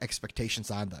unrealistic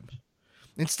expectations on them,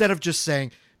 instead of just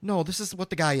saying, no, this is what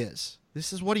the guy is.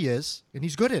 This is what he is, and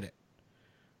he's good at it.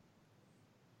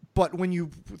 But when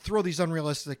you throw these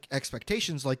unrealistic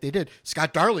expectations like they did,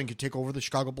 Scott Darling could take over the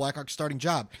Chicago Blackhawks starting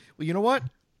job. Well, you know what?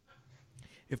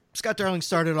 If Scott Darling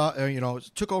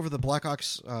took over the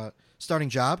Blackhawks starting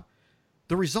job,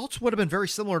 the results would have been very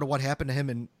similar to what happened to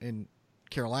him in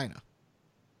Carolina.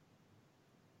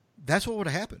 That's what would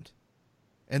have happened.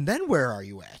 And then where are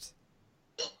you at?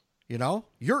 You know,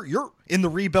 you're in the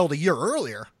rebuild a year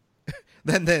earlier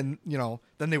than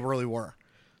they really were.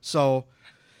 So,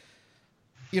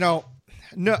 no,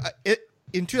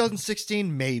 in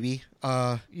 2016 maybe.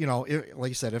 Like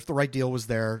I said, if the right deal was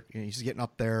there, he's getting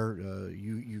up there.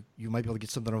 You might be able to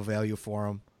get something of value for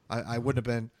him. I wouldn't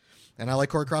have been, and I like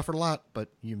Corey Crawford a lot, but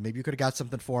maybe you could have got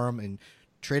something for him and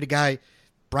trade a guy.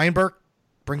 Brian Burke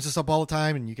brings this up all the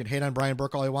time, and you can hate on Brian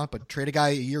Burke all you want, but trade a guy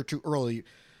a year too early,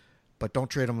 but don't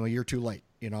trade him a year too late.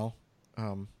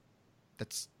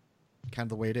 That's kind of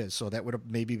the way it is. So that would have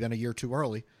maybe been a year too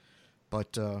early,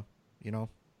 but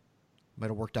might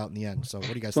have worked out in the end. So what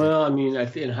do you guys think? Well, I mean, I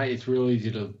think it's really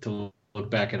easy to look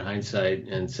back in hindsight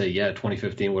and say,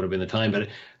 2015 would have been the time. But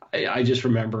I just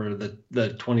remember the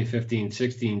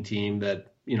 2015-16 team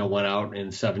that went out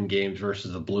in 7 games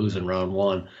versus the Blues in round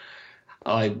 1.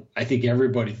 I think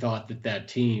everybody thought that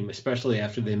team, especially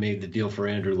after they made the deal for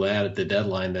Andrew Ladd at the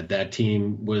deadline, that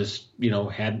team was,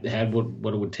 had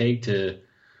what it would take to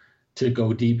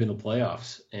go deep in the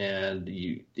playoffs. And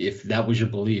if that was your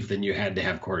belief, then you had to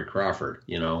have Corey Crawford,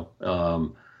 I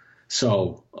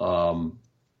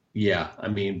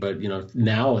mean, but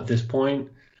now at this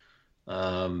point,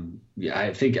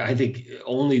 I think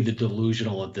only the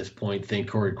delusional at this point think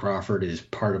Corey Crawford is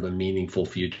part of a meaningful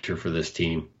future for this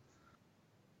team.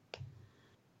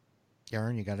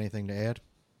 Aaron, you got anything to add?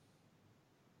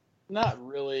 Not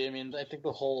really. I mean, I think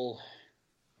the whole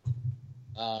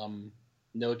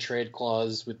no trade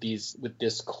clause with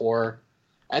this core,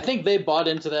 I think they bought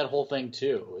into that whole thing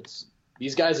too.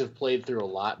 These guys have played through a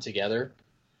lot together,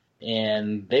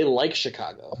 and they like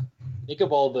Chicago. Think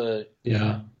of all the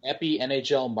happy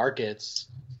NHL markets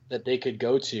that they could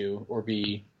go to or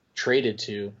be traded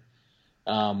to,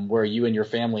 where you and your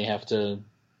family have to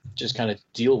just kind of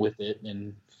deal with it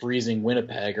in freezing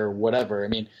Winnipeg or whatever. I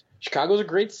mean, Chicago's a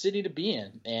great city to be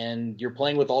in, and you're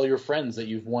playing with all your friends that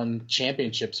you've won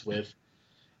championships with.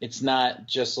 It's not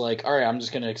just like, all right, I'm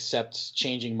just going to accept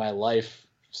changing my life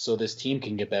so this team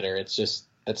can get better. It's just,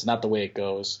 that's not the way it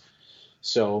goes.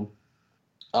 So,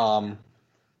 Corey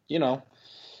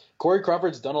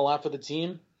Crawford's done a lot for the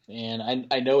team, and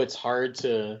I know it's hard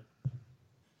to,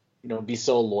 be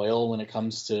so loyal when it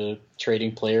comes to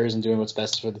trading players and doing what's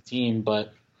best for the team,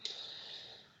 but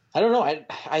I don't know.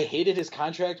 I hated his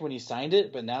contract when he signed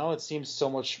it, but now it seems so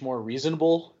much more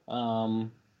reasonable. I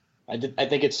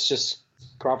think it's just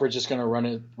Crawford's just going to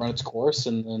run its course,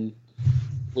 and then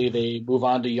hopefully they move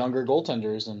on to younger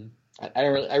goaltenders. And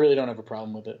I really don't have a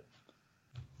problem with it.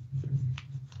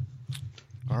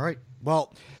 All right.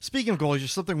 Well, speaking of goalies,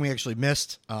 there's something we actually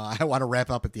missed. I want to wrap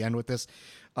up at the end with this.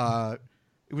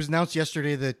 It was announced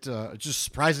yesterday that just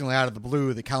surprisingly out of the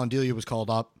blue, that Colin Delia was called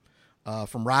up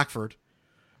from Rockford.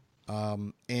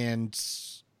 And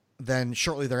then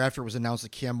shortly thereafter it was announced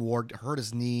that Cam Ward hurt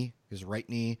his right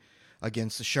knee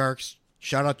against the Sharks.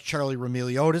 Shout out to Charlie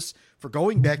Remiliotis for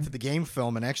going back to the game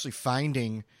film and actually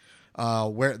finding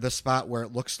where the spot where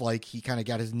it looks like he kind of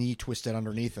got his knee twisted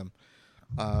underneath him.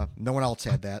 No one else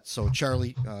had that. So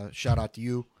Charlie, shout out to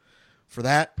you for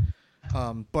that.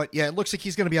 But yeah, it looks like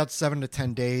he's going to be out 7 to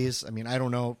 10 days. I mean, I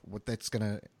don't know what that's going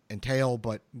to entail,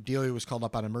 but Delia was called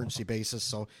up on an emergency basis,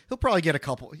 so he'll probably get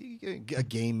a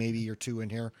game maybe or two in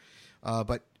here.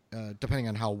 But depending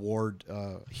on how Ward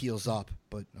heals up,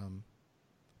 but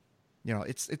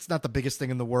it's not the biggest thing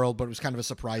in the world, but it was kind of a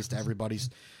surprise to everybody's.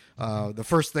 The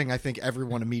first thing I think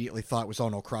everyone immediately thought was, oh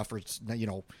no, Crawford's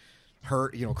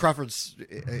hurt. Crawford's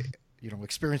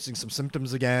experiencing some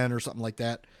symptoms again or something like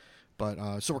that.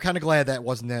 But so we're kind of glad that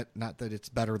wasn't it. Not that it's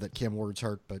better that Cam Ward's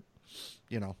hurt, but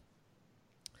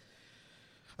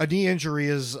a knee injury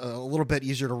is a little bit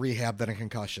easier to rehab than a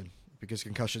concussion, because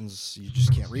concussions, you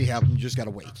just can't rehab them. You just got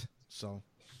to wait. So,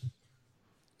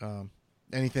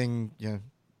 anything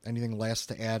last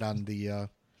to add on the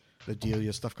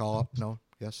Delia stuff call up? No?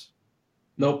 Yes?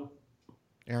 Nope.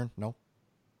 Aaron? No.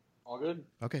 All good.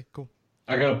 Okay, cool.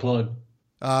 I got a plug.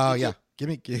 Yeah. Give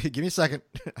me a second.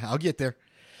 I'll get there.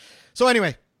 So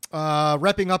anyway,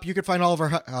 wrapping up, you can find all of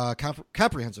our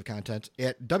comprehensive content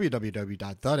at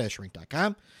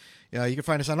www.the-rink.com. You can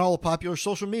find us on all the popular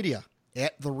social media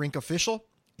at The Rink Official.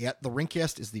 At The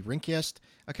Rinkcast is the Rinkcast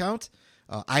account.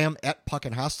 I am at Puck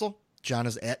and Hostel. John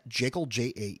is at Jekyll,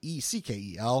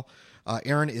 Jaeckel.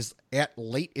 Aaron is at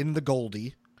Late in the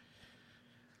Goldie.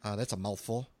 That's a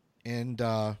mouthful. And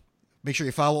make sure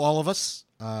you follow all of us.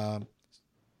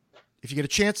 If you get a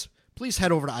chance, please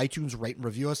head over to iTunes, rate and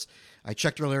review us. I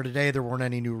checked earlier today; there weren't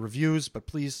any new reviews, but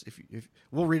please, if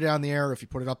we'll read it on the air if you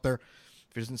put it up there.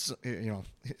 If it isn't,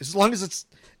 as long as it's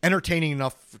entertaining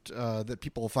enough that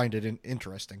people will find it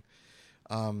interesting.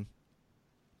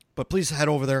 But please head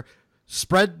over there,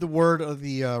 spread the word of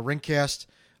the Rinkcast.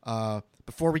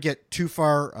 Before we get too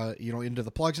far, into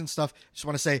the plugs and stuff, I just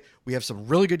want to say we have some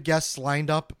really good guests lined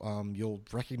up. You'll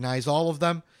recognize all of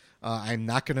them. I'm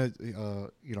not going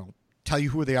to, tell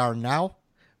you who they are now.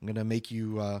 I'm going to make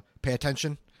you pay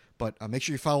attention, but make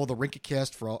sure you follow the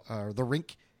Rinkcast the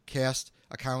Rinkcast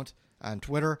account on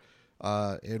Twitter,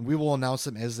 and we will announce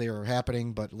them as they are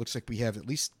happening. But it looks like we have at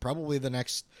least probably the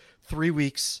next 3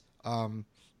 weeks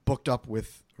booked up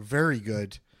with very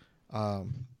good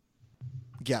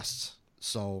guests.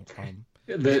 So,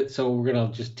 so we're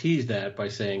gonna just tease that by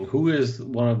saying, who is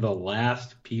one of the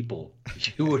last people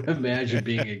you would imagine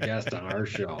being a guest on our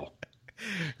show?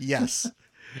 Yes.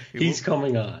 He's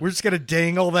coming on. We're just going to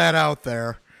dangle that out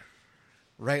there,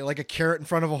 right? Like a carrot in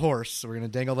front of a horse. So we're going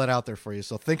to dangle that out there for you.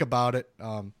 So think about it.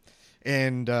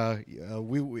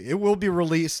 It will be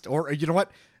released, or you know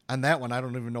what? On that one, I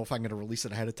don't even know if I'm going to release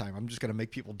it ahead of time. I'm just going to make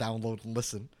people download and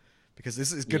listen because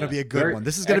this is going to be a good one.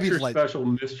 This is going to be special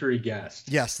mystery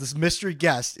guest. Yes, this mystery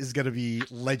guest is going to be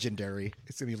legendary.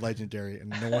 It's going to be legendary,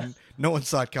 and no one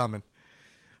saw it coming.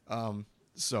 That's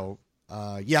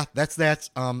that.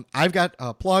 I've got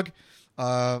a plug.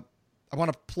 I want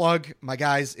to plug my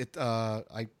guys.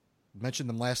 I mentioned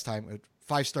them last time. At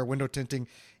 5-Star Window Tinting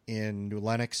in New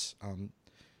Lenox.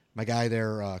 My guy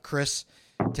there, Chris,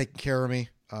 taking care of me,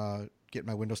 getting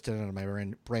my windows tinted on my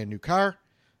brand new car.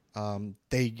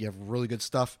 They have really good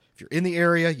stuff. If you're in the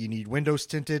area, you need windows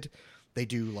tinted. They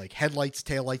do like headlights,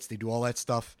 taillights. They do all that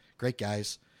stuff. Great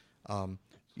guys.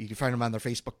 You can find them on their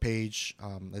Facebook page.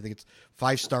 I think it's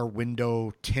 5-Star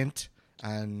Window Tint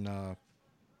on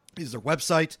is their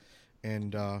website,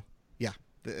 and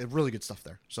really good stuff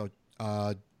there. So,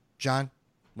 John,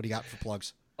 what do you got for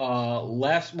plugs? So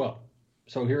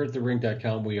here at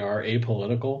therink.com we are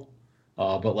apolitical,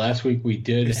 but last week we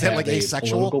did have like a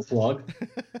asexual? political plug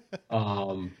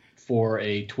for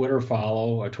a Twitter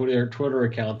follow, a Twitter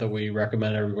account that we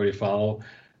recommend everybody follow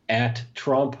at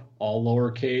Trump, all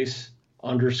lowercase,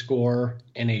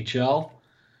 _NHL.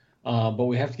 But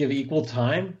we have to give equal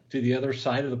time to the other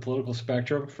side of the political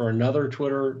spectrum for another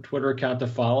Twitter account to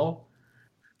follow.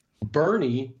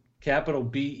 Bernie, capital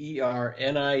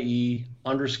BERNIE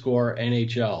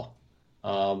 _NHL.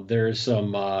 There's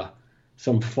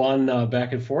some fun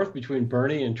back and forth between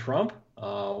Bernie and Trump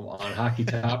on hockey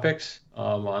topics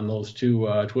on those two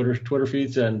Twitter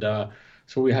feeds, and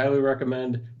so we highly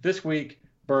recommend this week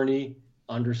Bernie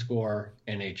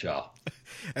 _NHL.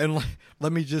 And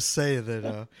let me just say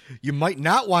that you might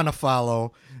not want to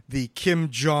follow the Kim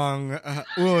Jong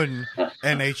Un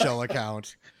NHL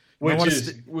account,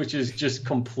 which is just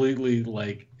completely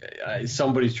like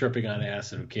somebody's tripping on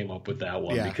acid who came up with that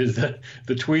one, because the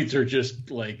tweets are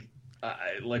just like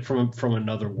from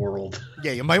another world.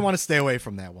 Yeah, you might want to stay away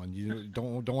from that one. You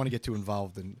don't want to get too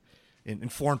involved in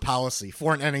foreign policy,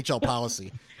 foreign NHL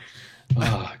policy.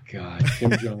 Oh God,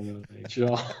 Kim Jong Un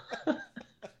NHL.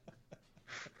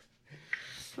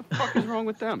 What the fuck is wrong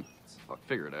with them? Fuck,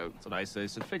 figure it out. That's what I say.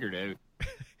 So figure it out.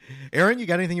 Aaron, you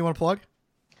got anything you want to plug?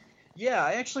 Yeah,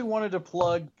 I actually wanted to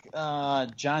plug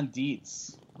John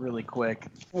Dietz really quick.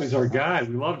 Oh, he's our guy.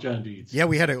 We love John Dietz. Yeah,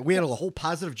 we had a whole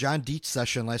positive John Dietz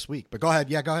session last week. But go ahead.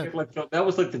 Yeah, go ahead. That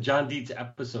was like the John Dietz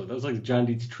episode. That was like the John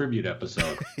Dietz tribute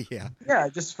episode. Yeah, I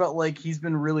just felt like he's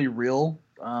been really real.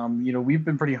 We've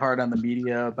been pretty hard on the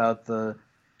media about the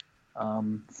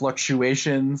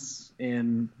fluctuations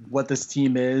in what this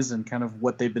team is and kind of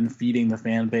what they've been feeding the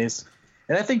fan base.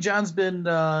 And I think John's been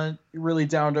really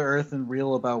down to earth and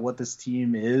real about what this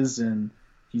team is, and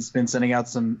he's been sending out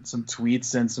some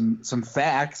tweets and some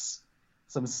facts,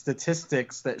 some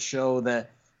statistics that show that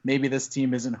maybe this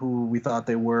team isn't who we thought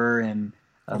they were, and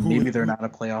maybe they're not a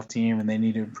playoff team and they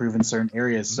need to improve in certain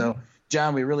areas. So,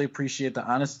 John, we really appreciate the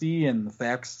honesty and the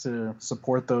facts to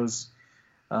support those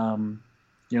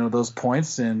those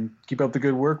points, and keep up the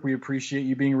good work. We appreciate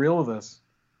you being real with us.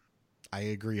 I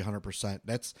agree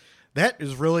 100%. That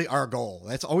is really our goal.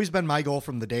 That's always been my goal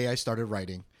from the day I started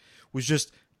writing, was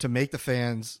just to make the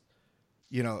fans,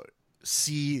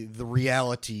 see the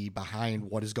reality behind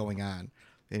what is going on.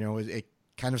 It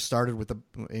kind of started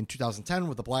in 2010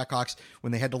 with the Blackhawks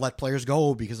when they had to let players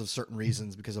go because of certain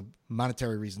reasons, because of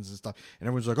monetary reasons and stuff. And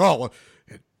everyone's like, oh, well,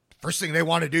 first thing they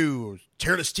want to do is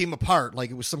tear this team apart, like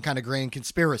it was some kind of grand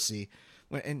conspiracy.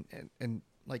 And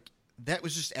like, that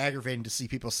was just aggravating to see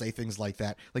people say things like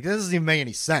that. Like, that doesn't even make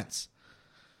any sense.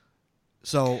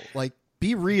 So, like,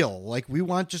 be real. Like, we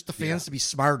want just the fans to be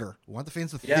smarter. We want the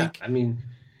fans to think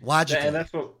logically. And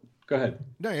that's what... Go ahead.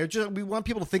 No, we want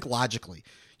people to think logically.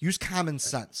 Use common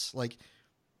sense. Like,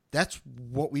 that's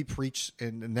what we preach,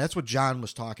 and that's what John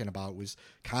was talking about, was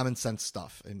common sense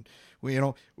stuff. And,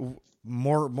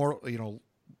 more,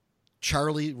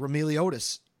 Charlie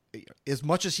Roumeliotis, as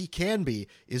much as he can be,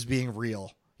 is being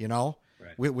real,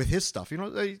 right, with his stuff.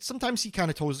 Sometimes he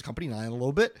kind of toes the company line a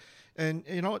little bit, and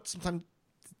sometimes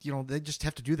they just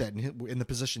have to do that in the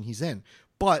position he's in.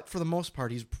 But for the most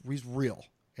part, he's real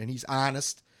and he's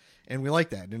honest, and we like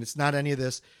that. And it's not any of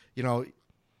this,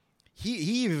 he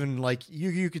even, like,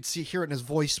 you could hear it in his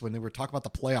voice when they were talking about the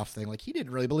playoff thing. Like, he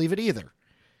didn't really believe it either.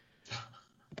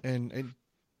 And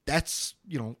that's,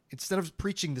 instead of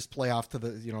preaching this playoff to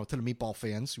the meatball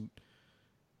fans who,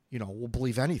 will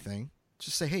believe anything,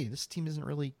 just say, hey, this team isn't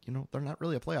really, they're not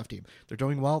really a playoff team. They're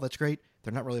doing well. That's great.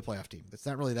 They're not really a playoff team. It's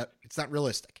not really that. It's not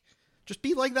realistic. Just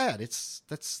be like that.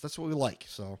 That's what we like.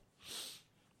 So,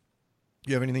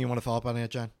 you have anything you want to follow up on that,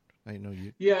 John? I know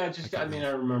you. Yeah, I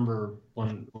remember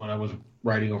when I was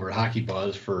writing over at Hockey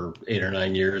Buzz for 8 or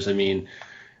 9 years. I mean,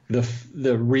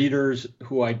 the readers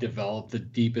who I developed the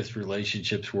deepest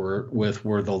relationships were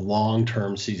the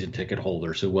long-term season ticket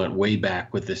holders who went way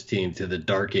back with this team to the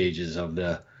dark ages of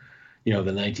the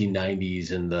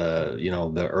 1990s and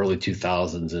the early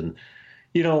 2000s. And,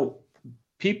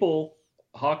 people,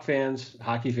 Hawk fans,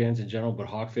 hockey fans in general, but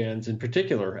Hawk fans in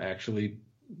particular, actually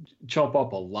chump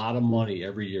up a lot of money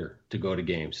every year to go to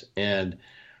games. And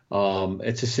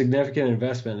it's a significant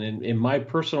investment. And my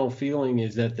personal feeling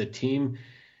is that the team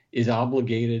is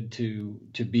obligated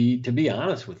to be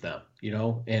honest with them,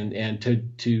 and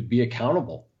to be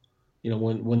accountable.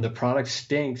 When the product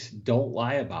stinks, don't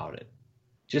lie about it.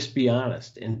 Just be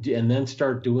honest and then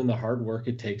start doing the hard work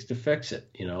it takes to fix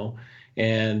it,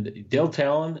 And Dale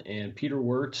Talon and Peter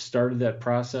Wirtz started that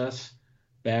process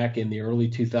back in the early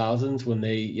 2000s when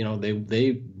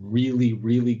they really,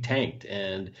 really tanked.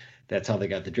 And that's how they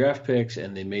got the draft picks,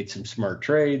 and they made some smart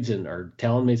trades, or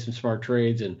Talon made some smart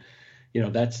trades. And,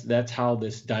 that's how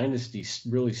this dynasty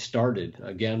really started,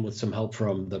 again, with some help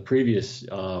from the previous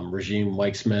regime,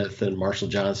 Mike Smith and Marshall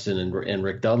Johnston and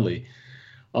Rick Dudley.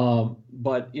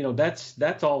 But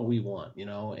that's all we want,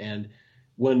 and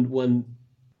when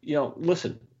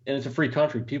listen, and it's a free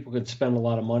country, people can spend a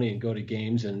lot of money and go to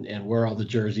games and wear all the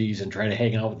jerseys and try to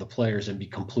hang out with the players and be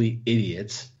complete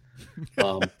idiots. I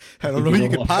don't know who you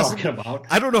could possibly about.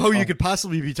 I don't know who you could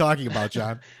possibly be talking about,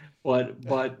 John. But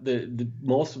the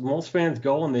most fans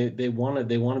go and they want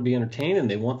to be entertained, and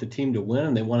they want the team to win,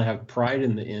 and they want to have pride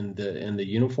in the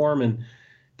uniform, and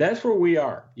that's where we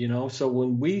are, So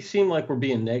when we seem like we're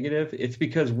being negative, it's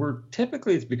because we're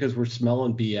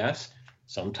smelling BS.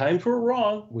 Sometimes we're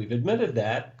wrong. We've admitted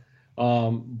that.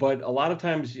 But a lot of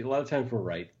times we're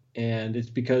right. And it's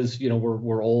because,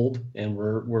 we're old and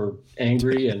we're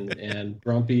angry and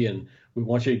grumpy, and we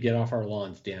want you to get off our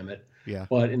lawns, damn it. Yeah.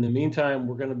 But in the meantime,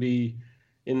 we're going to be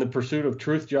in the pursuit of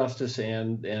truth, justice,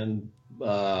 and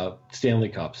Stanley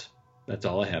Cups. That's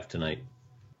all I have tonight.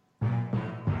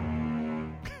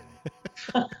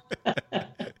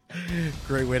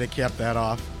 Great way to cap that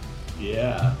off.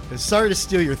 Yeah. Sorry to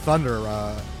steal your thunder,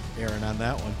 Aaron, on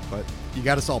that one, but you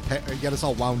got us all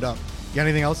wound up. You got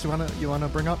anything else you wanna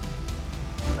bring up?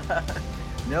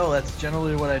 No, that's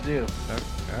generally what I do.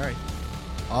 All right.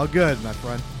 All good, my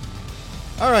friend.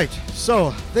 All right.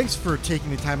 So thanks for taking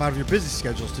the time out of your busy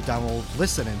schedules to download,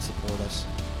 listen, and support us.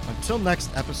 Until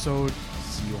next episode,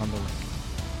 see you on the rink.